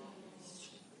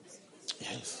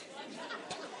 Yes.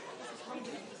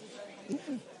 You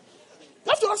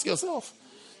have to ask yourself.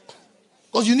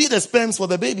 Because you need the sperms for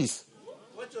the babies.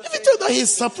 If you tell that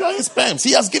he's supplying sperms,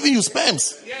 he has given you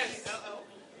sperms.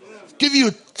 Give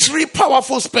you 3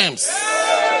 powerful sperms.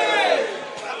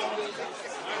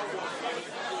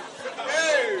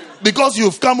 Because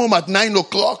you've come home at 9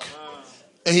 o'clock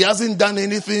and he hasn't done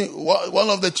anything. One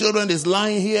of the children is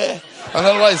lying here,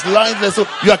 another one is lying there. So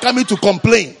you are coming to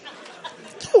complain.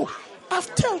 Oh,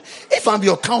 if I'm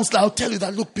your counselor, I'll tell you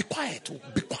that, look, be quiet.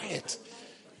 Be quiet.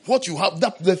 What you have,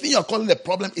 the thing you're calling a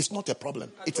problem is not a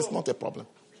problem. It is not a problem.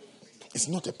 It's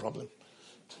not a problem.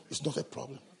 It's not a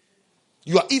problem.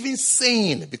 You are even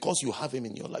sane because you have him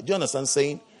in your life. Do you understand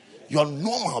sane? You are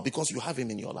normal because you have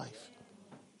him in your life.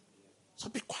 So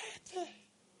be quiet.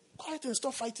 Quiet and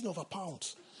stop fighting over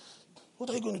pounds.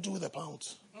 What are you going to do with the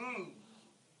pounds?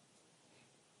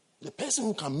 The person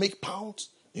who can make pounds,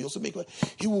 he also make.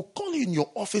 He will call you in your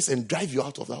office and drive you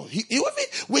out of the house. He will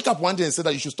wake up one day and say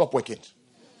that you should stop working.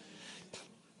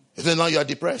 And then now you are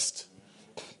depressed.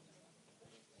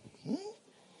 You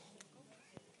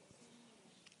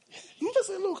just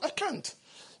say, look, I can't.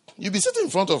 You be sitting in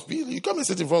front of people. You come and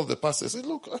sit in front of the pastor and say,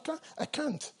 look, I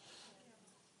can't.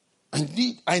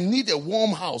 I need a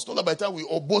warm house. Not that by the time we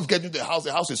all both get into the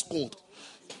house is cold.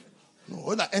 No,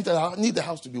 when I enter the house, I need the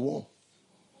house to be warm.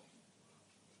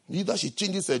 Either she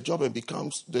changes her job and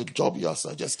becomes the job you are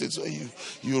suggested. So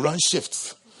you run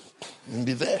shifts and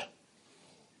be there.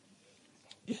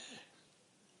 Yeah.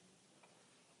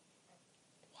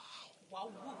 Wow.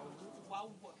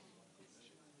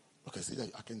 Okay,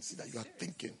 I can see that you are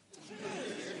thinking.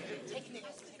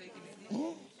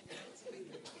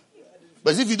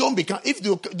 But if you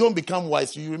don't become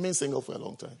wise, you remain single for a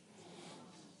long time.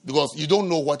 Because you don't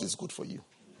know what is good for you.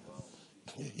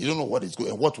 You don't know what is good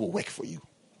and what will work for you.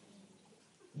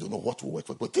 You don't know what will work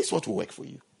for you. But this is what will work for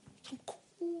you.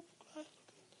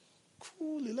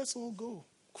 Cool, let's all go.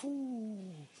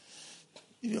 Cool.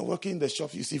 If you're working in the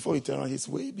shop, you see, before you turn around, he's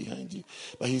way behind you.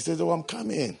 But he says, oh, I'm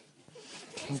coming.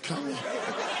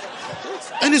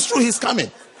 And it's true, he's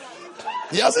coming.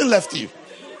 He hasn't left you.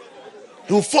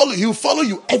 He'll follow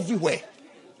you everywhere.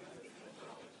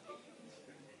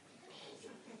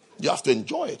 You have to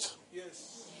enjoy it.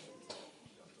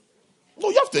 No,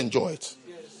 you have to enjoy it.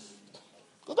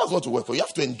 Because that's what you work for. You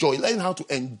have to enjoy. Learn how to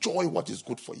enjoy what is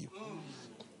good for you.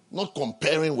 Not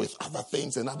comparing with other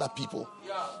things and other people.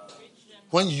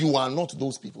 When you are not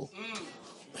those people.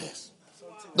 Yes.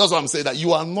 That's why I'm saying that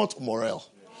you are not Morel.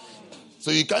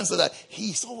 So you can't say that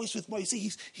he's always with Morel. You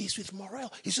see, he's with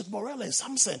Morel. He's with Morel and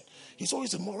Samson. He's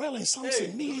always with Morel and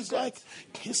Samson. Me, he's like,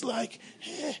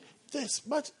 this.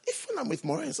 But if when I'm with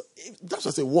Morel, that's what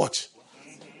I say, watch.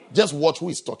 Just watch who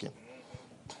is talking.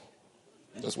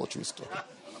 Just watch who is talking.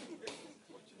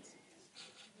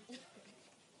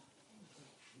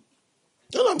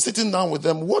 Then I'm sitting down with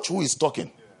them, watch who is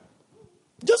talking.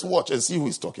 Just watch and see who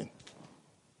is talking.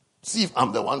 See if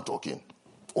I'm the one talking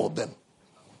or them.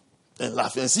 And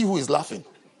laugh and see who is laughing.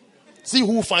 See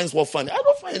who finds what funny. I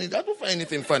don't find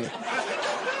anything funny.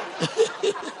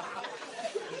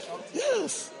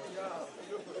 Yes.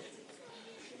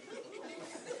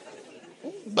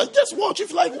 But just watch.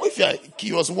 If you're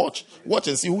curious, watch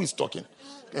and see who is talking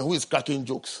and who is cracking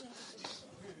jokes.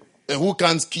 And who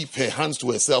can't keep her hands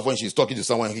to herself when she's talking to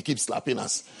someone and he keeps slapping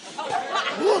us.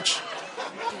 Watch.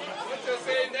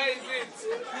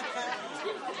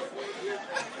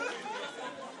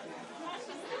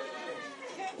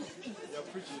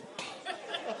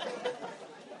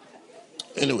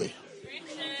 Anyway,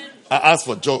 I asked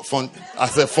for John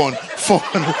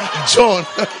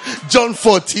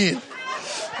 14,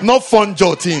 not fun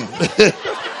Jotin.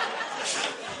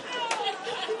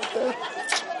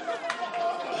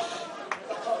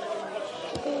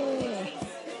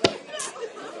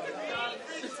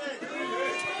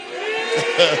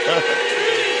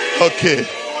 Okay.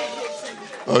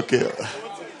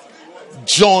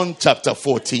 John chapter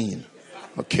 14.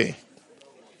 Okay.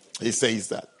 He says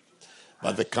that.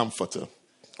 But the Comforter,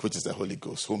 which is the Holy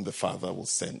Ghost, whom the Father will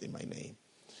send in my name,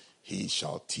 he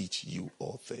shall teach you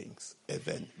all things, and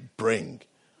then bring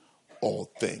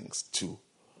all things to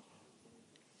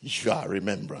your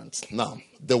remembrance. Now,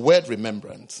 the word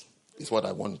remembrance is what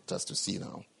I want us to see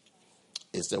now.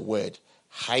 It's the word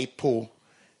hypomimnesco.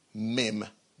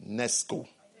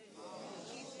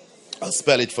 I'll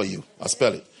spell it for you.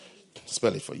 Spell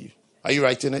it for you. Are you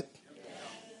writing it?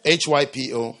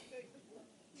 HYPOMIMNESCO.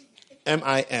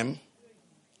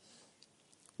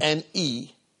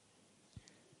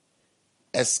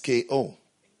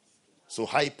 So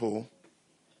hypo,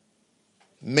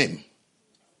 mim,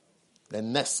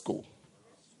 then nesco.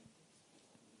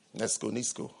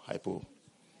 Nisco, hypo,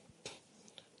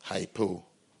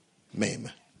 mem,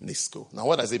 nisco. Now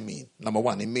what does it mean? Number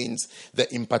one, it means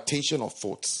the impartation of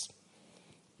thoughts.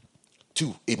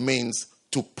 2, it means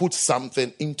to put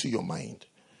something into your mind.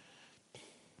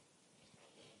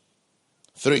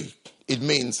 3, it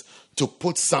means to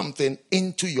put something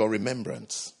into your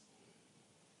remembrance.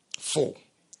 4,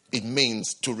 it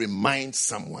means to remind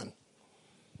someone.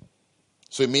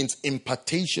 So it means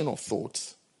impartation of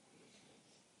thoughts.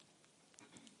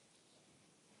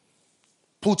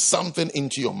 Put something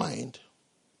into your mind.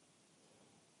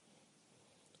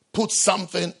 Put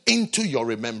something into your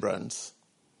remembrance.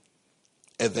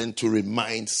 And then to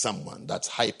remind someone. That's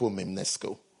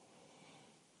hypomimnesco.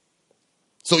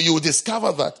 So you will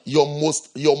discover that your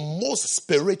most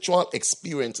spiritual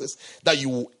experiences that you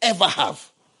will ever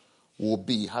have will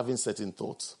be having certain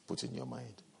thoughts put in your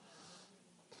mind.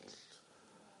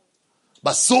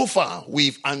 But so far,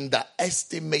 we've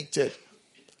underestimated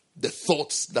the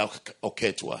thoughts that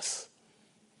occur to us.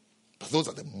 But those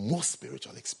are the most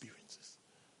spiritual experiences.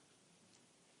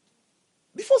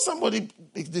 Before somebody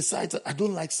decides, I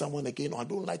don't like someone again, or I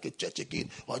don't like a church again,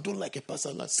 or I don't like a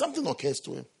person, something occurs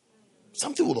to him.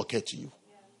 Something will occur to you.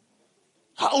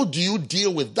 How do you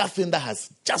deal with that thing that has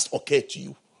just occurred to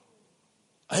you?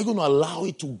 Are you going to allow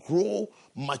it to grow,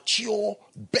 mature,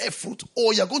 bear fruit,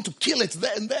 or you're going to kill it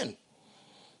there and then?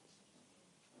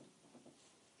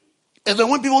 And then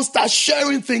when people start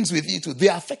sharing things with you too, they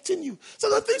are affecting you. So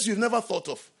the things you've never thought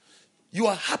of. You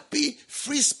are happy,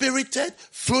 free-spirited,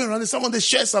 flowing around. Someone, they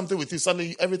share something with you,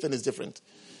 suddenly everything is different.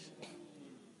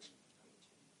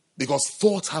 Because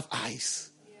thoughts have eyes.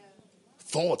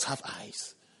 Thoughts have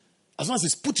eyes. As long as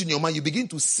it's put in your mind, you begin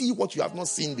to see what you have not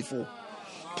seen before.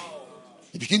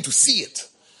 You begin to see it.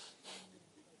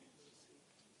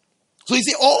 So you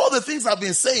see, all the things I've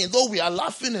been saying, though we are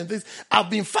laughing and this,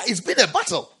 it's been a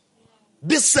battle.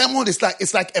 This sermon is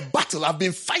like a battle. I've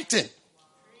been fighting.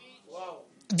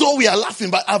 Though we are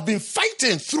laughing, but I've been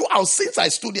fighting throughout since I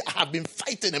stood here. I have been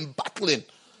fighting and battling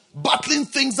battling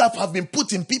things that have been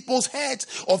put in people's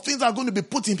heads or things that are going to be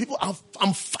put in people.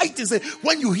 I'm fighting. Say,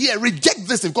 when you hear, reject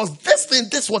this because this thing,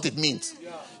 this is what it means.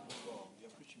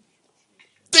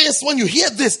 This, when you hear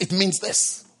this, it means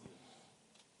this.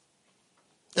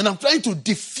 And I'm trying to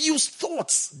diffuse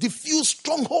thoughts, diffuse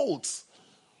strongholds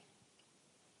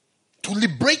to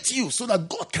liberate you so that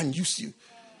God can use you.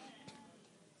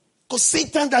 Because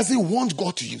Satan doesn't want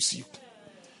God to use you.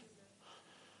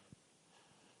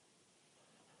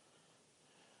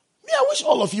 I wish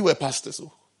all of you were pastors.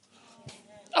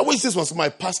 I wish this was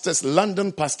my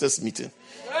London pastors meeting.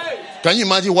 Can you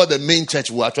imagine what the main church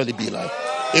will actually be like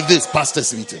if this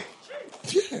pastors meeting?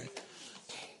 Yeah.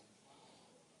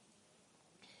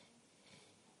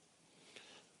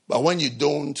 But when you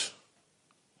don't,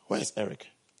 where's Eric,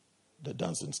 the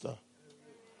dancing star?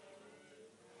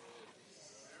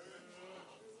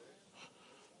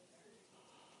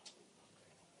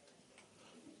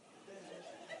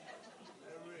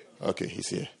 Okay, he's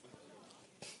here.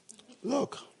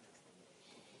 Look.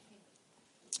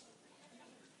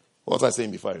 What was I saying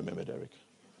before I remembered, Eric?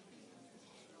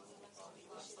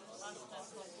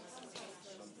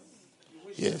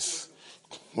 Yes.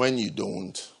 When you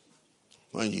don't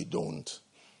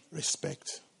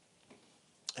respect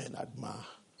and admire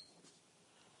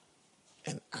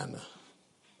and honor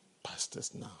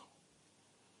pastors now,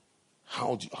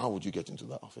 how would you get into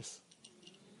that office?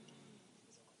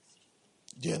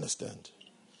 Do you understand?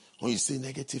 When you say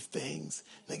negative things,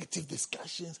 negative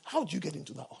discussions, how do you get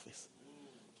into that office?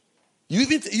 You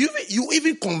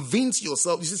even convince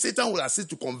yourself. You see, Satan will assist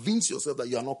to convince yourself that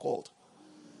you are not called.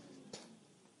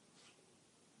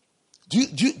 Do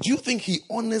you think he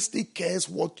honestly cares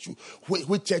which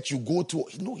church you go to?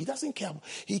 No, he doesn't care.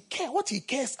 What he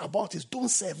cares about is don't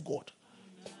serve God.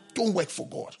 Don't work for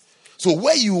God. So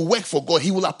where you work for God,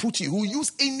 he will approach you. He will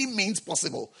use any means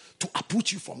possible to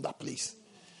approach you from that place.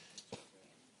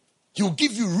 He will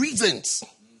give you reasons.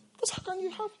 Because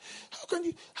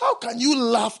how can you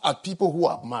laugh at people who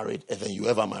are married and then you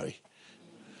ever marry?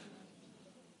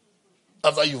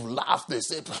 After you've laughed, they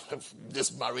say,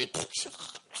 this married,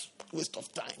 waste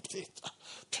of time.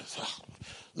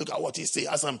 Look at what he say.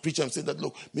 As I'm preaching, I'm saying that,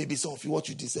 look, maybe some of you, what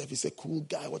you deserve is a cool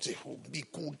guy. Be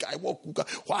cool guy. What cool guy?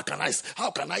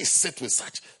 How can I sit with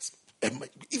such?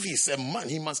 If he's a man,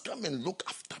 he must come and look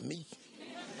after me.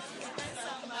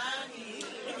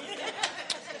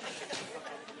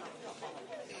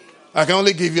 I can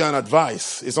only give you an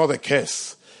advice. It's not a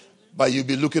curse. But you'll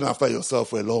be looking after yourself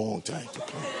for a long time to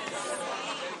come.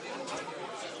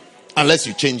 Unless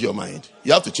you change your mind.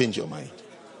 You have to change your mind.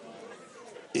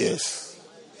 Yes.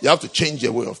 You have to change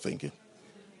your way of thinking.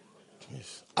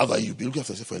 Yes. Otherwise, you'll be looking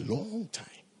after yourself for a long time.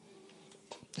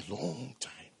 A long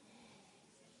time.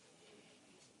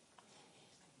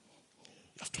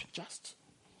 You have to adjust.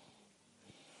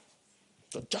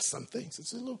 Adjust some things. And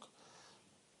say, look,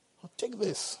 I'll take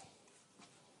this.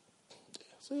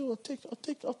 Say, I'll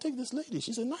take this lady.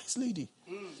 She's a nice lady.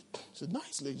 She's a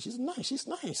nice lady. She's nice. She's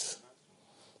nice.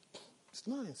 It's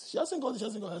nice. She hasn't got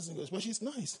it, but she's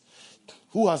nice.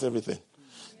 Who has everything?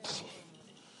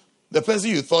 The person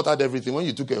you thought had everything, when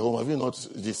you took her home, have you not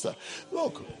this?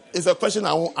 Look, it's a question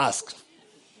I won't ask.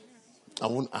 I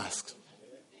won't ask.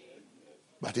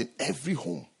 But in every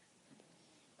home,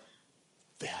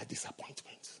 there are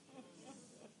disappointments.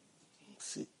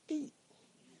 See,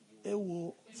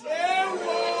 ewo.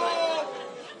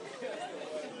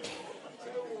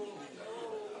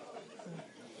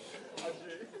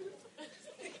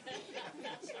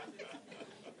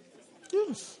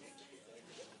 Yes.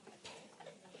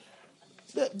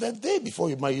 The day before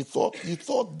you married, you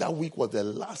thought that week was the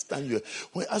last time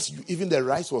even the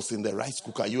rice was in the rice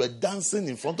cooker. You were dancing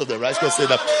in front of the rice cooker, saying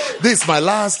that this is my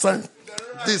last time.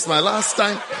 This is my last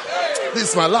time. This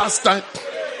is my last time.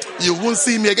 You won't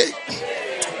see me again.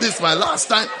 This is my last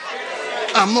time.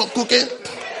 I'm not cooking.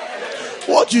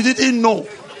 What you didn't know.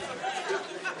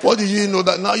 What did you know?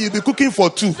 That now you'll be cooking for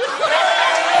two. You'll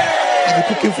be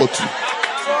cooking for two.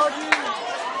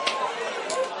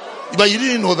 But you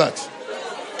didn't know that.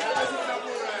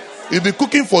 You'll be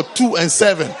cooking for 2 and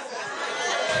 7.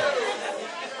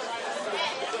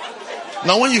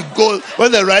 Now when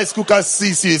the rice cooker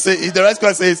sees you, the rice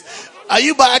cooker says, are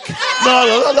you back? No,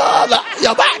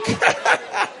 you're back.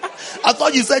 I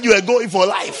thought you said you were going for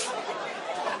life.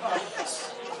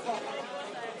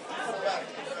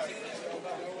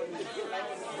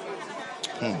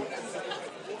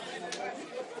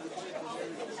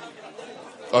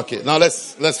 Okay, now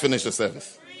let's finish the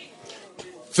service.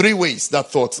 3 ways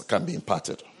that thoughts can be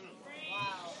imparted.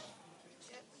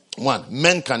 1,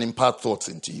 men can impart thoughts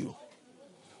into you.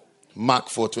 Mark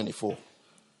 4:24.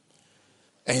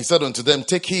 And he said unto them,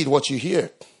 take heed what you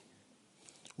hear.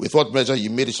 With what measure you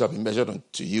made, it shall be measured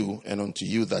unto you, and unto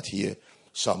you that hear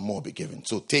shall more be given.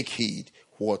 So take heed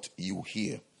what you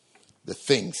hear. The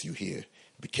things you hear.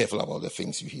 Be careful about the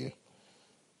things you hear.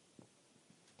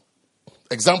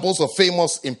 Examples of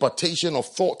famous impartation of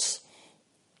thoughts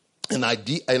and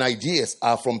ideas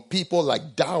are from people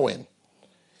like Darwin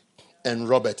and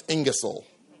Robert Ingersoll.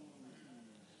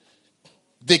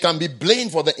 They can be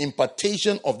blamed for the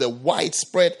impartation of the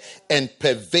widespread and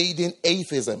pervading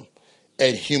atheism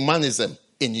and humanism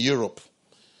in Europe.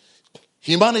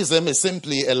 Humanism is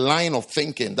simply a line of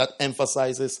thinking that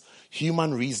emphasizes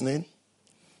human reasoning,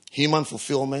 human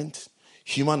fulfillment,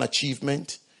 human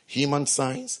achievement, human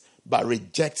science, but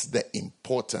rejects the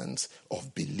importance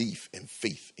of belief and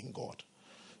faith in God.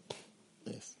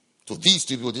 Yes. So these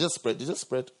two people, they just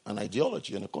spread an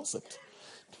ideology and a concept.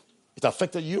 It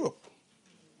affected Europe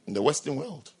in the Western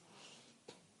world.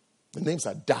 The names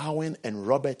are Darwin and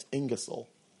Robert Ingersoll.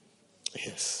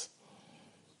 Yes.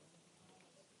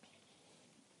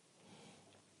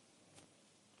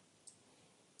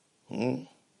 So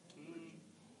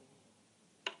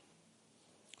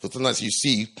sometimes you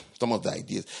see some of the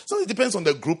ideas. So it depends on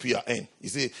the group you are in. You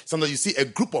see, sometimes you see a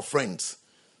group of friends.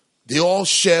 They all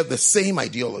share the same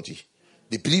ideology.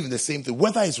 They believe in the same thing.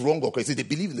 Whether it's wrong or correct, they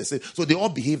believe in the same. So they all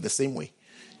behave the same way.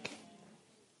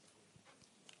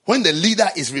 When the leader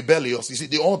is rebellious, you see,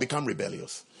 they all become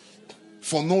rebellious.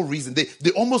 For no reason.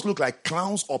 They almost look like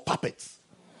clowns or puppets.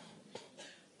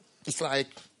 It's like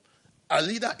a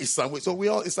leader is some way. So we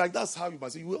all, it's like that's how you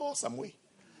must see. We're all some way.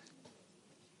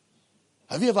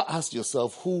 Have you ever asked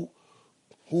yourself who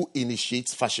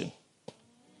initiates fashion?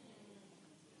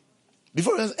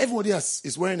 Before everybody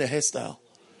is wearing a hairstyle.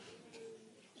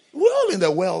 We're all in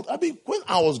the world. I mean, when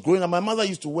I was growing up, my mother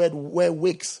used to wear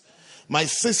wigs. My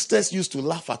sisters used to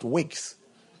laugh at wigs.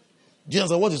 Do you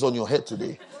understand what is on your head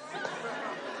today?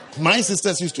 My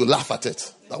sisters used to laugh at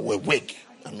it. That we're wig.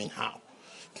 I mean, how?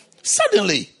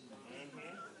 Suddenly.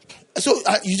 So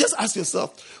you just ask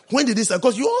yourself, when did this start?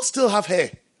 Because you all still have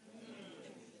hair.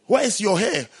 Where is your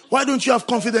hair? Why don't you have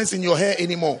confidence in your hair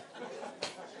anymore?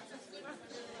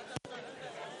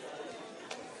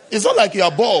 It's not like you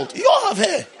are bald. You all have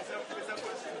hair.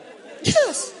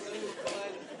 Yes.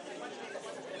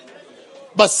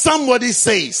 But somebody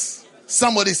says,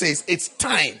 it's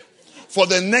time. For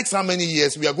the next how many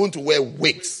years we are going to wear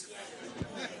wigs?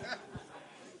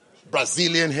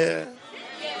 Brazilian hair.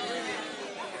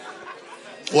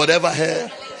 Whatever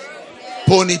hair.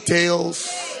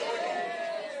 Ponytails.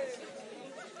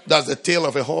 That's the tail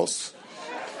of a horse.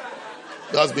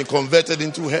 That's been converted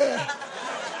into hair.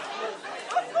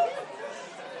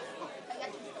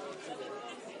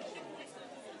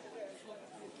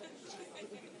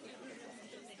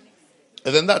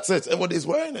 And then that's it. Everybody's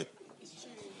wearing it.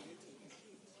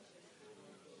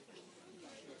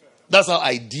 That's how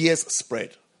ideas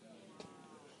spread.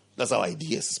 That's how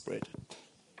ideas spread.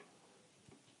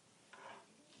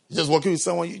 You're just walking with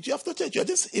someone, you after church, you're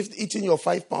just eating your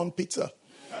 5-pound pizza.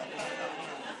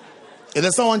 And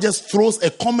then someone just throws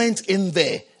a comment in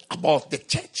there about the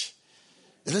church.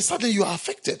 And then suddenly you are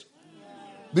affected.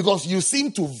 Because you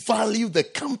seem to value the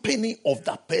company of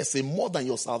that person more than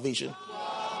your salvation.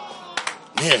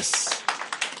 Yes.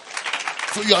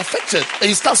 So you're affected and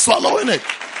you start swallowing it.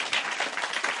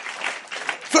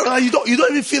 You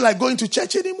don't even feel like going to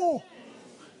church anymore.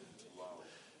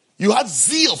 You had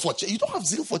zeal for church. You don't have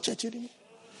zeal for church anymore.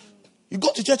 You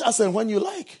go to church as and when you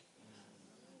like.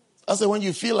 As and when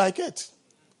you feel like it.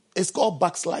 It's called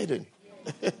backsliding.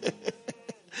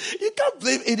 You can't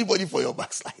blame anybody for your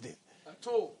backsliding. At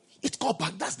all. It's called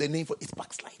back. That's the name for it. It's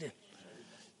backsliding.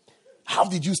 How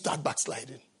did you start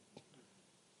backsliding?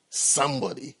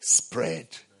 Somebody spread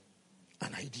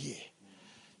an idea.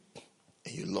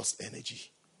 And you lost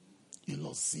energy. You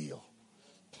lost zeal.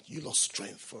 You lost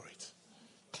strength for it.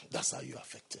 That's how you're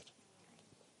affected.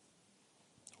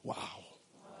 Wow.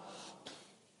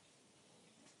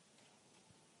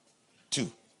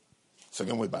 2.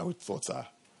 Second way by which thoughts are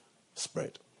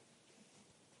spread.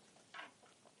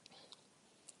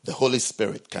 The Holy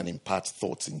Spirit can impart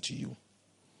thoughts into you.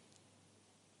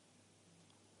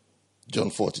 John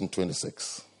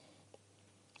 14:26.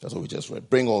 That's what we just read.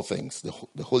 Bring all things.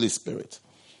 The Holy Spirit,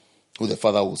 who the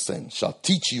Father will send, shall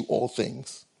teach you all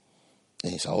things.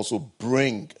 And he shall also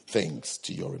bring things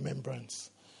to your remembrance.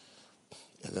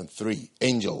 And then 3,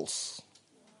 angels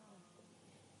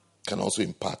can also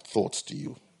impart thoughts to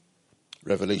you.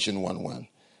 Revelation 1:1.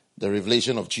 The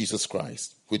revelation of Jesus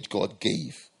Christ, which God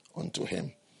gave unto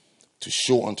him to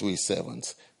show unto his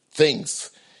servants things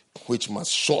which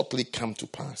must shortly come to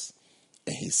pass.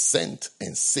 And he sent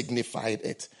and signified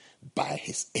it by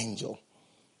his angel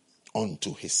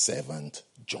unto his servant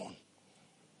John.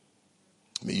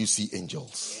 May you see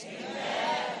angels.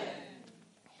 Amen.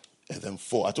 And then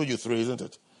 4. I told you 3, isn't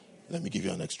it? Let me give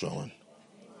you an extra one.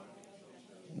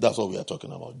 That's what we are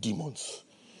talking about. Demons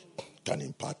can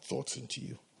impart thoughts into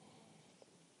you.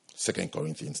 2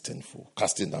 Corinthians 10:4.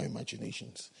 Casting down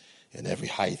imaginations and every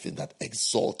high thing that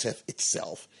exalteth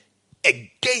itself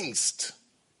against,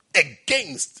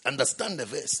 understand the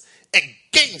verse,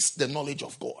 against the knowledge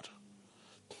of God.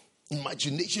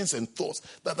 Imaginations and thoughts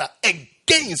that are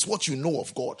against what you know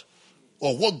of God,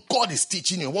 or what God is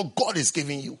teaching you, what God is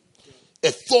giving you.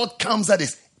 A thought comes that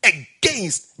is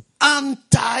against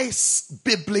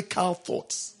anti-biblical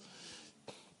thoughts.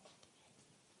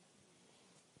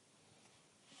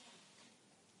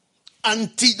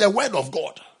 Anti the word of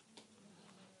God.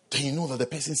 Then you know that the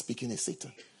person speaking is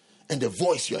Satan. And the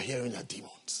voice you are hearing are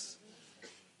demons.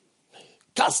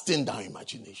 Casting down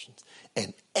imaginations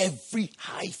and every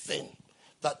high thing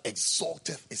that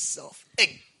exalteth itself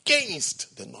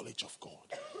against the knowledge of God,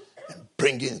 and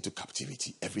bringing into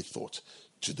captivity every thought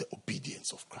to the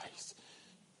obedience of Christ.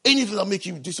 Anything that makes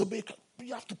you disobey,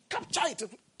 you have to capture it.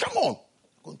 Come on.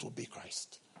 We're going to obey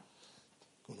Christ.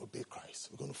 We're going to obey Christ.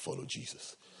 We're going to follow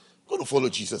Jesus. We're going to follow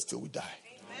Jesus till we die.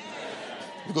 Amen.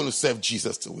 We're going to serve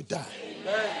Jesus till we die.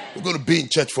 Amen. We're going to be in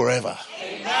church forever.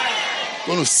 Amen.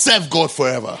 We're going to serve God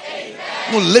forever. Amen.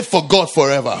 We're going to live for God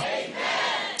forever. Amen.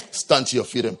 Stand to your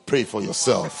feet and pray for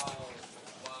yourself.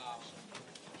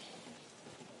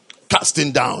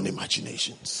 Casting down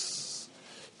imaginations.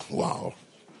 Wow.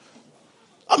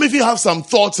 I mean, if you have some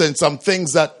thoughts and some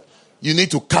things that you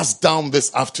need to cast down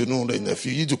this afternoon, and if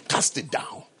you need to cast it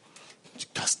down, you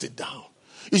cast it down.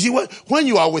 You see, when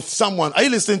you are with someone, are you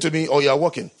listening to me or you are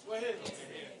walking?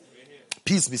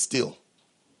 Peace, be still.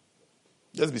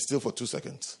 Just be still for 2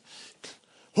 seconds.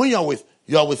 When you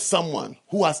are with someone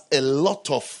who has a lot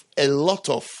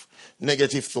of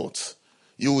negative thoughts,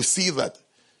 you will see that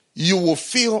you will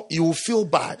feel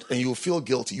bad and you will feel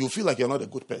guilty. You will feel like you're not a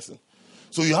good person.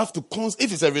 So you have to,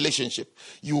 if it's a relationship,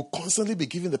 you will constantly be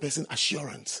giving the person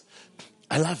assurance.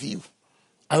 I love you.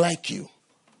 I like you.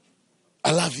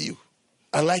 I love you.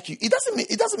 I like you. It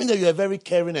doesn't mean that you're a very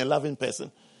caring and loving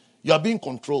person. You are being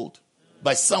controlled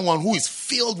by someone who is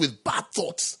filled with bad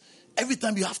thoughts. Every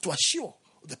time you have to assure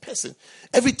the person.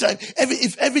 Every time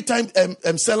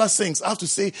Selah sings, I have to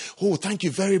say, oh, thank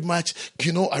you very much.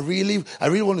 You know, I really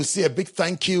want to say a big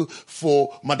thank you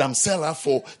for Madam Selah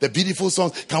for the beautiful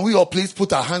songs. Can we all please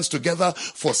put our hands together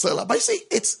for Selah? But you see,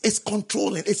 it's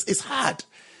controlling. It's hard.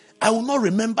 I will not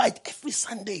remember it every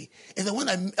Sunday. And then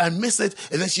when I miss it,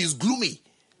 and then she's gloomy.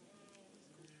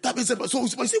 That means, so you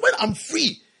see, when I'm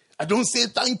free, I don't say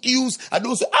thank yous. I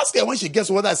don't say, ask her when she gets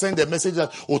whether I send the message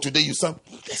that, oh, today you sang.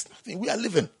 There's nothing. We are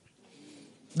living.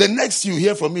 The next you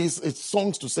hear from me is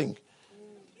songs to sing.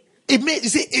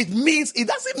 It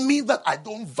doesn't mean that I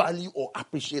don't value or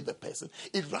appreciate the person.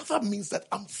 It rather means that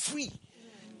I'm free.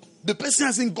 The person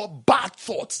hasn't got bad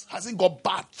thoughts.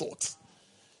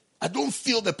 I don't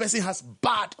feel the person has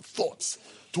bad thoughts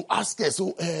to ask her.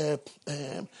 So,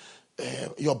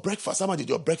 your breakfast, how much did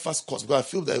your breakfast cost? Because I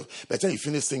feel that by the time you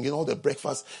finish singing, all the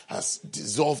breakfast has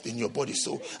dissolved in your body.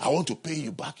 So I want to pay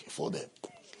you back for them.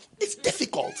 It's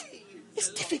difficult.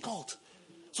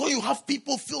 So you have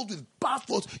people filled with bad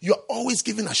thoughts. You're always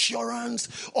giving assurance,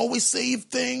 always saying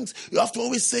things. You have to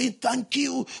always say thank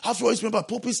you. You have to always remember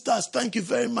pulpit stars. Thank you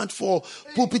very much for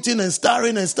pulpiting and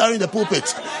starring the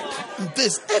pulpit.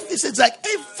 It's like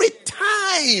every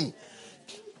time.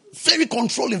 Very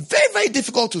controlling, very, very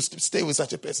difficult to stay with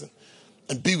such a person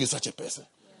and be with such a person.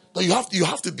 But you have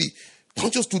to be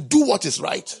conscious to do what is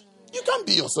right. You can't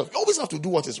be yourself. You always have to do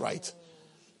what is right.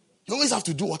 You always have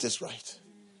to do what is right.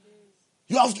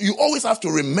 You always have to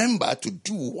remember to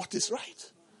do what is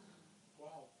right.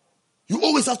 You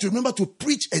always have to remember to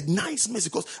preach a nice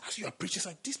message, because as you are preaching,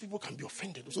 like, these people can be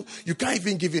offended. So you can't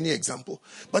even give any example.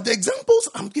 But the examples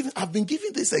I've been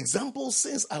giving these examples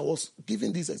since I was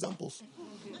giving these examples.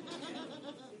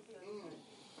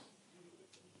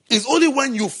 It's only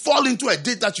when you fall into a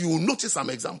ditch that you will notice some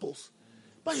examples.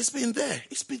 But it's been there.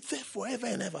 It's been there forever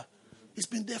and ever. It's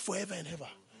been there forever and ever.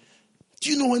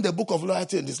 Do you know when the book of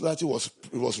loyalty and disloyalty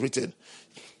was written?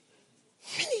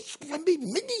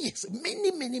 Many years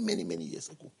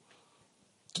ago.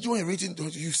 Did you want to read it?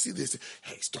 You see this?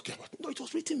 Hey, it's talking about. No, it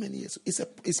was written many years.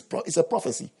 It's a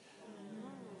prophecy.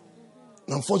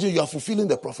 And unfortunately, you are fulfilling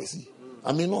the prophecy.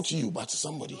 I mean, not you, but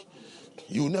somebody.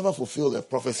 You will never fulfill the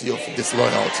prophecy of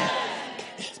disloyalty.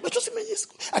 But just many years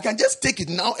ago, I can just take it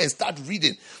now and start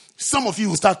reading. Some of you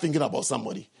will start thinking about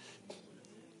somebody.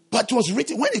 But it was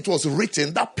written, when it was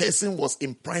written, that person was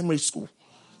in primary school.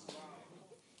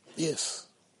 Yes.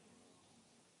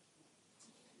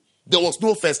 There was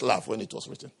no first love when it was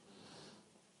written.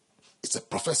 It's a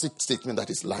prophetic statement that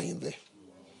is lying there.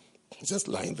 It's just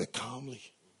lying there calmly.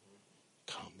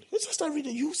 Calmly. You just start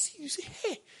reading. You see,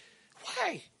 hey,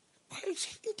 why? Why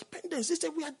is independence? They say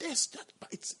we are this, that, but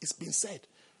it's been said.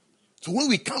 So when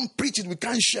we can't preach it, we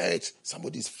can't share it,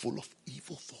 somebody is full of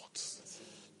evil thoughts.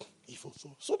 Evil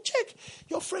thoughts. So check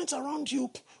your friends around you.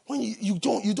 When you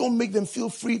don't make them feel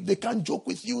free, they can't joke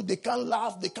with you, they can't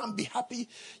laugh, they can't be happy.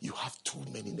 You have too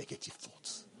many negative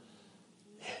thoughts.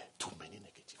 Yeah, too many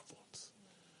negative thoughts.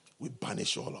 We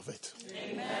banish all of it.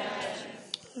 Amen.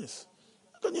 Yes.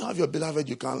 When you have your beloved,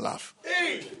 you can't laugh.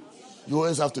 You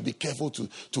always have to be careful to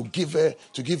give her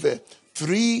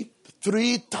 3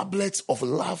 tablets of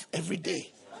love every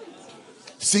day.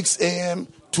 6 a.m.,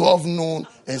 12 noon,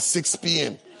 and 6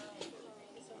 p.m.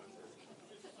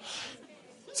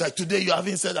 It's like today you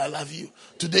haven't said I love you.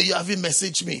 Today you haven't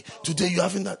messaged me. Today you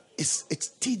haven't done. It's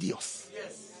tedious.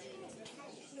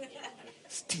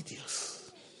 It's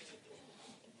tedious.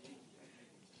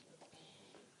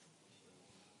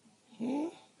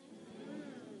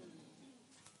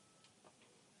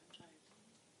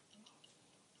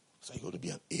 So you got to be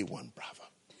an A1 brother.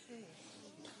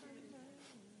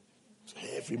 So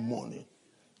every morning,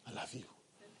 I love you.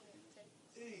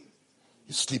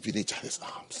 You sleep in each other's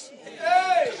arms.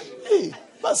 Hey,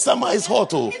 but summer is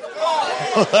hot, oh.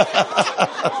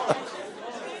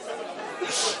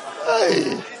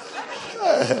 Hey.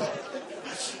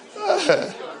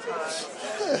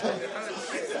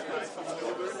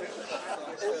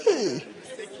 Hey.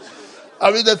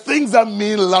 I mean, the things that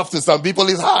mean love to some people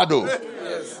is hard, oh.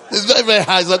 It's very, very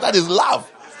hard. So that is love.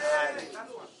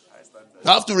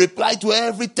 I have to reply to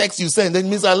every text you send. That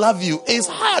means I love you. It's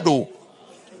hard, oh.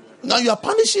 Now you are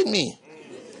punishing me.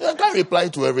 I can't reply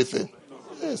to everything.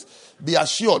 Yes. Be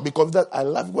assured, because that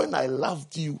when I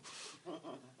loved you,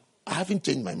 I haven't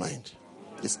changed my mind.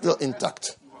 It's still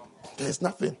intact. There's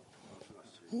nothing.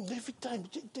 Every time,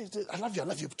 I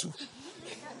love you too.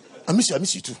 I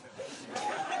miss you too.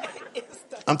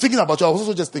 I'm thinking about you. I was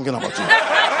also just thinking about you.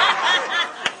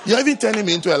 You're even turning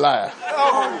me into a liar.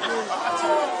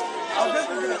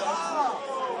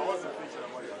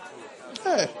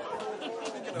 Hey.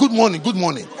 Good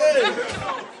morning.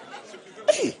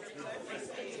 Hey.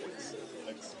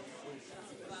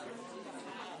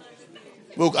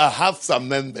 Look, I have some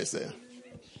members there,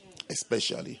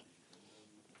 especially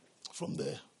from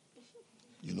there.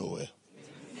 You know where?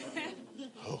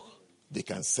 Oh, they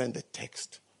can send a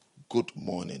text, "Good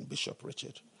morning, Bishop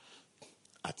Richard,"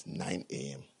 at 9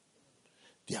 a.m.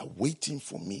 They are waiting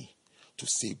for me to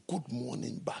say good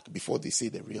morning back before they say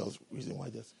the real reason why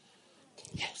this.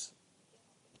 Yes.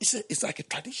 It's like a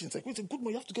tradition. It's like, we say good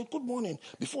morning. You have to get good morning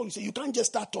before you say. You can't just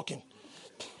start talking.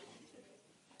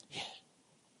 Yeah.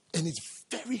 And it's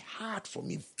very hard for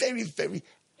me. Very, very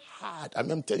hard. I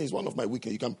mean, I'm telling you, it's one of my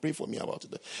weaknesses. You can pray for me about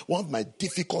it. One of my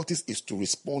difficulties is to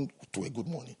respond to a good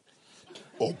morning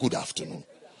or good afternoon.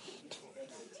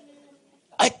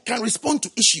 I can respond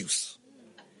to issues.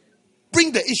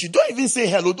 Bring the issue. Don't even say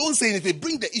hello. Don't say anything.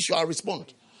 Bring the issue. I'll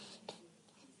respond.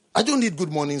 I don't need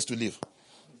good mornings to live.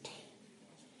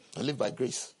 I live by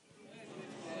grace.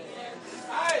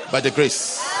 By the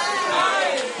grace.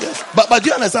 Yes. But do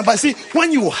you understand? But see,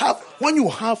 when you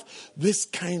have this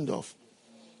kind of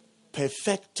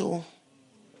perfecto,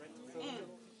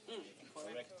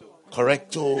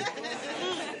 correcto,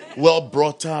 well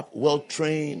brought up, well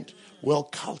trained, well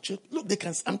cultured. Look,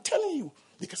 I'm telling you,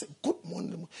 they can say good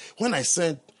morning. When I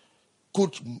said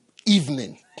good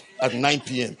evening at 9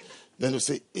 p.m., then they'll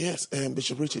say, yes,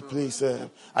 Bishop Richard, please,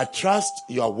 I trust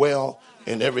you are well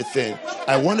and everything.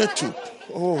 I wanted to.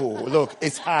 Oh, look,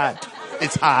 it's hard.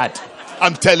 It's hard.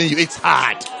 I'm telling you, it's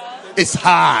hard. It's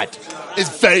hard. It's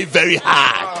very, very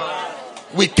hard.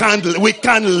 We can't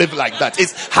live like that.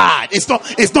 It's hard. It's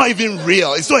not even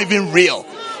real. It's not even real.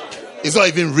 It's not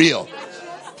even real.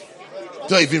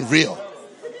 It's not even real.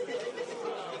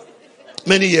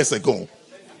 Many years ago,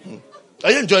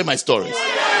 are you enjoying my stories?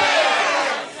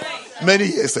 Many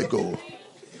years ago,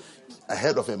 I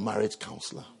heard of a marriage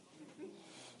counselor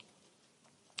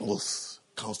who was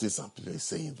counseling some people,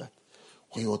 saying that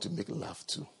when you want to make love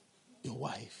to your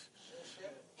wife,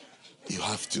 you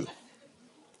have to.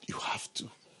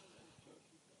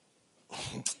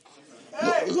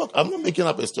 Look, I'm not making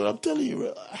up a story. I'm telling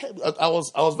you, I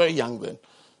was very young then.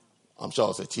 I'm sure I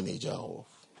was a teenager or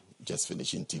just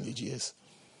finishing teenage years.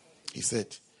 He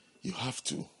said, you have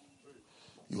to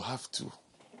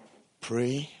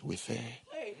pray with her.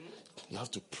 You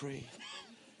have to pray.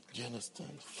 Do you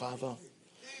understand? Father,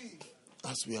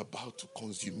 as we are about to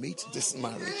consummate this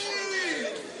marriage,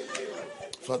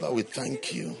 Father, we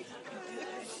thank you.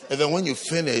 And then when you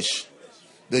finish,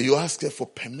 then you ask her for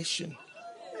permission.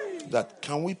 That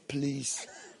can we please...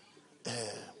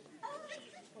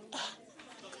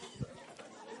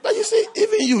 But you see,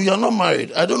 even you're not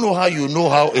married. I don't know how you know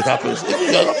how it happens. Even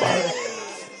you're not married.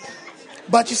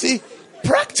 But you see,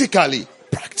 practically,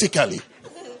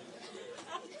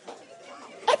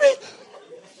 I mean,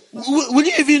 will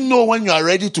you even know when you are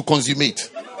ready to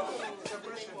consummate?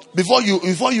 Before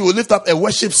you lift up a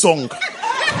worship song.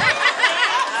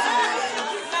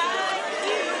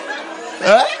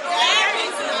 Huh?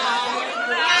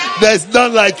 There's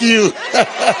none like you.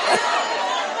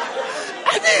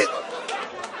 I mean,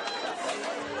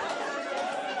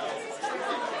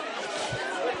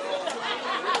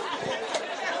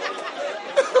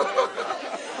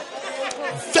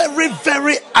 very,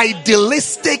 very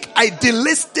idealistic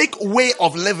way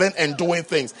of living and doing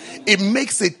things. It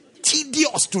makes it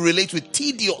tedious to relate with.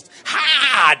 Tedious.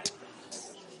 Hard.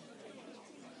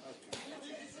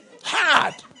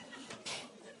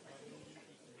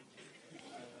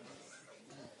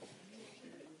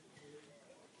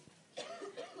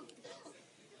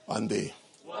 One day,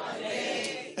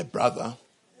 a brother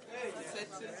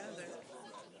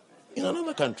in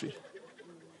another country.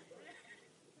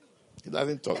 He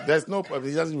doesn't talk. There's no,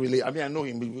 he doesn't really, I know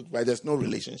him, but there's no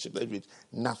relationship. There's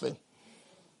nothing.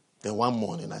 Then one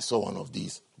morning, I saw one of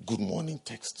these good morning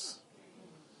texts.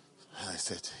 And I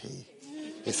said, hey,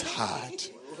 it's hard.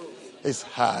 It's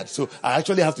hard. So I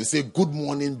actually have to say good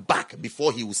morning back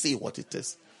before he will say what it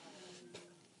is.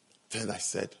 Then I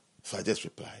said, so I just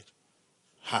replied,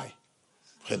 hi,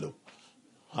 hello.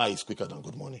 Hi is quicker than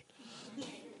good morning.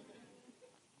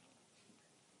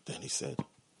 Then he said,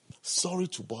 sorry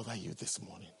to bother you this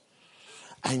morning.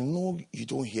 I know you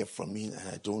don't hear from me and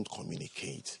I don't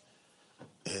communicate.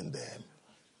 And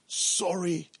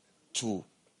sorry to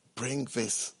bring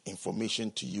this information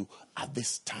to you at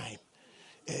this time.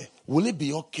 Will it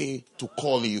be okay to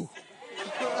call you?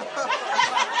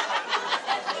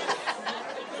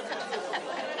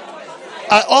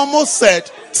 I almost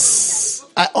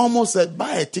said,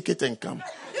 buy a ticket and come.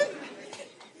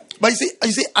 But you see,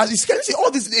 as you can see,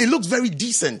 all this, it looks very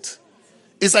decent.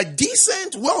 It's like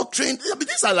decent, well-trained. I mean,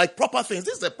 these are like proper things.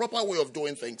 This is a proper way of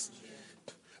doing things.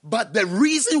 But the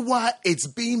reason why it's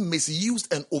being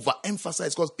misused and overemphasized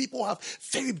is because people have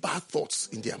very bad thoughts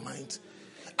in their mind.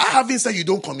 I haven't said you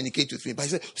don't communicate with me, but I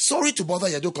said, sorry to bother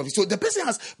you, don't communicate. So the person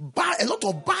has a lot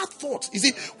of bad thoughts. You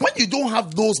see, when you don't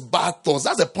have those bad thoughts,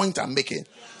 that's the point I'm making.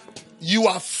 You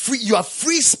are free. You are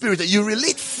free-spirited. You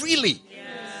relate freely.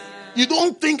 You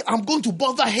don't think I'm going to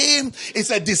bother him. It's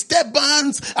a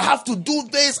disturbance. I have to do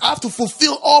this. I have to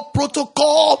fulfill all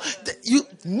protocol.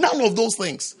 None of those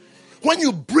things. When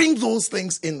you bring those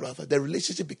things in, rather, the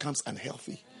relationship becomes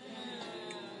unhealthy.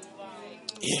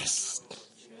 Yes.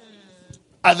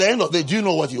 At the end of the day, do you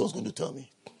know what he was going to tell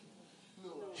me?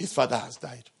 His father has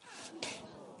died.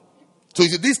 So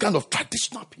it's these kind of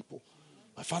traditional people.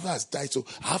 My father has died, so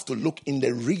I have to look in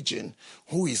the region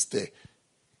who is the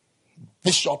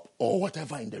bishop or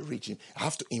whatever in the region. I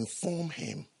have to inform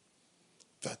him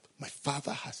that my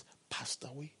father has passed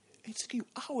away. And it's taking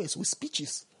hours with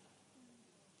speeches.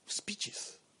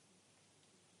 Speeches.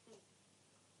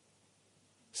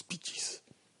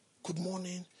 Good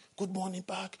morning. Good morning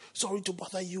back. Sorry to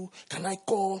bother you. Can I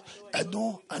call? I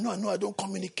know I don't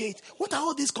communicate. What are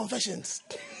all these confessions?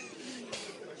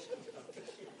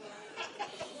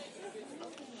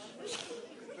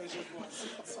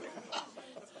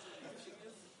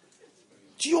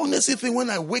 Do you honestly think when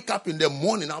I wake up in the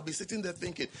morning, I'll be sitting there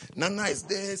thinking, Nana is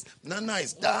this, Nana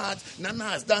is that, Nana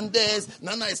has done this,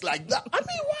 Nana is like that. I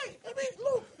mean, why?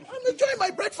 Look, I'm enjoying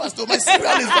my breakfast though. My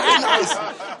cereal is very nice.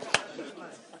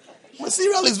 My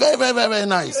cereal is very, very, very, very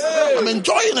nice. I'm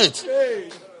enjoying it.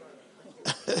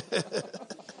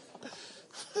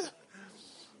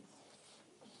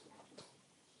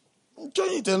 I'm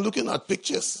enjoying it and looking at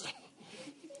pictures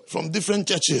from different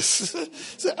churches.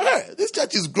 Say, hey, this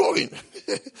church is growing.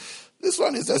 This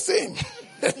one is the same.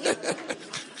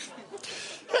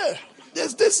 Hey,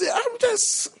 there's this. I'm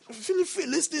just feeling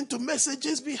listening to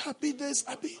messages. Be happy. There's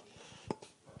happy.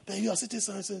 Then you are sitting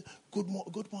and say, good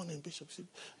morning, Bishop. I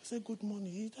say, good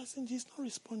morning. He's not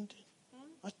responding.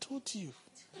 I told you.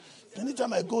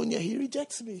 Anytime I go near, he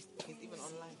rejects me. He's even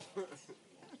online.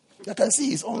 I can see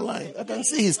he's online. I can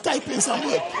see he's typing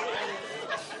somewhere.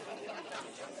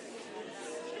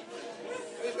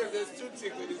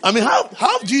 I mean,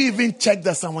 how do you even check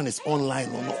that someone is online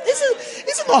or not?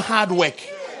 Is it not hard work?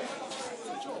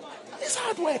 It's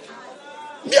hard work.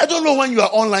 Me, I don't know when you are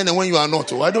online and when you are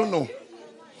not. I don't know.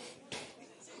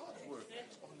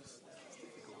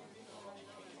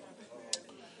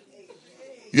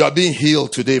 You are being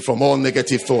healed today from all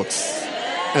negative thoughts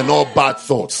and all bad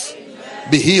thoughts.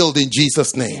 Be healed in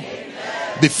Jesus' name.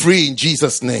 Be free in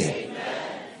Jesus' name.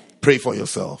 Pray for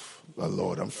yourself. Oh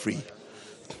Lord, I'm free.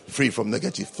 Free from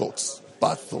negative thoughts,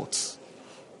 bad thoughts.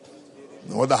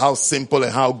 No matter how simple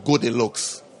and how good it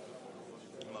looks.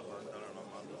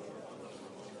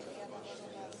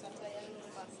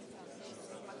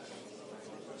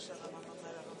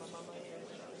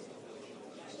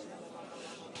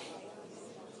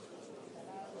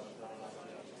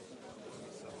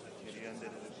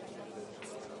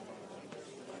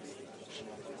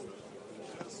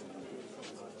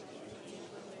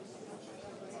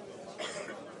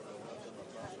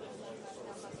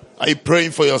 Are you praying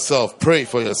for yourself? Pray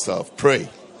for yourself. Pray.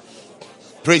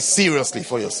 Pray seriously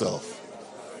for yourself.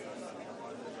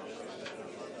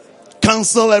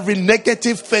 Cancel every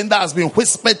negative thing that has been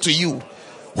whispered to you.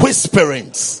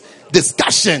 Whisperings,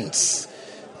 discussions,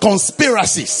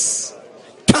 conspiracies.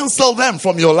 Cancel them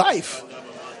from your life.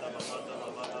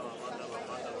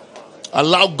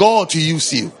 Allow God to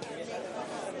use you.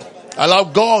 Allow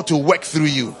God to work through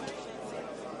you.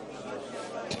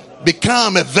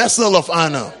 Become a vessel of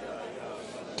honor.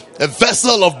 A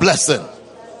vessel of blessing.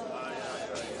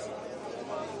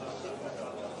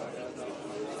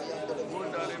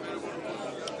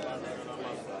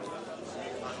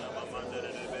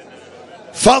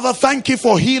 Father, thank you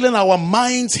for healing our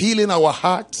minds, healing our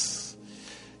hearts,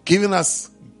 giving us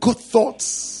good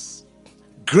thoughts,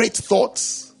 great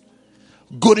thoughts,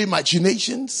 good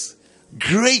imaginations,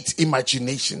 great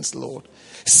imaginations, Lord.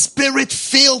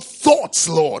 Spirit-filled thoughts,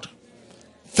 Lord.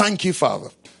 Thank you, Father.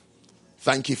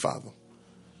 Thank you, Father.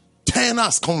 Turn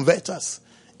us, convert us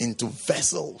into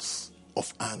vessels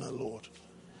of honor, Lord.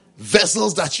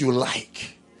 Vessels that you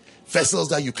like. Vessels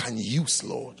that you can use,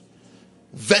 Lord.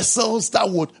 Vessels that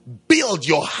would build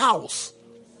your house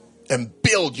and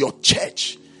build your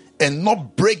church and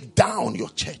not break down your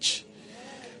church.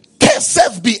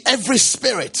 Cursed be every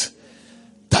spirit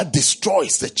that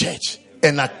destroys the church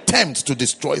and attempts to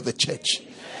destroy the church.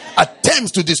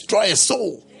 Attempts to destroy a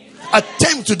soul.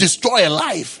 Attempt to destroy a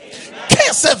life.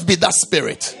 Cursed be that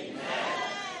spirit.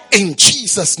 In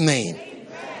Jesus' name.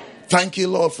 Thank you,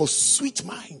 Lord, for sweet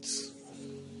minds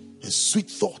and sweet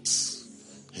thoughts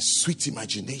and sweet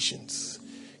imaginations.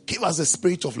 Give us the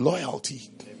spirit of loyalty,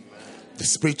 the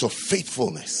spirit of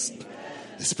faithfulness,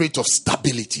 the spirit of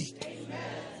stability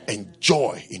and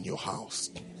joy in your house.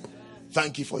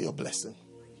 Thank you for your blessing.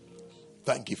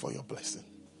 Thank you for your blessing.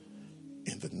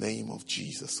 In the name of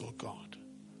Jesus, oh God.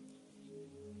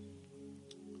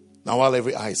 Now, while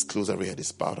every eye is closed, every head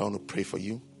is bowed, I want to pray for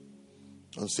you.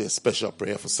 I want to say a special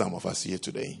prayer for some of us here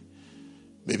today.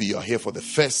 Maybe you are here for the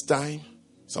first time.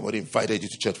 Somebody invited you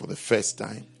to church for the first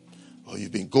time. Or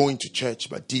you've been going to church,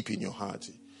 but deep in your heart,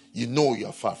 you know you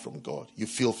are far from God. You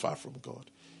feel far from God.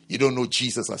 You don't know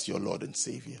Jesus as your Lord and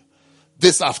Savior.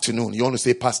 This afternoon, you want to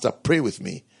say, Pastor, pray with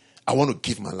me. I want to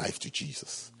give my life to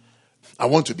Jesus. I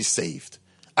want to be saved.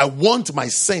 I want my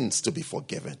sins to be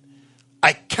forgiven.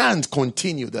 I can't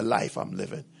continue the life I'm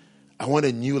living. I want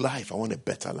a new life. I want a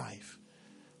better life.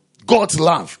 God's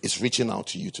love is reaching out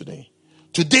to you today.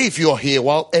 Today, if you're here,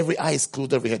 while every eye is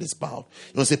closed, every head is bowed,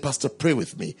 you want to say, Pastor, pray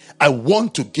with me. I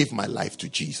want to give my life to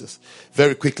Jesus.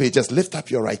 Very quickly, just lift up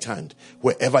your right hand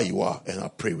wherever you are and I'll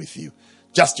pray with you.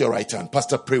 Just your right hand.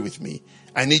 Pastor, pray with me.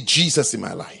 I need Jesus in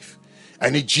my life.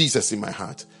 I need Jesus in my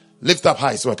heart. Lift up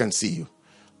high so I can see you.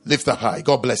 Lift up high.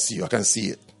 God bless you. I can see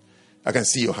it. I can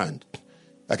see your hand.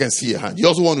 I can see your hand. You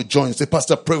also want to join. Say,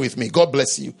 Pastor, pray with me. God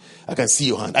bless you. I can see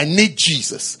your hand. I need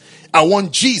Jesus. I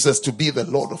want Jesus to be the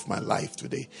Lord of my life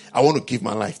today. I want to give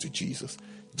my life to Jesus.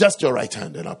 Just your right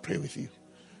hand and I'll pray with you.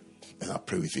 And I'll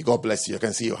pray with you. God bless you. I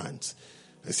can see your hands.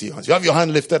 I see your hands. You have your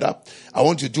hand lifted up. I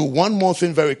want you to do one more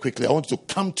thing very quickly. I want you to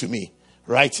come to me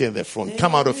right here in the front.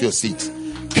 Come out of your seat.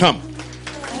 Come.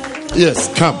 Yes,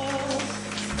 come.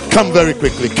 Come very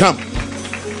quickly. Come.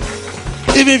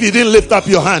 Even if you didn't lift up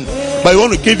your hand, but you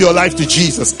want to give your life to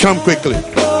Jesus, come quickly.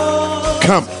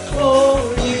 Come.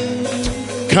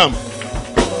 Come.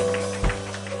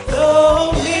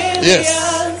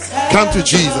 Yes. Come to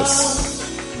Jesus.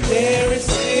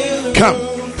 Come.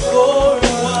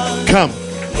 Come.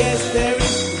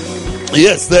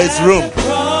 Yes, there is room.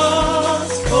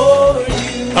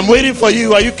 I'm waiting for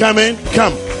you. Are you coming?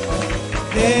 Come.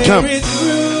 Come.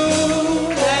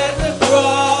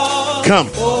 Come.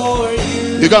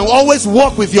 You can always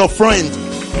walk with your friend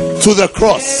to the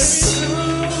cross.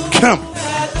 Come.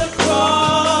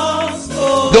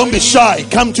 Don't be shy.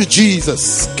 Come to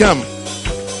Jesus. Come.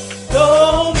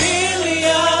 Though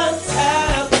millions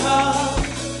have come.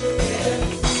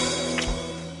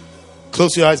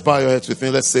 Close your eyes, bow your heads with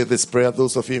me. Let's say this prayer.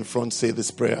 Those of you in front, say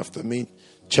this prayer after me.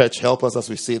 Church, help us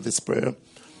as we say this prayer.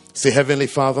 Say, Heavenly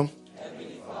Father,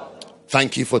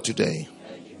 thank you for today.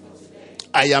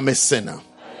 I am a sinner.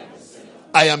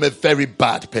 I am a very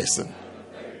bad person.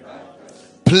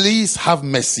 Please have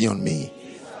mercy on me.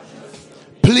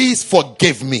 Please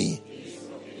forgive me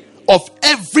of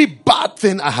every bad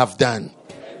thing I have done.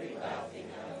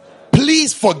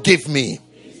 Please forgive me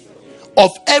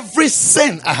of every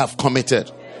sin I have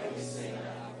committed.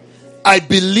 I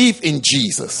believe in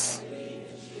Jesus.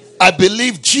 I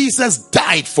believe Jesus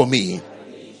died for me.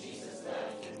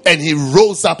 And he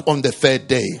rose up on the third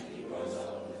day.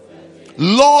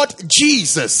 Lord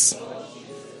Jesus,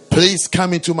 please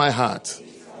come into my heart.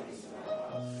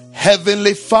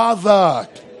 Heavenly Father,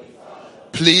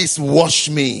 please wash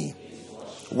me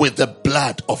with the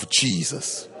blood of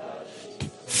Jesus.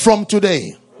 From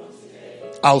today,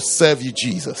 I'll serve you,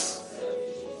 Jesus.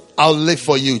 I'll live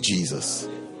for you, Jesus.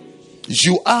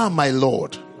 You are my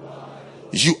Lord.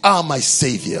 You are my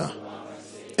Savior.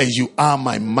 And you are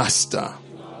my Master.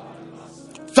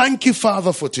 Thank you,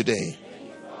 Father, for today.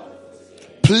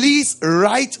 Please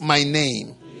write my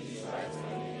name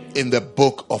in the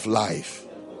book of life.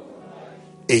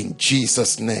 In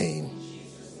Jesus' name.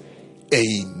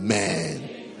 Amen.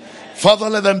 Father,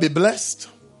 let them be blessed.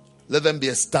 Let them be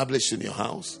established in your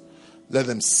house. Let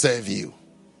them serve you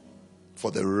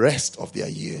for the rest of their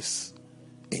years.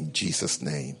 In Jesus'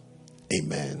 name.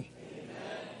 Amen.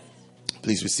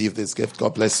 Please receive this gift.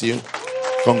 God bless you.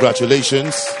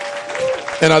 Congratulations.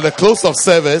 And at the close of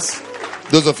service,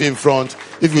 those of you in front,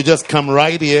 if you just come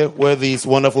right here where these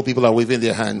wonderful people are waving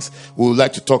their hands, we would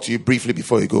like to talk to you briefly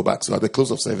before you go back. So at the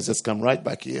close of service, just come right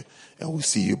back here and we'll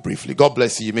see you briefly. God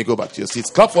bless you. You may go back to your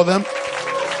seats. Clap for them.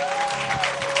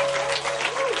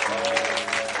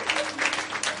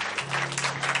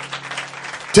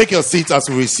 Take your seats as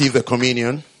we receive the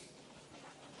communion.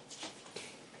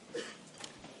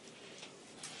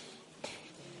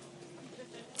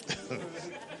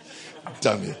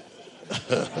 Damn it.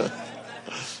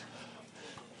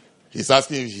 He's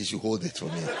asking if he should hold it for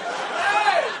me.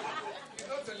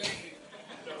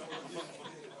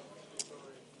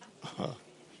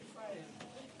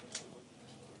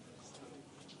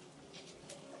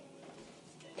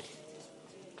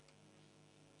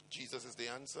 Jesus is the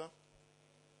answer.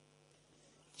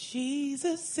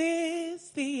 Jesus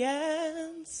is the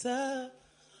answer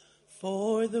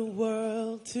for the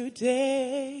world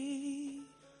today.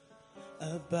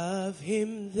 Above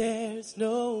him there's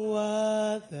no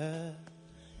other.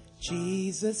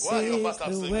 Jesus is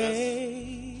the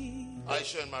way.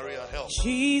 Aisha and Maria, help.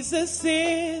 Jesus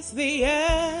is the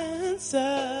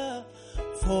answer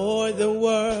for the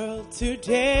world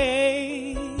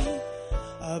today.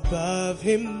 Above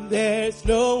him there's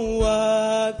no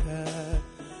other.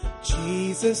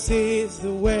 Jesus is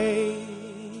the way.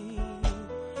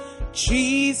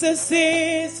 Jesus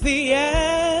is the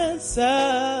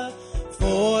answer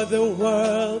for the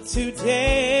world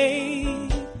today.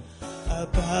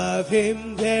 Above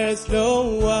him there's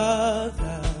no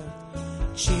other.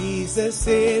 Jesus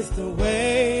is the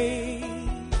way.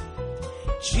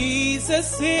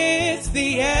 Jesus is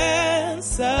the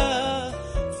answer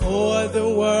for the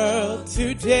world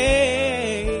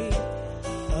today.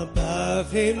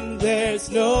 Above him there's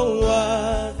no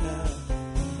other.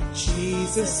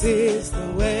 Jesus is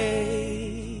the way.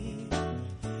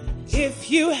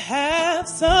 If you have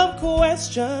some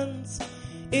questions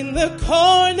in the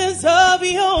corners of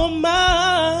your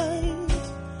mind,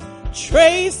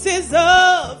 traces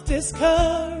of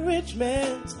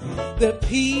discouragement, the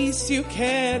peace you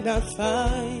cannot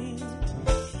find,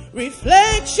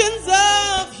 reflections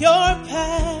of your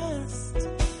past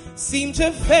seem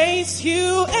to face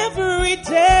you every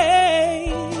day.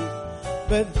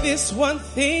 But this one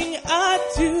thing I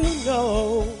do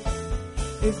know,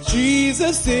 if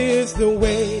Jesus is the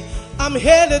way, I'm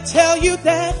here to tell you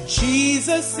that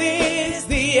Jesus is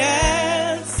the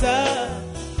answer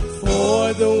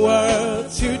for the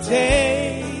world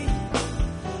today.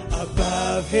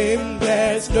 Above him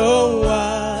there's no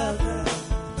other.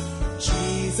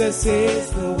 Jesus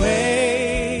is the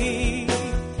way.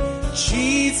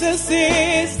 Jesus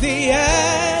is the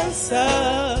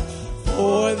answer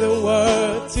for the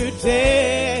world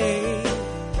today.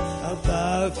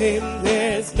 Above him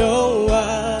there's no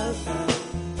other.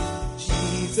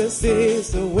 Jesus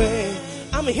is the way.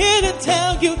 I'm here to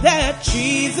tell you that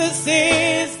Jesus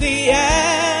is the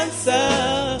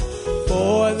answer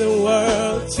for the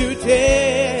world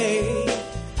today.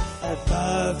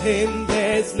 him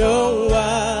there's no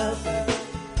other.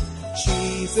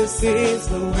 Jesus is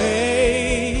the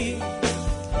way.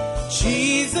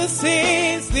 Jesus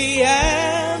is the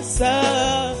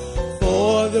answer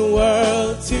for the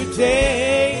world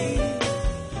today.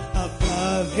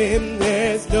 Above him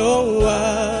there's no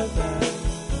other.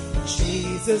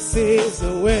 Jesus is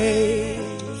the way.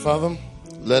 Father,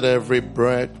 let every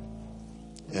bread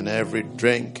and every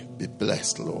drink be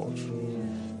blessed, Lord.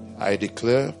 I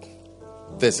declare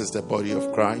this is the body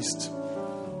of Christ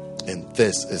and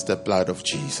this is the blood of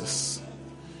Jesus.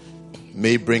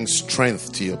 May bring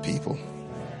strength to your people.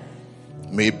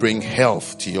 May bring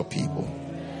health to your people.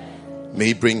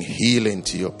 May bring healing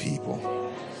to your people.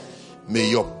 May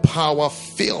your power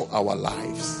fill our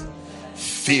lives.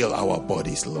 Fill our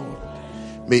bodies, Lord.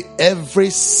 May every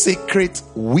secret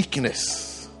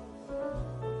weakness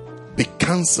be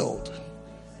cancelled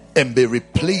and be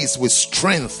replaced with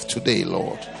strength today,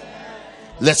 Lord.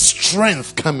 Let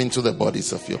strength come into the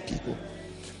bodies of your people.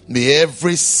 May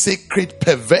every secret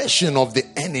perversion of the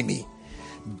enemy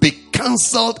be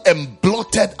cancelled and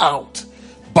blotted out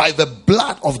by the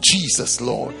blood of Jesus,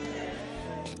 Lord.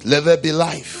 Let there be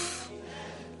life.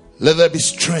 Let there be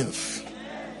strength.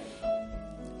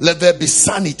 Let there be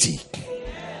sanity.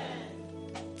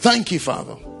 Thank you,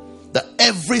 Father, that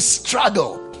every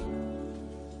struggle,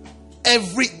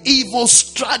 every evil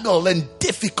struggle and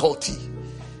difficulty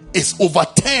is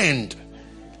overturned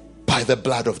by the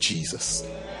blood of Jesus.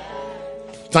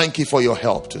 Thank you for your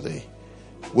help today.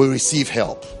 We receive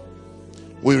help.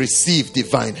 We receive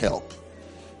divine help.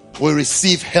 We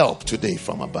receive help today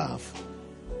from above.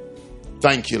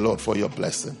 Thank you, Lord, for your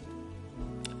blessing.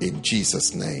 In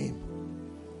Jesus' name.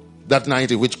 That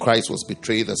night in which Christ was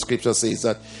betrayed, the scripture says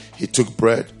that he took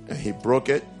bread and he broke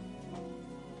it.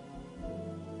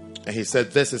 And he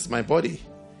said, "This is my body,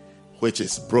 which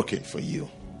is broken for you.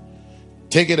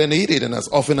 Take it and eat it. And as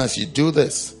often as you do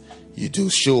this, you do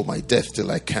show my death till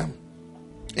I come."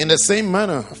 In the same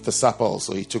manner, after supper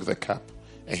also, he took the cup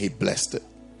and he blessed it.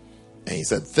 And he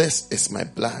said, "This is my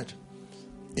blood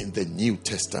in the New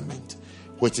Testament,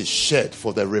 which is shed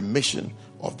for the remission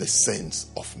of the sins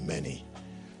of many."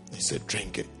 He said,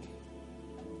 "Drink it."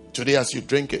 Today, as you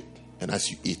drink it and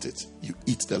as you eat it, you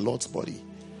eat the Lord's body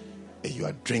and you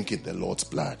are drinking the Lord's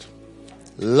blood.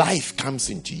 Life comes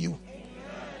into you.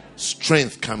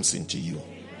 Strength comes into you.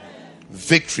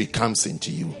 Victory comes into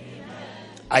you.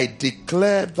 I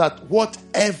declare that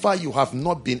whatever you have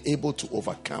not been able to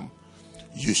overcome,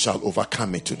 you shall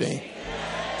overcome it today.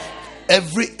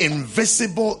 Every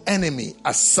invisible enemy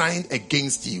assigned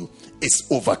against you is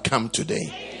overcome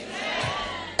today.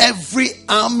 Every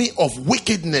army of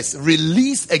wickedness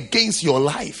released against your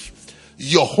life,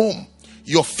 your home,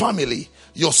 your family,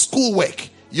 your schoolwork,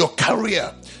 your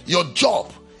career, your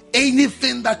job,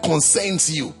 anything that concerns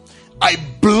you, I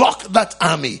block that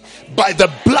army by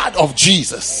the blood of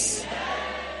Jesus.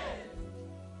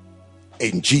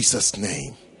 In Jesus'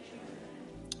 name.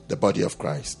 The body of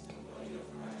Christ.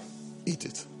 Eat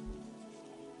it.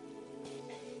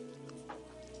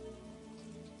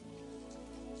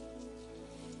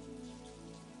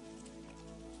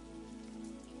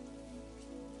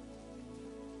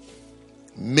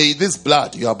 May this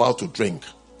blood you're about to drink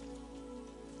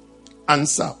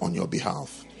answer on your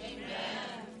behalf.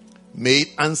 May it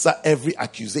answer every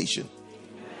accusation,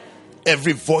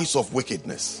 every voice of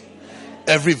wickedness,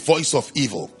 every voice of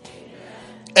evil,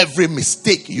 every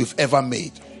mistake you've ever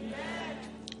made,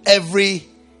 every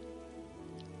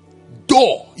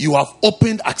door you have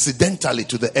opened accidentally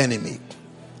to the enemy.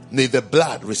 May the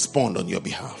blood respond on your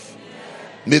behalf.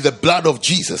 May the blood of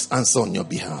Jesus answer on your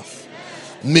behalf.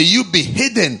 May you be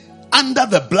hidden under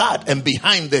the blood and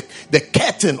behind the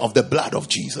curtain of the blood of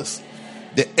Jesus.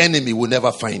 The enemy will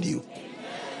never find you.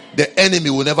 The enemy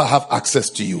will never have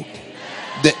access to you.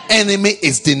 The enemy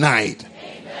is denied.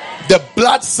 The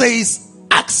blood says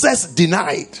access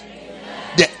denied.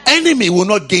 The enemy will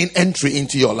not gain entry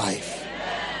into your life.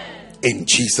 In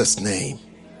Jesus' name.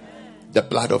 The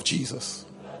blood of Jesus.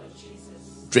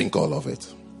 Drink all of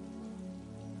it.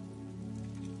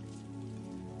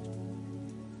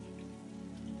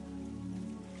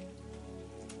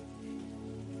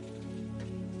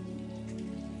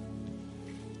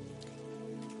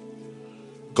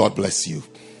 God bless you.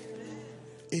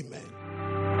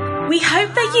 Amen. We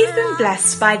hope that you've been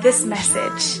blessed by this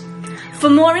message. For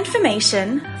more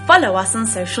information, follow us on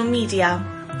social media.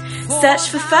 Search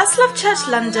for First Love Church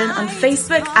London on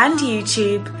Facebook and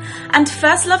YouTube, and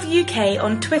First Love UK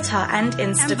on Twitter and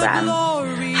Instagram.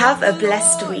 Have a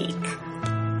blessed week.